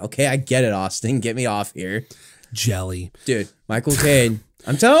okay, I get it, Austin. Get me off here. Jelly. Dude, Michael Caine.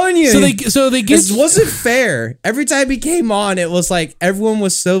 I'm telling you. So they get. This wasn't fair. Every time he came on, it was like everyone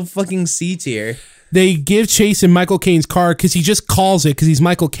was so fucking C tier. They give chase in Michael Caine's car because he just calls it because he's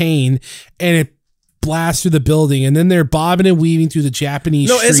Michael Caine, and it blasts through the building, and then they're bobbing and weaving through the Japanese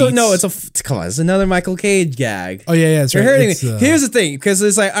streets. Come on, it's another Michael Caine gag. Oh yeah, that's right. You're hurting me. Here's the thing, because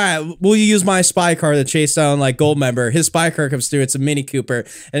it's like, all right, will you use my spy car to chase down like Goldmember? His spy car comes through, it's a Mini Cooper,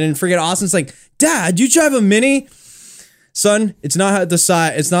 and then freaking Austin's like, Dad, you drive a Mini? Son, it's not the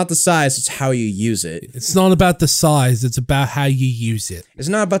size. It's not the size. It's how you use it. It's not about the size. It's about how you use it. It's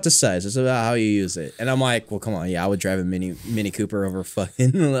not about the size. It's about how you use it. And I'm like, well, come on. Yeah, I would drive a Mini Cooper over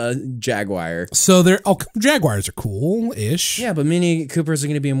fucking Jaguar. So Jaguars are cool-ish. Yeah, but Mini Coopers are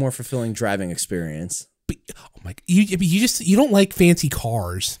going to be a more fulfilling driving experience. But, oh my! You don't like fancy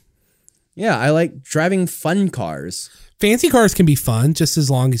cars. Yeah, I like driving fun cars. Fancy cars can be fun just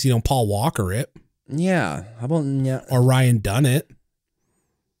as long as you don't Paul Walker it. Yeah. How about or Ryan Dunn it?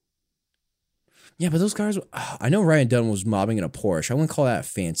 Yeah, but those cars. I know Ryan Dunn was mobbing in a Porsche. I wouldn't call that a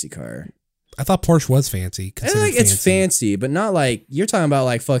fancy car. I thought Porsche was fancy. I like it's fancy, but not like you're talking about.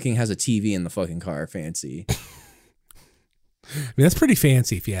 Like fucking has a TV in the fucking car. Fancy. I mean, that's pretty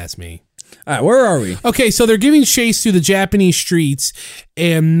fancy if you ask me. All right, where are we? Okay, so they're giving chase through the Japanese streets,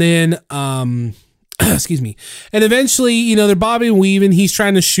 and then excuse me. And eventually, they're bobbing and weaving. He's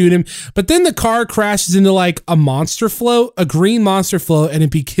trying to shoot him. But then the car crashes into like a monster float, a green monster float, and it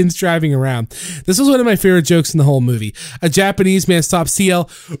begins driving around. This was one of my favorite jokes in the whole movie. A Japanese man stops CL.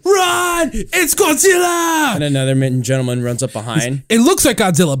 Run! It's Godzilla! And another gentleman runs up behind. It looks like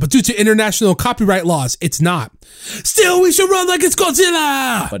Godzilla, but due to international copyright laws, it's not. Still, we should run like it's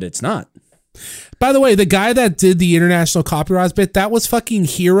Godzilla! But it's not. By the way, the guy that did the international copyright bit, that was fucking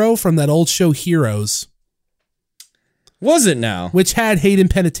Hero from that old show Heroes. Was it now? Which had Hayden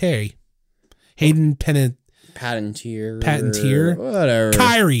Panettiere. Panettiere? Whatever.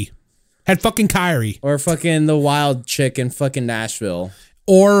 Kyrie. Had fucking Kyrie. Or fucking the wild chick in fucking Nashville.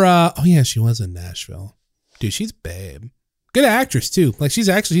 Or, oh yeah, she was in Nashville. Dude, she's babe. Good actress, too. Like, she's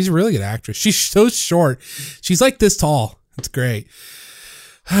a really good actress. She's so short. She's like this tall. It's great.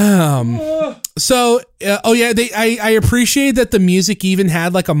 I appreciate that the music even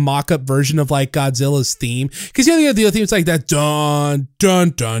had like a mock-up version of like Godzilla's theme, because the other theme is like that dun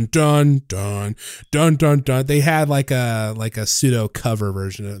dun dun dun dun dun dun dun. They had like a pseudo cover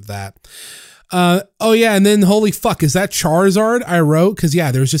version of that. And then holy fuck, is that Charizard? I wrote because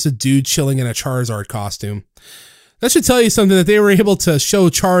there was just a dude chilling in a Charizard costume. That should tell you something, that they were able to show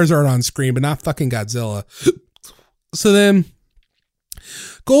Charizard on screen, but not fucking Godzilla. So then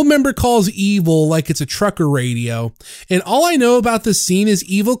Goldmember calls Evil like it's a trucker radio. And all I know about this scene is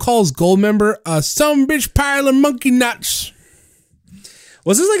Evil calls Goldmember a some bitch pile of monkey nuts.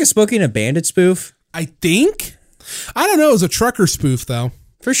 Was this like a Smokey and a Bandit spoof? I think. I don't know. It was a trucker spoof, though.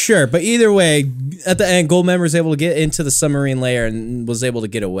 For sure. But either way, at the end, Goldmember was able to get into the submarine lair and was able to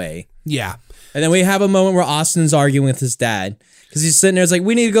get away. Yeah. And then we have a moment where Austin's arguing with his dad. Because he's sitting there, it's like,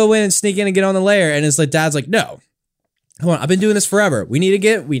 we need to go in and sneak in and get on the lair. And it's like, dad's like, no. Hold on, I've been doing this forever. We need to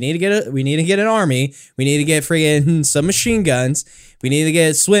get an army. We need to get friggin' some machine guns. We need to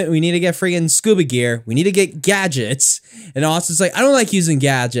get We need to get friggin' scuba gear. We need to get gadgets. And Austin's like, I don't like using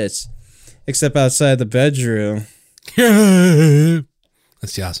gadgets, except outside the bedroom.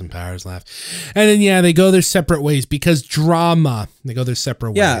 That's the Austin Powers laugh. And then they go their separate ways because drama. They go their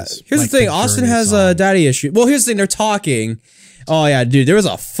separate ways. Yeah, here's the thing. Austin has a daddy issue. Well, here's the thing. They're talking. Oh yeah, dude, there was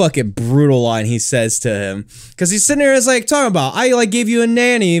a fucking brutal line he says to him, because he's sitting there, is like talking about, I like gave you a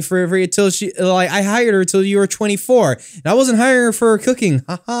nanny for until she, like, I hired her till you were 24, and I wasn't hiring her for her cooking,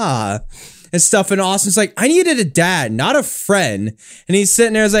 haha, and stuff. And Austin's like, I needed a dad, not a friend. And he's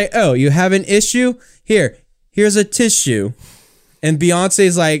sitting there, is like, oh, you have an issue? Here's a tissue. And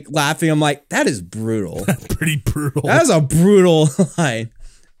Beyonce's like laughing. I'm like, that is brutal. Pretty brutal. That is a brutal line.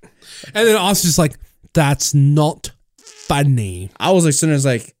 And then Austin's just like, that's not funny. I was like, sitting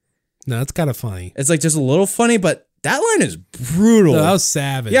there, like, no, it's kind of funny. It's like just a little funny, but that line is brutal. No, that was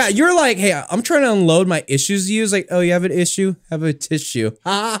savage. Yeah, you're like, hey, I'm trying to unload my issues to you. It's like, oh, you have an issue? Have a tissue.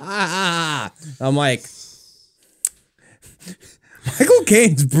 I'm like, Michael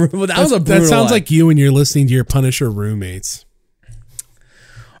Caine's brutal. That was a brutal That sounds line. like you when you're listening to your Punisher roommates.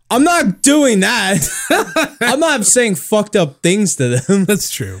 I'm not doing that. I'm not saying fucked up things to them. That's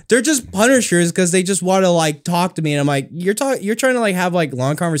true. They're just Punishers because they just want to like talk to me, and I'm like, you're trying to like have like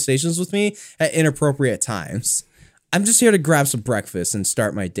long conversations with me at inappropriate times. I'm just here to grab some breakfast and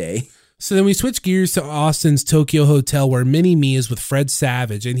start my day. So then we switch gears to Austin's Tokyo hotel, where Mini-Me is with Fred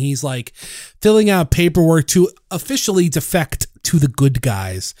Savage, and he's like filling out paperwork to officially defect to the good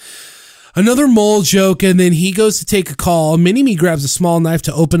guys. Another mole joke, and then he goes to take a call. Mini-Me grabs a small knife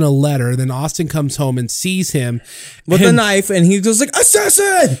to open a letter. Then Austin comes home and sees him with the knife, and he goes like,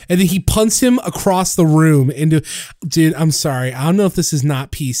 assassin! And then he punts him across the room into... Dude, I'm sorry. I don't know if this is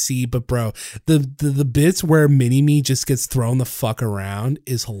not PC, but bro, the bits where Mini-Me just gets thrown the fuck around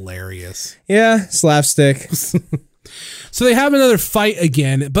is hilarious. Yeah, slapstick. So they have another fight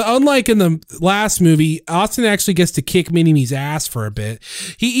again, but unlike in the last movie, Austin actually gets to kick Mini-Me's ass for a bit.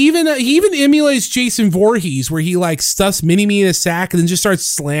 He even emulates Jason Voorhees, where he like stuffs Mini-Me in a sack and then just starts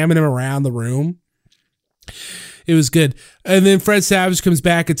slamming him around the room. It was good. And then Fred Savage comes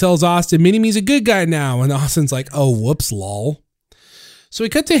back and tells Austin, Mini-Me's a good guy now. And Austin's like, oh, whoops, lol. So we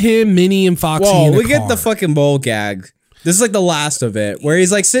cut to him, Minnie, and Foxy in a car. Get the fucking mole gag. This is like the last of it, where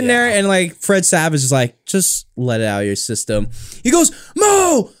he's like sitting there and like Fred Savage is like, just let it out of your system. He goes,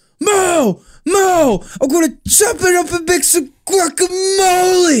 Mo, I'm going to chop it up and make some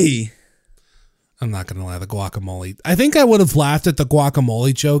guacamole. I'm not going to lie, the guacamole. I think I would have laughed at the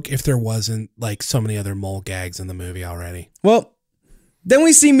guacamole joke if there wasn't like so many other mole gags in the movie already. Well, then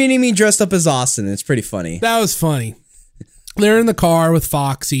we see Mini-Me dressed up as Austin. It's pretty funny. That was funny. They're in the car with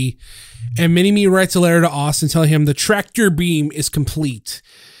Foxy. And Mini-Me writes a letter to Austin telling him the tractor beam is complete.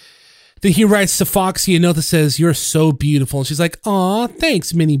 Then he writes to Foxy a note that says, you're so beautiful. And she's like, aw,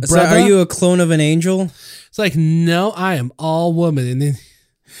 thanks, Mini brother. So are you a clone of an angel? It's like, no, I am all woman. And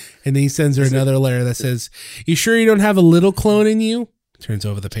then he sends her another letter that says, you sure you don't have a little clone in you? Turns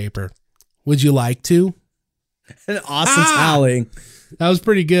over the paper. Would you like to? And Austin's howling. That was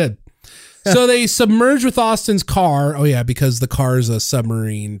pretty good. So they submerge with Austin's car. Oh, yeah, because the car is a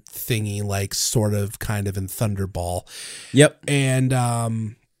submarine thingy, like sort of kind of in Thunderball. Yep.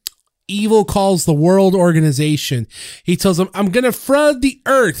 And Evil calls the World Organization. He tells them, I'm going to flood the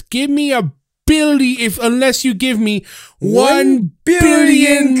earth. Give me a billion, unless you give me 1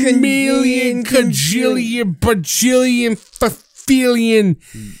 billion, million, cajillion, bajillion, fafillion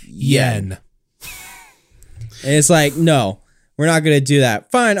yen. And it's like, no. We're not going to do that.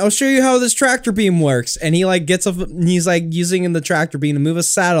 Fine, I'll show you how this tractor beam works. And he like gets up, he's like using the tractor beam to move a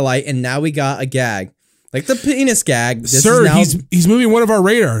satellite, and now we got a gag. Like the penis gag. Sir, he's moving one of our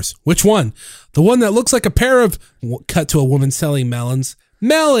radars. Which one? The one that looks like a pair of... Cut to a woman selling melons.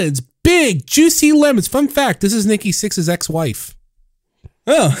 Melons! Big, juicy lemons. Fun fact, this is Nikki Sixx's ex-wife.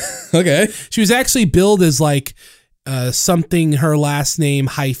 Oh, okay. She was actually billed as like something, her last name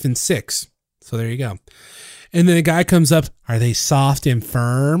 -6. So there you go. And then a guy comes up, are they soft and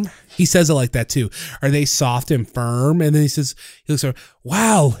firm? He says it like that too. Are they soft and firm? And then he looks over,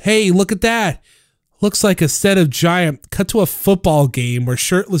 wow, hey, look at that. Looks like a set of giant, cut to a football game where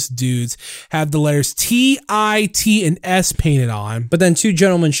shirtless dudes have the letters T, I, T, and S painted on. But then 2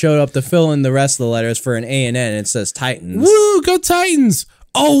 gentlemen showed up to fill in the rest of the letters for an A and N, and it says Titans. Woo, go Titans.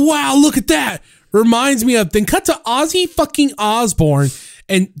 Oh, wow, look at that. Reminds me of, then cut to Ozzy fucking Osbourne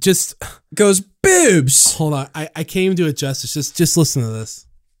and just... goes, boobs. Hold on, I can't even do it justice. Just listen to this.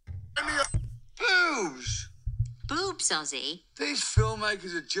 Boobs. Boobs, Ozzy. These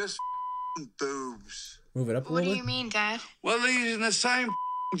filmmakers are just boobs. Move it up a What little do you mean, Dad? Well, they're using the same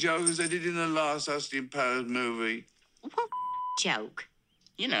joke as they did in the last Austin Powers movie. What joke?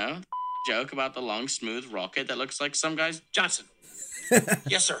 You know, joke about the long, smooth rocket that looks like some guy's Johnson.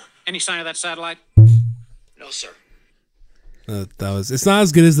 Yes, sir. Any sign of that satellite? No, sir. It's not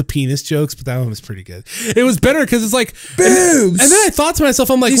as good as the penis jokes, but that one was pretty good. It was better because it's like boobs. And then I thought to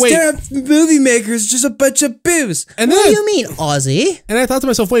myself, I'm like, these wait, movie makers just a bunch of boobs. And what do you mean, Ozzy? And I thought to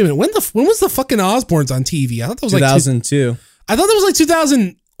myself, wait a minute, when was the fucking Osbournes on TV? I thought that was 2002. I thought that was like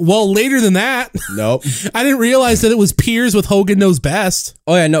 2000. Well, later than that. Nope. I didn't realize that it was Piers with Hogan Knows Best.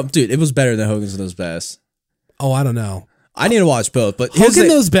 Oh yeah, no, dude, it was better than Hogan Knows Best. Oh, I don't know. I need to watch both, but Hogan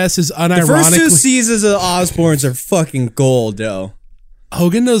Knows Best is unironically. The first 2 seasons of the Osbournes are fucking gold, though.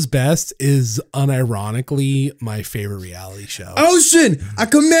 Hogan Knows Best is unironically my favorite reality show. Ocean, I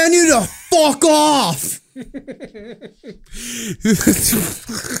command you to fuck off.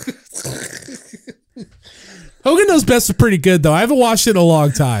 Hogan Knows Best is pretty good, though. I haven't watched it in a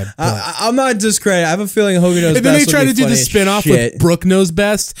long time. I'm not discrediting. I have a feeling Hogan Knows Best. And then they tried to do the spinoff with Brooke Knows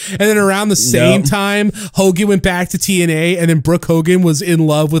Best. And then around the same time, Hogan went back to TNA, and then Brooke Hogan was in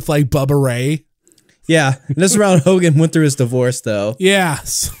love with like Bubba Ray. Yeah. This round, Hogan went through his divorce, though. Yeah.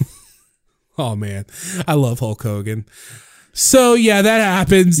 Oh, man. I love Hulk Hogan. So, yeah, that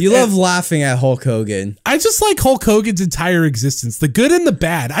happens. You love laughing at Hulk Hogan. I just like Hulk Hogan's entire existence, the good and the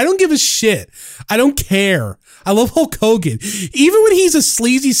bad. I don't give a shit. I don't care. I love Hulk Hogan. Even when he's a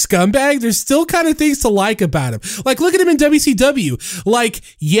sleazy scumbag, there's still kind of things to like about him. Like, look at him in WCW. Like,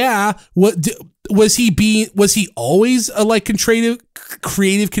 yeah, was he always a like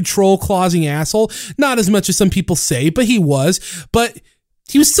creative control causing asshole. Not as much as some people say, but he was. But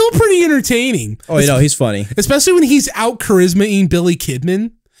he was still pretty entertaining. Oh, you know, he's funny. Especially when he's out charismaing Billy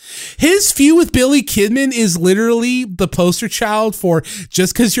Kidman. His feud with Billy Kidman is literally the poster child for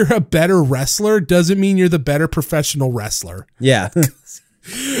just because you're a better wrestler doesn't mean you're the better professional wrestler. Yeah.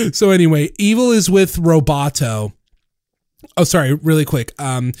 So anyway, Evil is with Roboto. Oh, sorry, really quick.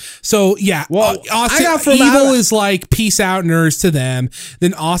 So yeah, Evil is like peace out nerds to them.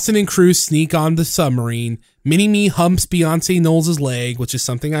 Then Austin and Cruz sneak on the submarine. Mini-Me humps Beyonce Knowles' leg, which is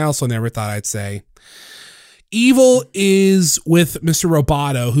something I also never thought I'd say. Evil is with Mr.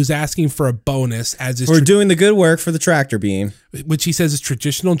 Roboto, who's asking for a bonus as we're doing the good work for the tractor beam, which he says is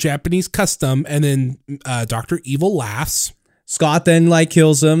traditional Japanese custom. And then Dr. Evil laughs. Scott then like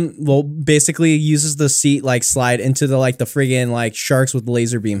kills him. Well, basically uses the seat like slide into the like the friggin' like sharks with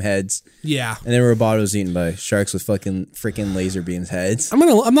laser beam heads. Yeah, and then Roboto's eaten by sharks with freaking laser beams heads. I'm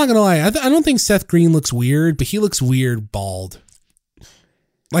not gonna lie. I don't think Seth Green looks weird, but he looks weird bald.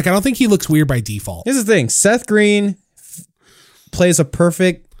 Like, I don't think he looks weird by default. Here's the thing. Seth Green plays a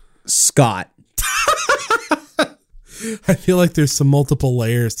perfect Scott. I feel like there's some multiple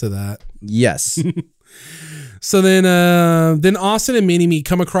layers to that. Yes. So then Austin and Mini-Me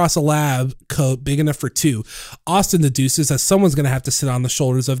come across a lab coat big enough for two. Austin deduces that someone's going to have to sit on the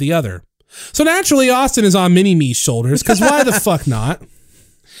shoulders of the other. So naturally, Austin is on Mini-Me's shoulders, because why the fuck not?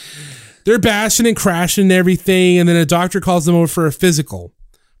 They're bashing and crashing and everything, and then a doctor calls them over for a physical.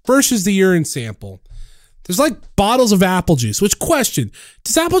 First is the urine sample. There's like bottles of apple juice, which question,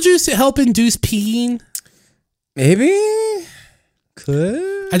 does apple juice help induce peeing? Maybe.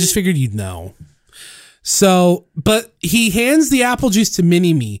 Could. I just figured you'd know. So, but he hands the apple juice to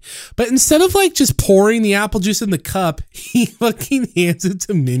Mini-Me, but instead of like just pouring the apple juice in the cup, he fucking hands it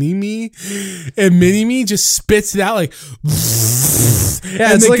to Mini-Me, and Mini-Me just spits it out like,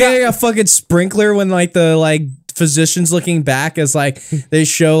 yeah, it's like a fucking sprinkler when like the like physician's looking back as like they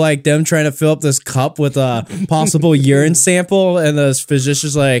show like them trying to fill up this cup with a possible urine sample, and the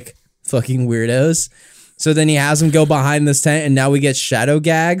physician's like, fucking weirdos. So then he has him go behind this tent, and now we get shadow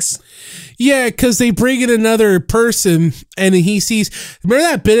gags. Yeah, because they bring in another person, and he sees. Remember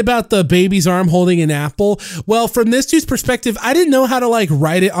that bit about the baby's arm holding an apple? Well, from this dude's perspective, I didn't know how to like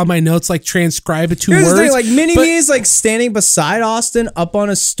write it on my notes, like transcribe it to words. The thing, like Mini-Me is like standing beside Austin up on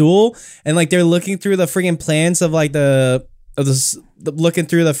a stool, and like they're looking through the friggin' plans of like looking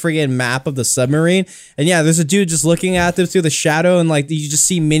through the friggin' map of the submarine, and yeah, there's a dude just looking at them through the shadow, and like you just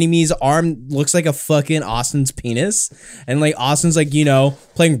see Mini-Me's arm looks like a fucking Austin's penis, and like Austin's like, you know,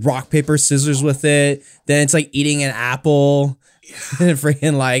 playing rock paper scissors with it. Then it's like eating an apple, and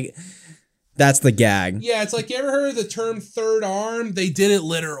friggin' like that's the gag. Yeah, it's like, you ever heard of the term third arm? They did it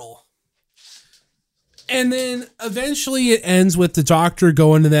literal. And then eventually it ends with the doctor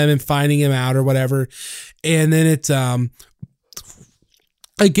going to them and finding him out or whatever, and then it's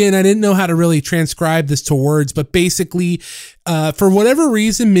again, I didn't know how to really transcribe this to words, but basically, for whatever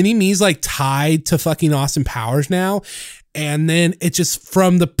reason, Mini-Me's like tied to fucking Austin Powers now. And then it just,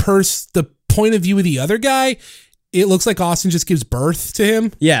 from the point of view of the other guy, it looks like Austin just gives birth to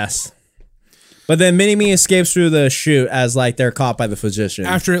him. Yes. But then Mini-Me escapes through the chute as like they're caught by the physician.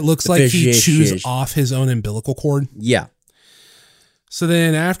 After it looks like he chews off his own umbilical cord. Yeah. So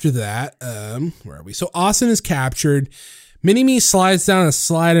then after that, where are we? So Austin is captured. Mini-Me slides down a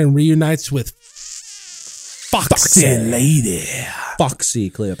slide and reunites with Foxy Lady.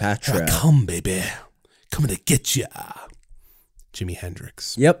 Foxy Cleopatra. Come, baby. Coming to get ya. Jimi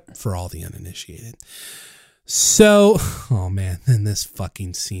Hendrix. Yep. For all the uninitiated. So, oh man, then this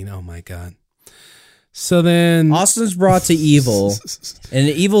fucking scene. Oh my God. So then Austin's brought to Evil, and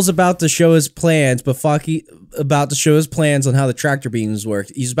Evil's about to show his plans, but Foxy about to show his plans on how the tractor beams work.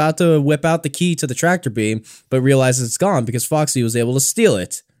 He's about to whip out the key to the tractor beam, but realizes it's gone because Foxy was able to steal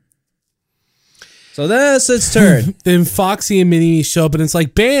it. So that's its turn. Then Foxy and Mini show up, and it's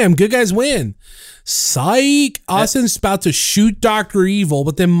like, bam, good guys win. Psych. Austin's about to shoot Dr. Evil,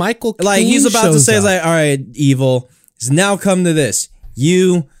 but then Michael Caine like he's about to say, up. like, all right, Evil, it's now come to this.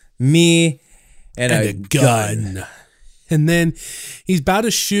 You, me, and a gun. And then he's about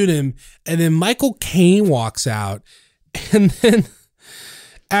to shoot him, and then Michael Caine walks out, and then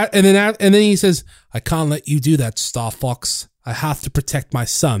he says, "I can't let you do that, Star Fox. I have to protect my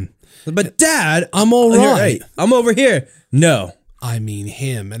son." But Dad, I'm all right. I'm over here. No, I mean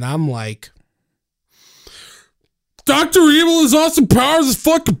him, and I'm like, Dr. Evil is Austin Powers'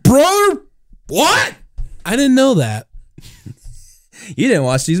 fucking brother? What? I didn't know that. You didn't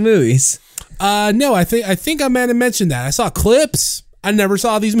watch these movies. No, I think I might have mentioned that. I saw clips. I never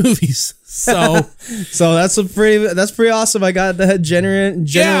saw these movies. So so that's pretty awesome. I got the general.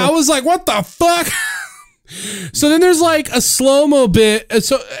 Yeah, I was like, what the fuck? So then there's like a slow-mo bit.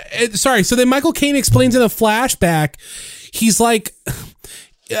 So then Michael Caine explains in a flashback, he's like,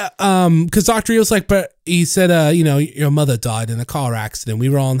 because Dr. Evil's like, but he said, your mother died in a car accident. We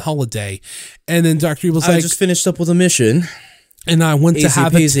were on holiday. And then Dr. Evil's like, I just finished up with a mission. And I went to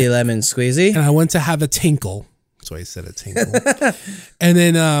have peasy lemon squeezy. And I went to have a tinkle. That's why he said a tinkle. and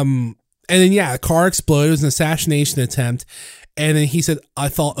then the car exploded. It was an assassination attempt. And then he said, I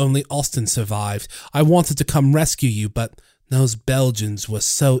thought only Austin survived. I wanted to come rescue you, but those Belgians were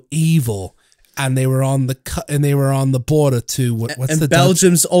so evil. And they were on the border to what's the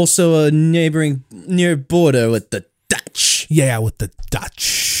Belgium's Dutch? Also a near border with the Dutch. Yeah, with the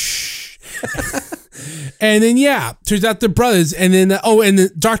Dutch. And then turns out they're brothers. And then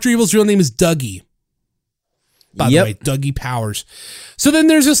and Dr. Evil's real name is Dougie. By the way, Dougie Powers. So then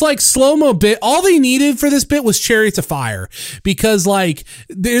there's this like slow-mo bit. All they needed for this bit was Chariots of Fire, because like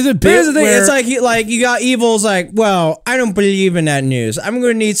there's a bit. Here's the thing: it's like you got Evil's like, well, I don't believe in that news. I'm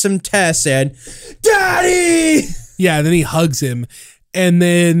going to need some tests, and Daddy. Yeah, and then he hugs him, and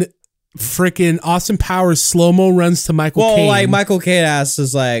then freaking Austin Powers slow-mo runs to Michael Caine. Well, like Michael Caine asks,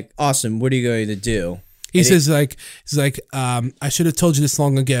 is like, Austin, what are you going to do? He says I should have told you this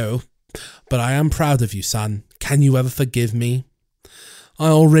long ago, but I am proud of you, son. Can you ever forgive me? I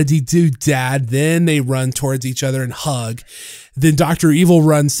already do, Dad. Then they run towards each other and hug. Then Dr. Evil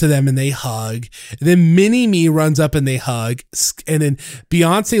runs to them and they hug. And then Mini-Me runs up and they hug. And then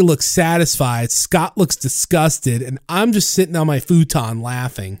Beyonce looks satisfied. Scott looks disgusted. And I'm just sitting on my futon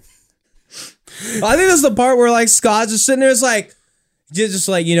laughing. I think that's the part where like Scott's just sitting there. It's like, just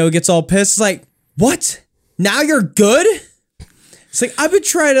like, gets all pissed. It's like, what? Now you're good? It's like, I've been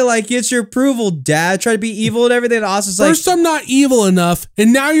trying to like get your approval, Dad. Try to be evil and everything. And Austin's like, first I'm not evil enough,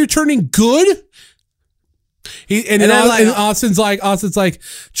 and now you're turning good. Austin's like,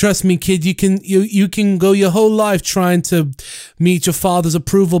 trust me, kid. You can go your whole life trying to meet your father's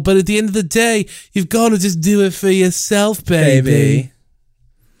approval, but at the end of the day, you've got to just do it for yourself, baby. And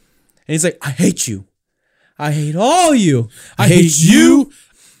he's like, I hate you. I hate all you. I hate you.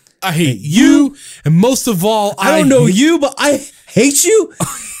 I hate you. And most of all, I don't know you, but I hate you.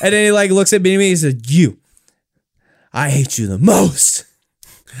 And then he like looks at me and he said, I hate you the most.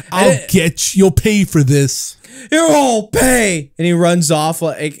 You'll pay for this. You'll all pay. And he runs off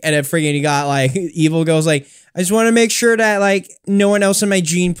like, and then freaking he got like, Evil goes like, I just want to make sure that like no one else in my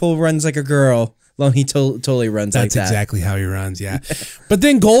gene pool runs like a girl. Well, he totally runs like that. That's exactly how he runs, yeah. But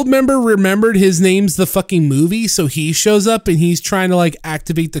then Goldmember remembered his name's the fucking movie, so he shows up and he's trying to like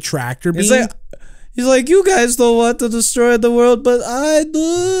activate the tractor beam. He's like, you guys don't want to destroy the world, but I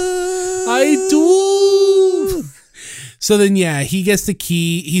do. I do. So then, he gets the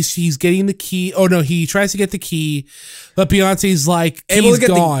key. He's getting the key. Oh no, he tries to get the key, but Beyonce's like, key's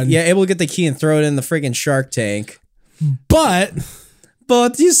gone. Able to get the key and throw it in the freaking Shark Tank. But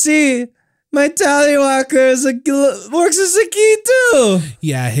you see, my tallywhacker works as a key too.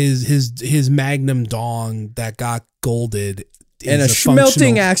 Yeah, his Magnum dong that got golded in a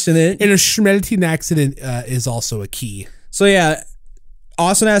schmelting accident. Is also a key. So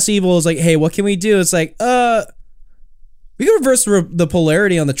Austin asks Evil is like, hey, what can we do? It's like, we can reverse the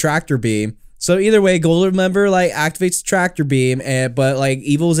polarity on the tractor beam. So either way, Goldmember like activates the tractor beam, but like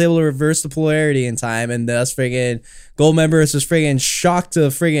Evil is able to reverse the polarity in time, and thus friggin' Goldmember is just friggin' shocked to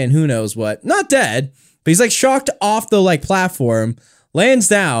friggin' who knows what. Not dead, but he's like shocked off the like platform, lands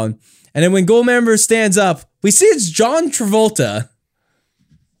down, and then when Goldmember stands up, we see it's John Travolta.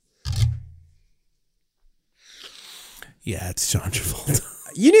 Yeah, it's John Travolta.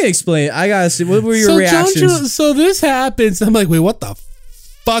 You need to explain. I gotta see. What were your reactions? So this happens. I'm like, wait, what the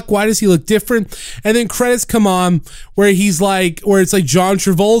fuck? Why does he look different? And then credits come on where it's like John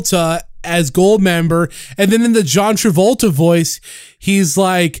Travolta as Goldmember, and then in the John Travolta voice, he's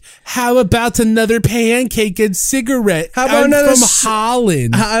like, "How about another pancake and cigarette? How about I'm from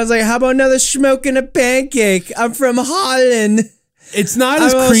Holland." I was like, "How about another smoke and a pancake? I'm from Holland." It's not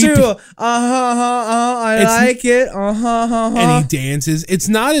as creepy. I like it. And he dances. It's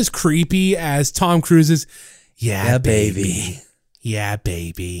not as creepy as Tom Cruise's. Yeah, baby. Yeah,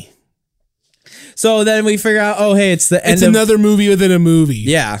 baby. So then we figure out, oh, hey, it's the end. It's another movie within a movie.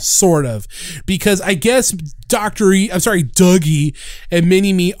 Yeah. Sort of. Because I guess Dougie and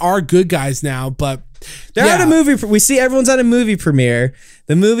Mini-Me are good guys now, but they're at a movie. We see everyone's at a movie premiere.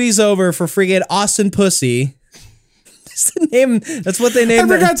 The movie's over for friggin' Austin Pussy. That's the name. That's what they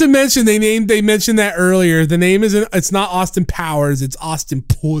named. I forgot to mention they mentioned that earlier. The name it's not Austin Powers, it's Austin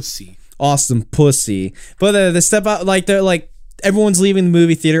Pussy. Austin Pussy. But they step out like they're like everyone's leaving the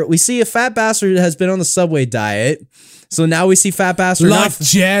movie theater. We see a fat bastard has been on the Subway diet. So now we see fat bastard like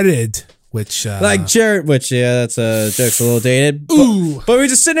Jared. Which that's a joke's a little dated. Ooh. But we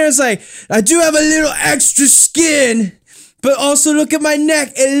just sitting there, it's like, I do have a little extra skin, but also look at my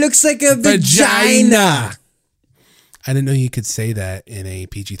neck. It looks like a vagina. I didn't know you could say that in a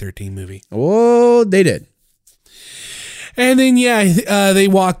PG-13 movie. Oh, they did. And then, they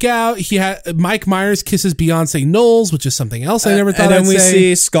walk out. Mike Myers kisses Beyonce Knowles, which is something else I never thought I'd say. And then we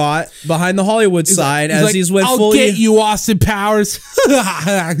see Scott behind the Hollywood sign as he's with I'll get you, Austin Powers.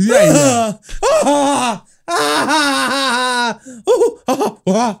 Yeah.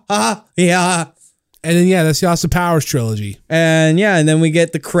 And then, that's the Austin Powers trilogy. And then we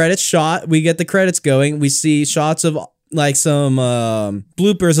get the credits shot. We get the credits going. We see shots of like some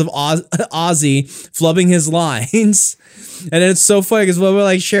bloopers of Ozzy flubbing his lines. And then it's so funny because when we're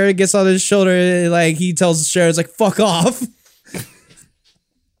like, Sheridan gets on his shoulder, like he tells Sheridan, it's like, fuck off.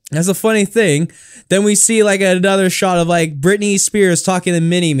 That's a funny thing. Then we see like another shot of like Britney Spears talking to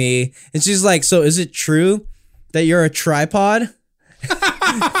Mini-Me. And she's like, so is it true that you're a tripod?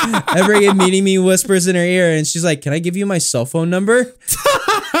 Every Mini-Me whispers in her ear and she's like, can I give you my cell phone number?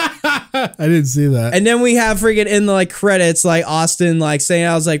 I didn't see that. And then we have freaking in the like credits, like Austin like saying,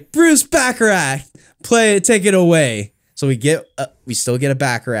 I was like, Bruce Baccarat, play it, take it away. So we still get a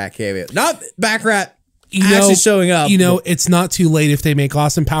Baccarat cameo. Not Baccarat actually showing up. It's not too late if they make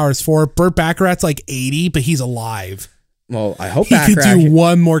Austin Powers 4. Burt Baccarat's like 80, but he's alive. Well, I hope he could do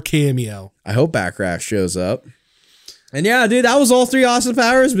one more cameo. I hope Baccarat shows up. And yeah, dude, that was all 3 Austin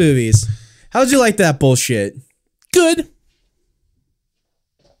Powers movies. How'd you like that bullshit? Good.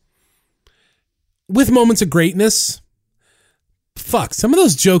 With moments of greatness. Fuck, some of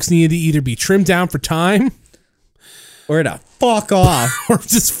those jokes needed to either be trimmed down for time or to fuck off. Or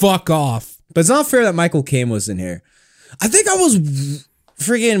just fuck off. But it's not fair that Michael Caine was in here. I think I was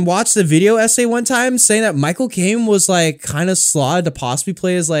freaking watched the video essay one time saying that Michael Caine was like kind of slotted to possibly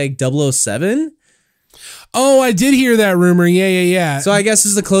play as like 007. Oh, I did hear that rumor. Yeah. So I guess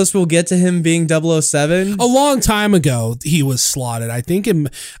this is the closest we'll get to him being 007. A long time ago, he was slotted. I think I'm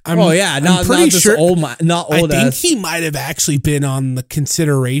pretty sure. Not old. I think he might have actually been on the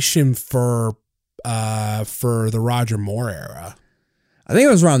consideration for the Roger Moore era. I think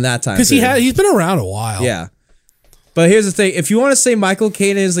it was around that time because he's been around a while. Yeah. But here's the thing. If you want to say Michael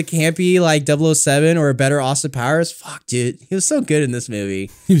Caine is a campy like 007 or a better Austin Powers, fuck, dude. He was so good in this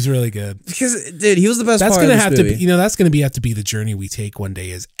movie. He was really good. Because, dude, he was the best part of this movie. That's going to have to be the journey we take one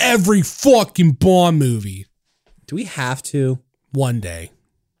day is every fucking Bond movie. Do we have to? One day.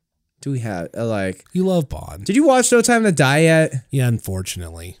 Do we have, You love Bond. Did you watch No Time to Die yet? Yeah,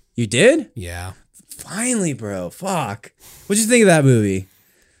 unfortunately. You did? Yeah. Finally, bro. Fuck. What'd you think of that movie?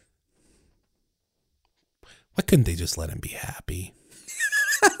 Why couldn't they just let him be happy?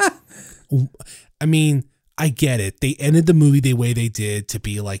 I mean, I get it. They ended the movie the way they did to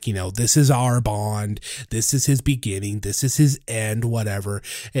be like, this is our Bond. This is his beginning. This is his end, whatever.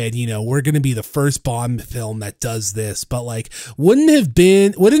 And, we're going to be the first Bond film that does this. But like, wouldn't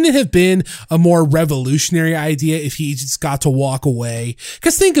it have been a more revolutionary idea if he just got to walk away?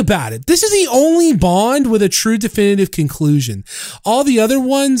 Because think about it. This is the only Bond with a true definitive conclusion. All the other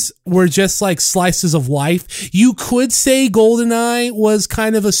ones were just like slices of life. You could say GoldenEye was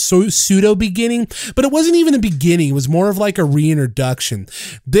kind of a pseudo beginning, but it wasn't even a beginning. It was more of like a reintroduction.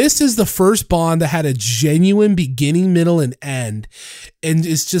 This is the first Bond that had a genuine beginning, middle, and end. And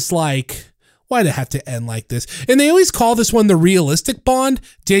it's just like, why'd it have to end like this? And they always call this one the realistic Bond.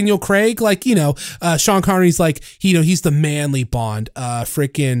 Daniel Craig, like, Sean Connery's like, he's the manly Bond.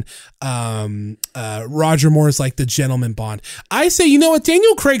 Roger Moore's like the gentleman Bond. I say, you know what?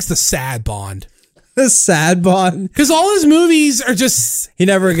 Daniel Craig's the sad Bond. The sad Bond. Because all his movies are just... He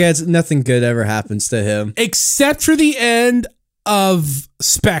never gets... Nothing good ever happens to him. Except for the end of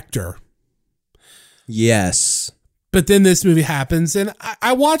Spectre. Yes. But then this movie happens, and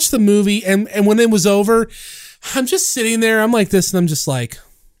I watched the movie, and when it was over, I'm just sitting there, I'm like this, and I'm just like,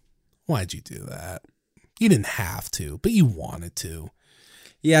 why'd you do that? You didn't have to, but you wanted to.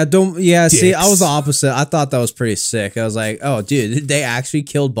 Yeah, Dicks. See, I was the opposite. I thought that was pretty sick. I was like, oh, dude, they actually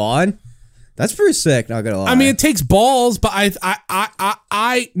killed Bond? That's pretty sick, not gonna lie. I mean, it takes balls, but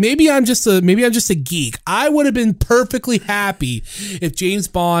I maybe I'm just a geek. I would have been perfectly happy if James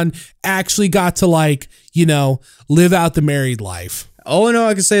Bond actually got to live out the married life. All I know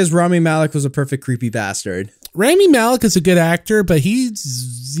I can say is Rami Malek was a perfect creepy bastard. Rami Malek is a good actor, but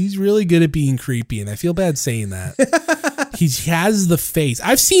he's really good at being creepy, and I feel bad saying that. He has the face.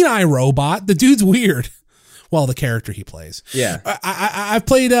 I've seen iRobot. The dude's weird. Well, the character he plays. Yeah. I've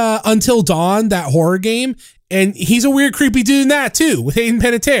played Until Dawn, that horror game, And he's a weird, creepy dude in that too, with Hayden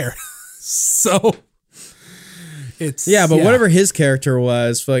Panettiere. So it's whatever his character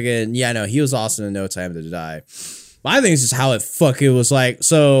was, fucking he was awesome in No Time to Die. My thing is just how it fucking was like.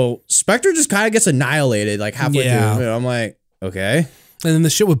 So Spectre just kind of gets annihilated like halfway through. I'm like, okay. And then the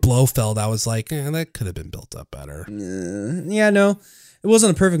shit with Blofeld, I was like, that could have been built up better. No, it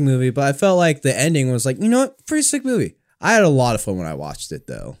wasn't a perfect movie, but I felt like the ending was like, you know what, pretty sick movie. I had a lot of fun when I watched it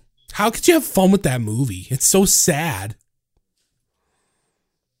though. How could you have fun with that movie? It's so sad.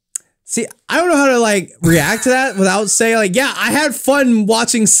 See, I don't know how to like react to that without saying like, yeah, I had fun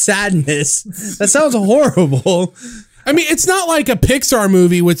watching sadness. That sounds horrible. I mean, it's not like a Pixar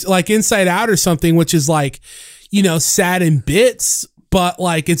movie, which like Inside Out or something, which is like, sad in bits, but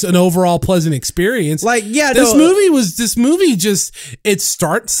like it's an overall pleasant experience. Like, this movie just, it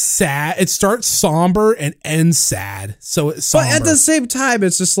starts sad, it starts somber and ends sad. So it's somber. But at the same time,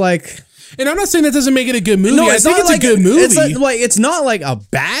 it's just like. And I'm not saying that doesn't make it a good movie. I think it's a good movie. It's not like a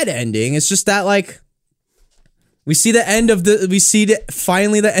bad ending. It's just that like we see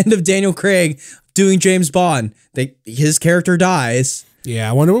finally the end of Daniel Craig doing James Bond. His character dies. Yeah,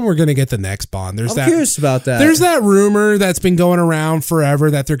 I wonder when we're gonna get the next Bond. I'm curious about that. There's that rumor that's been going around forever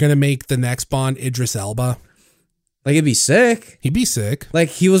that they're gonna make the next Bond Idris Elba. Like it'd be sick. He'd be sick. Like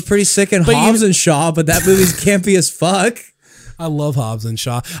he was pretty sick in Hobbs and Shaw, but that movie's campy as fuck. I love Hobbs and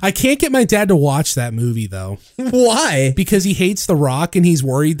Shaw. I can't get my dad to watch that movie though. Why? Because he hates The Rock and he's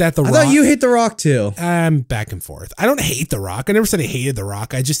worried that I thought you hate The Rock too. I'm back and forth. I don't hate The Rock. I never said I hated The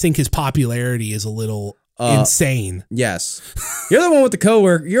Rock. I just think his popularity is a little insane. Yes. You're the one with the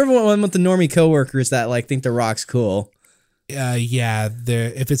coworker. You're the one with the normie coworkers that like think The Rock's cool.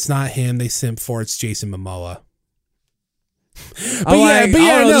 If it's not him, they simp for it's Jason Momoa. Just pull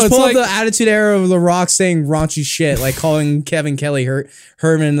up the Attitude Era of The Rock saying raunchy shit, like calling Kevin Kelly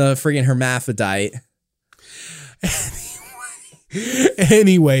Herman the friggin' hermaphrodite.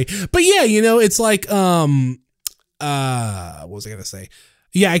 Anyway, but it's like what was I gonna say?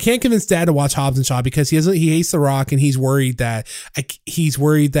 Yeah, I can't convince Dad to watch Hobbs and Shaw because he hates The Rock and he's worried that The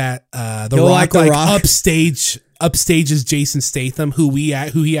Rock upstages Jason Statham, who he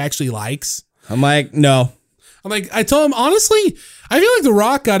actually likes. I'm like, no. I told him, honestly, I feel like The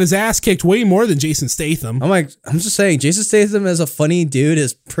Rock got his ass kicked way more than Jason Statham. I'm just saying, Jason Statham as a funny dude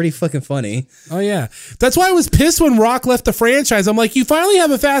is pretty fucking funny. Oh, yeah. That's why I was pissed when Rock left the franchise. I'm like, you finally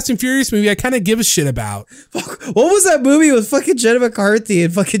have a Fast and Furious movie I kind of give a shit about. What was that movie with fucking Jenna McCarthy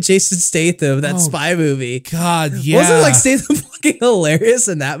and fucking Jason Statham, that spy movie? God, yeah. Wasn't like Statham fucking hilarious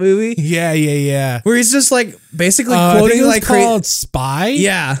in that movie? Yeah. Where he's just like basically quoting like called Spy?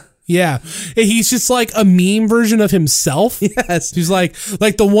 Yeah. Yeah. He's just like a meme version of himself. Yes. He's like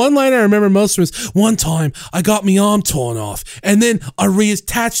the one line I remember most was, one time I got my arm torn off and then I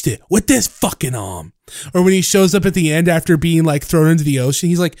reattached it with this fucking arm. Or when he shows up at the end after being like thrown into the ocean,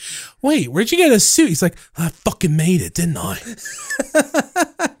 he's like, wait, where'd you get a suit? He's like, I fucking made it, didn't I?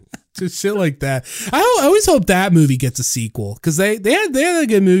 Just shit like that. I always hope that movie gets a sequel because they had a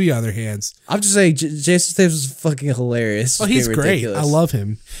good movie on their hands. I'm just saying, Jason Statham is fucking hilarious. Oh, he's great. I love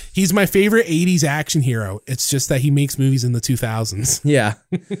him. He's my favorite 80s action hero. It's just that he makes movies in the 2000s. Yeah.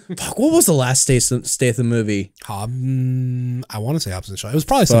 Fuck, what was the last Statham movie? I want to say Hobbs and Shaw. It was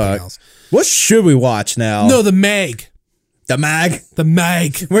probably something else. What should we watch now? No, The Meg. The Mag? The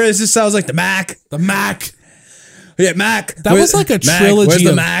Mag. Where does this sounds like The Mac? The Mac. Yeah, Mac. That was like a trilogy. Where's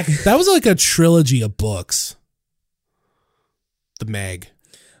the Mac? That was like a trilogy of books. The Meg.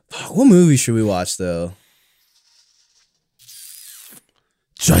 What movie should we watch though?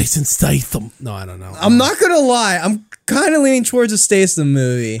 Jason Statham. No, I don't know. I'm not gonna lie. I'm kind of leaning towards a Statham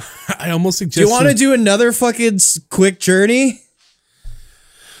movie. I almost suggest. Do you want to do another fucking quick journey?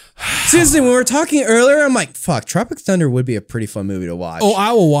 Seriously, when we were talking earlier, I'm like, fuck, Tropic Thunder would be a pretty fun movie to watch. Oh,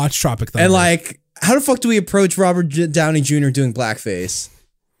 I will watch Tropic Thunder. And like, how the fuck do we approach Robert Downey Jr. doing blackface?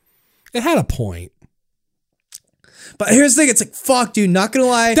 It had a point. But here's the thing, it's like, fuck, dude, not gonna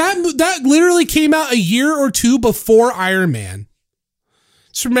lie. That literally came out a year or two before Iron Man.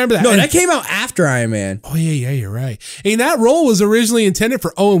 Just remember that. No, that came out after Iron Man. Oh, yeah, you're right. And that role was originally intended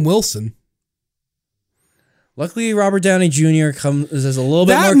for Owen Wilson. Luckily, Robert Downey Jr. is a little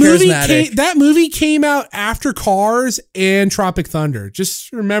bit more charismatic. That movie came out after Cars and Tropic Thunder.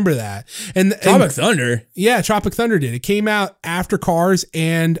 Just remember that. And Tropic Thunder? Yeah, Tropic Thunder did. It came out after Cars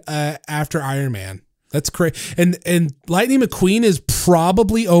and after Iron Man. That's crazy. And Lightning McQueen is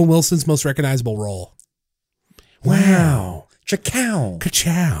probably Owen Wilson's most recognizable role. Wow. Cha-cow.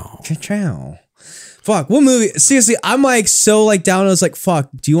 Ka-chow. Cha-chow. Fuck, what movie? Seriously, I'm like so like down. I was like,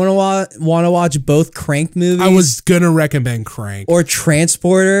 fuck, do you want to watch both Crank movies? I was going to recommend Crank. Or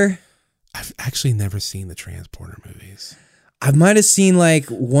Transporter. I I've actually never seen the Transporter movies. I might have seen like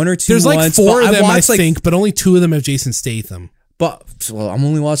one or two. There's like once, 4 of them, I think, but only 2 of them have Jason Statham. But I'm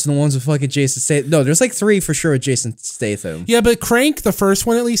only watching the ones with fucking Jason Statham. No, there's like 3 for sure with Jason Statham. Yeah, but Crank, the first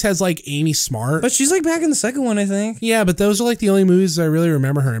one at least, has like Amy Smart. But she's like back in the second one, I think. Yeah, but those are like the only movies I really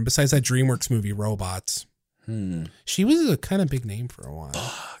remember her in, besides that DreamWorks movie, Robots. She was a kind of big name for a while.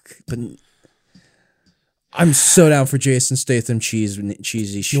 Fuck, but I'm so down for Jason Statham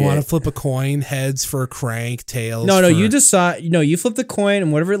cheesy shit. You want to flip a coin, heads for Crank, tails? No, you decide. No, you flip the coin,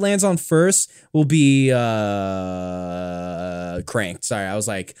 and whatever it lands on first will be Crank. Sorry, I was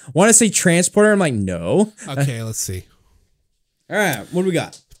like, want to say Transporter. I'm like, no. Okay, let's see. All right, what do we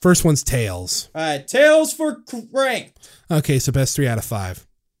got? First one's tails. All right, tails for Crank. Okay, so best 3 out of 5.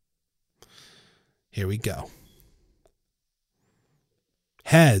 Here we go.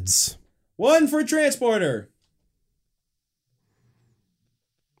 Heads. 1 for Transporter.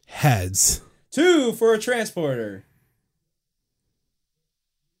 Heads. 2 for a Transporter.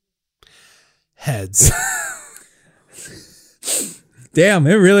 Heads. Damn,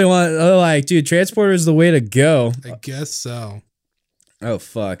 it really like, dude, Transporter is the way to go. I guess so. Oh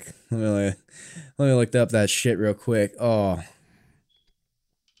fuck. Let me look up that shit real quick. Oh.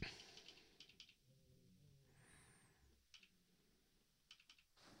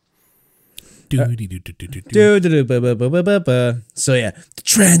 So yeah, the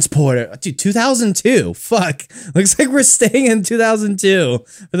Transporter, dude, 2002. Fuck, looks like we're staying in 2002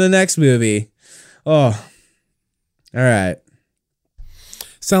 for the next movie. Oh, all right.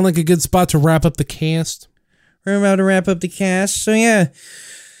 Sound like a good spot to wrap up the cast. We're about to wrap up the cast. So yeah,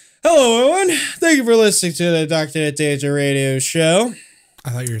 hello everyone. Thank you for listening to the Doctor at Danger Radio Show. I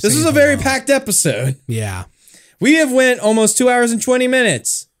thought you were. This is a very packed episode. Yeah, we have went almost 2 hours and 20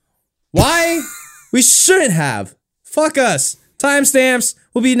 minutes. Why? We shouldn't have. Fuck us. Timestamps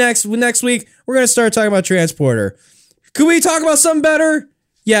will be next week. We're going to start talking about Transporter. Could we talk about something better?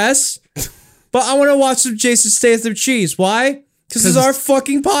 Yes. But I want to watch some Jason Statham cheese. Why? Because this is our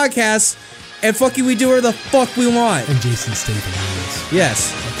fucking podcast. And fucking we do whatever the fuck we want. And Jason Statham is.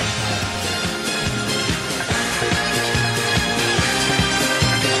 Yes.